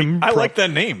to a give great. him I prop. like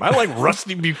that name. I like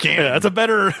Rusty Buchanan. Yeah, that's a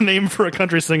better name for a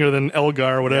country singer than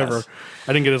Elgar or whatever. Yes.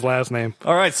 I didn't get his last name.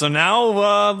 All right, so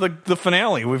now the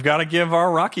finale. We've got to give our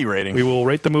Rocky rating. We will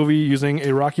rate the movie using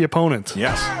a Rocky opponent.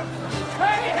 Yes.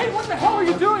 Hey, what the hell are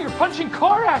you doing? You're punching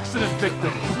car accident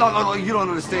victims. No, you don't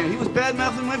understand. He was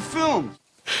bad-mouthing my film.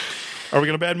 Are we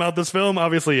going to badmouth this film?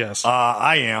 Obviously, yes.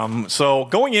 I am. So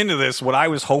going into this, what I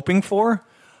was hoping for,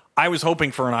 I was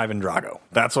hoping for an Ivan Drago.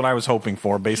 That's what I was hoping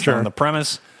for based Sure. on the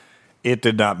premise. It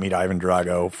did not meet Ivan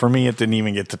Drago. For me, it didn't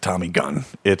even get to Tommy Gunn.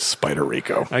 It's Spider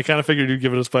Rico. I kind of figured you'd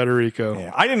give it a Spider Rico.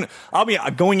 Yeah, I didn't. I'll be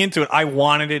going into it. I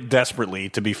wanted it desperately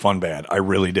to be fun bad. I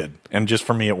really did, and just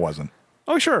for me, it wasn't.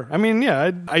 Oh, sure. I mean,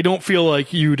 yeah, I don't feel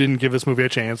like you didn't give this movie a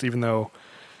chance, even though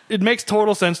it makes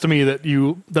total sense to me that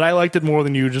I liked it more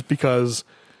than you, just because,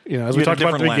 as we had a talked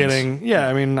about at the different beginning. Yeah,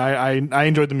 I mean, I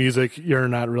enjoyed the music. You're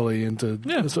not really into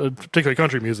particularly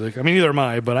country music. I mean, neither am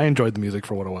I, but I enjoyed the music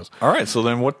for what it was. All right, so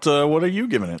then what are you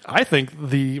giving it? I think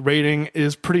the rating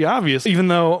is pretty obvious, even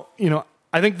though,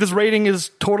 I think this rating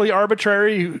is totally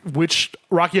arbitrary, which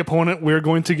Rocky opponent we're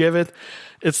going to give it.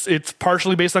 It's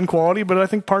partially based on quality, but I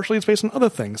think partially it's based on other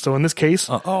things. So in this case,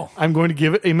 I'm going to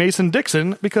give it a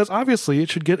Mason-Dixon because obviously it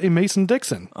should get a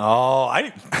Mason-Dixon.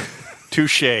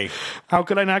 Touche. How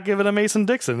could I not give it a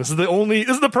Mason-Dixon? This is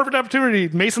the perfect opportunity.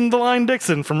 Mason the Line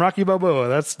Dixon from Rocky Balboa.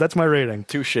 That's my rating.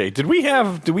 Touche. Do we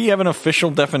have an official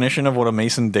definition of what a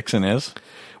Mason-Dixon is?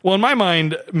 Well, in my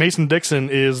mind, Mason Dixon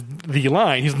is the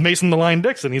line. He's Mason the Line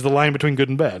Dixon. He's the line between good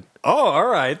and bad. Oh, all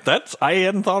right. I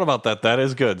hadn't thought about that. That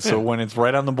is good. So when it's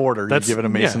right on the border, you give it a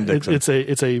Mason Dixon.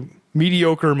 It's a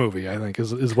mediocre movie, I think,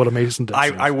 is what a Mason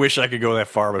Dixon is. I wish I could go that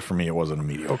far, but for me, it wasn't a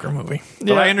mediocre movie. But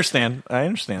Yeah. I understand.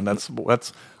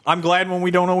 That's. I'm glad when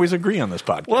we don't always agree on this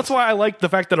podcast. Well, that's why I like the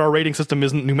fact that our rating system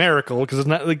isn't numerical, because it's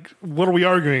not like, what are we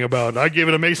arguing about? I gave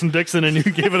it a Mason Dixon and you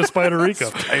gave it a Spider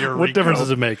Rico. What difference does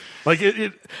it make? Like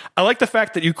I like the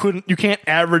fact that you can't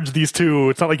average these two.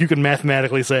 It's not like you can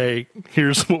mathematically say,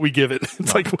 here's what we give it.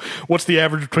 It's like, what's the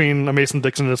average between a Mason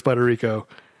Dixon and a Spider Rico?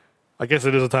 I guess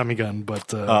it is a Tommy gun,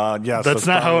 but yes, that's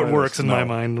not how it works in my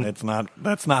mind. It's not.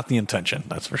 That's not the intention.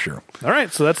 That's for sure. All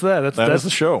right, so that's that. That's the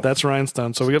show. That's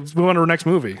Rhinestone. So let's move on to our next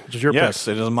movie, which is your pick. Yes,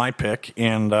 it is my pick,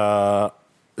 and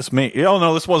this may. Oh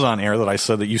no, this was on air that I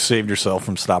said that you saved yourself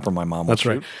from Stop or My Mom Will That's Shoot.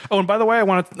 right. Oh, and by the way, I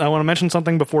want to mention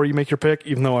something before you make your pick,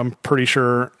 even though I'm pretty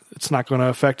sure it's not going to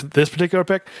affect this particular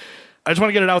pick. I just want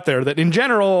to get it out there that in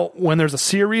general, when there's a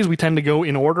series, we tend to go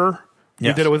in order.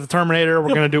 Yes. We did it with the Terminator. We're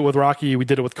going to do it with Rocky. We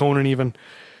did it with Conan even.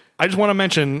 I just want to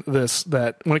mention this,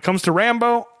 that when it comes to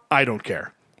Rambo, I don't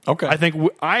care. Okay. I think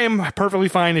I am perfectly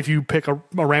fine if you pick a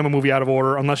Rambo movie out of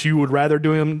order, unless you would rather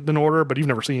do them in order, but you've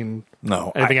never seen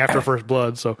anything after First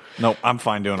Blood. So no, I'm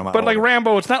fine doing them out But of like order.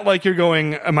 Rambo, it's not like you're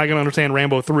going, am I going to understand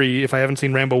Rambo 3 if I haven't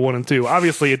seen Rambo 1 and 2?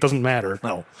 Obviously, it doesn't matter.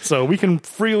 No. So we can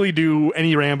freely do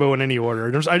any Rambo in any order.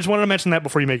 I just wanted to mention that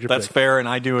before you make your That's pick. fair, and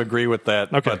I do agree with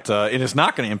that. Okay. But it is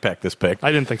not going to impact this pick.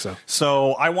 I didn't think so.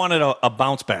 So I wanted a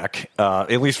bounce back,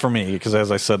 at least for me, because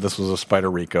as I said, this was a Spider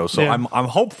Rico. So Yeah. I'm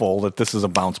hopeful that this is a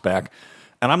bounce back,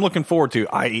 and I'm looking forward to.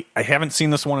 I haven't seen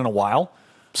this one in a while,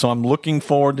 so I'm looking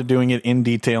forward to doing it in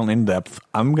detail and in depth.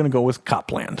 I'm going to go with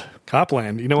Copland.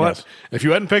 Copland. You know what? Yes. If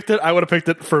you hadn't picked it, I would have picked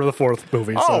it for the fourth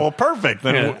movie. Oh, so, well, perfect.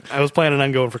 Then yeah, I was planning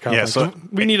on going for Copland. Yeah, so- 'cause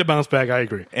we need a bounce back. I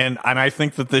agree. and I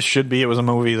think that this should be. It was a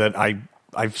movie that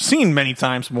I've seen many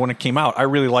times, but when it came out, I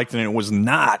really liked it, and it was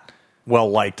not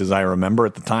well liked as I remember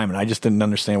at the time, and I just didn't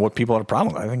understand what people had a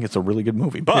problem with. I think it's a really good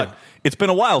movie, but Yeah. it's been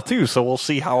a while too, so we'll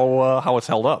see how it's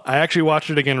held up. I actually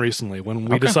watched it again recently when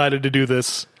we decided to do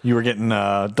this. You were getting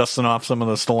dusting off some of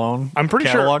the Stallone I'm pretty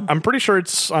catalog? sure. I'm pretty sure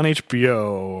it's on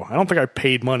HBO. I don't think I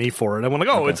paid money for it. I went like,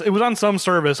 oh, it was on some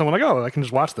service. I went like, oh, I can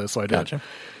just watch this. So I did. Gotcha.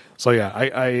 So yeah,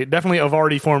 I definitely have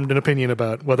already formed an opinion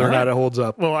about whether or not it holds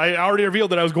up. Well, I already revealed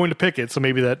that I was going to pick it, so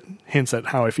maybe that hints at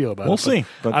how I feel about it. We'll But see.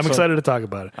 But I'm so- excited to talk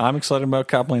about it. I'm excited about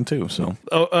Copland too. So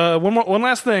One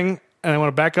last thing, and I want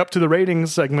to back up to the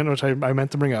ratings segment, which I meant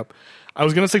to bring up. I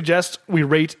was going to suggest we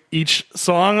rate each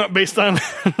song based on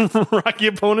Rocky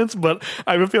opponents, but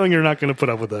I have a feeling you're not going to put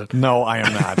up with that. no, I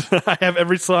am not. I have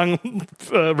every song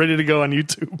ready to go on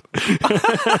YouTube,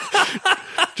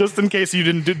 just in case you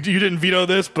didn't veto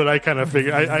this. But I kind of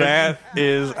figured That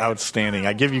is outstanding.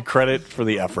 I give you credit for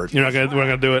the effort. we're not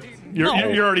gonna do it. You're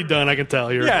already done. I can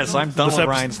tell. Yes, I'm done this with epi-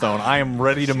 Rhinestone. I am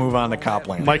ready to move on to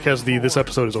Copland. Mike has this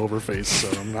episode is over face, so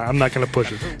I'm not going to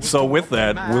push it. So with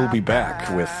that, we'll be back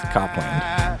with Copland.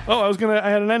 Oh, I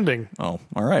had an ending. Oh,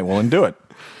 all right. Well, then do it.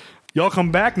 Y'all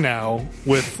come back now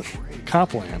with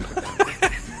Copland.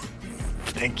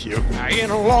 Thank you. In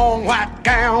a long white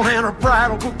gown and a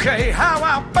bridal bouquet, how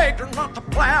I begged her not to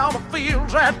plow the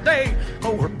fields that day.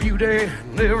 Oh, her beauty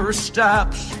never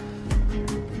stops.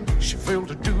 She filled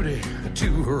a duty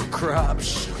to her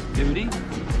crops. Duty?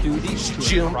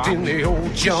 She jumped in the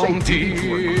old John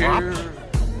Deere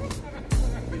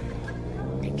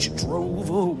and she drove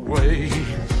away.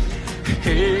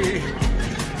 Hey,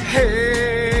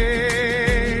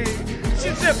 hey. She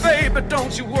said, baby,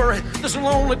 don't you worry. This'll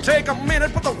only take a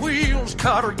minute. But the wheels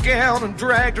caught her gown and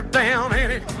dragged her down.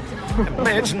 And it,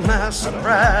 imagine my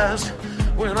surprise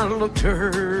when I looked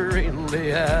her in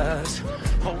the eyes.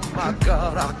 Oh my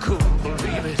God, I couldn't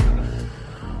believe it.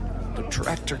 The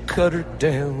tractor cut her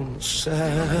down the side.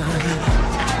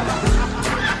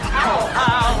 Oh,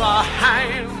 how the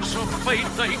hands of fate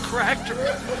they cracked her.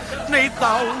 'Neath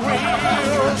the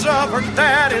wheels of her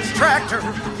daddy's tractor.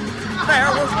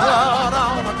 There was blood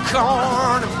on the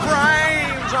corn and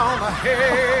brains on the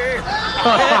hay.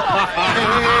 Hey,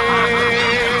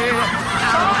 I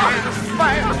ran as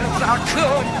fast as I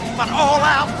could, but all I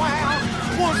found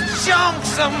was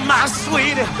chunks of my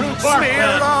sweetie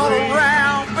smeared all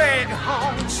around, big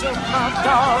hunks of my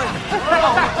darling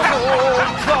on the cold,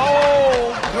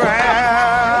 cold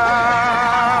ground.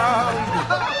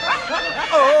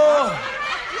 Oh,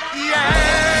 yeah.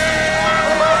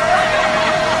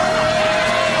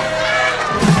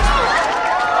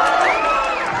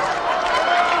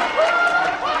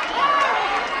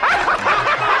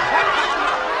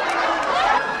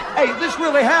 Hey, this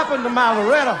really happened to my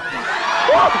Loretta.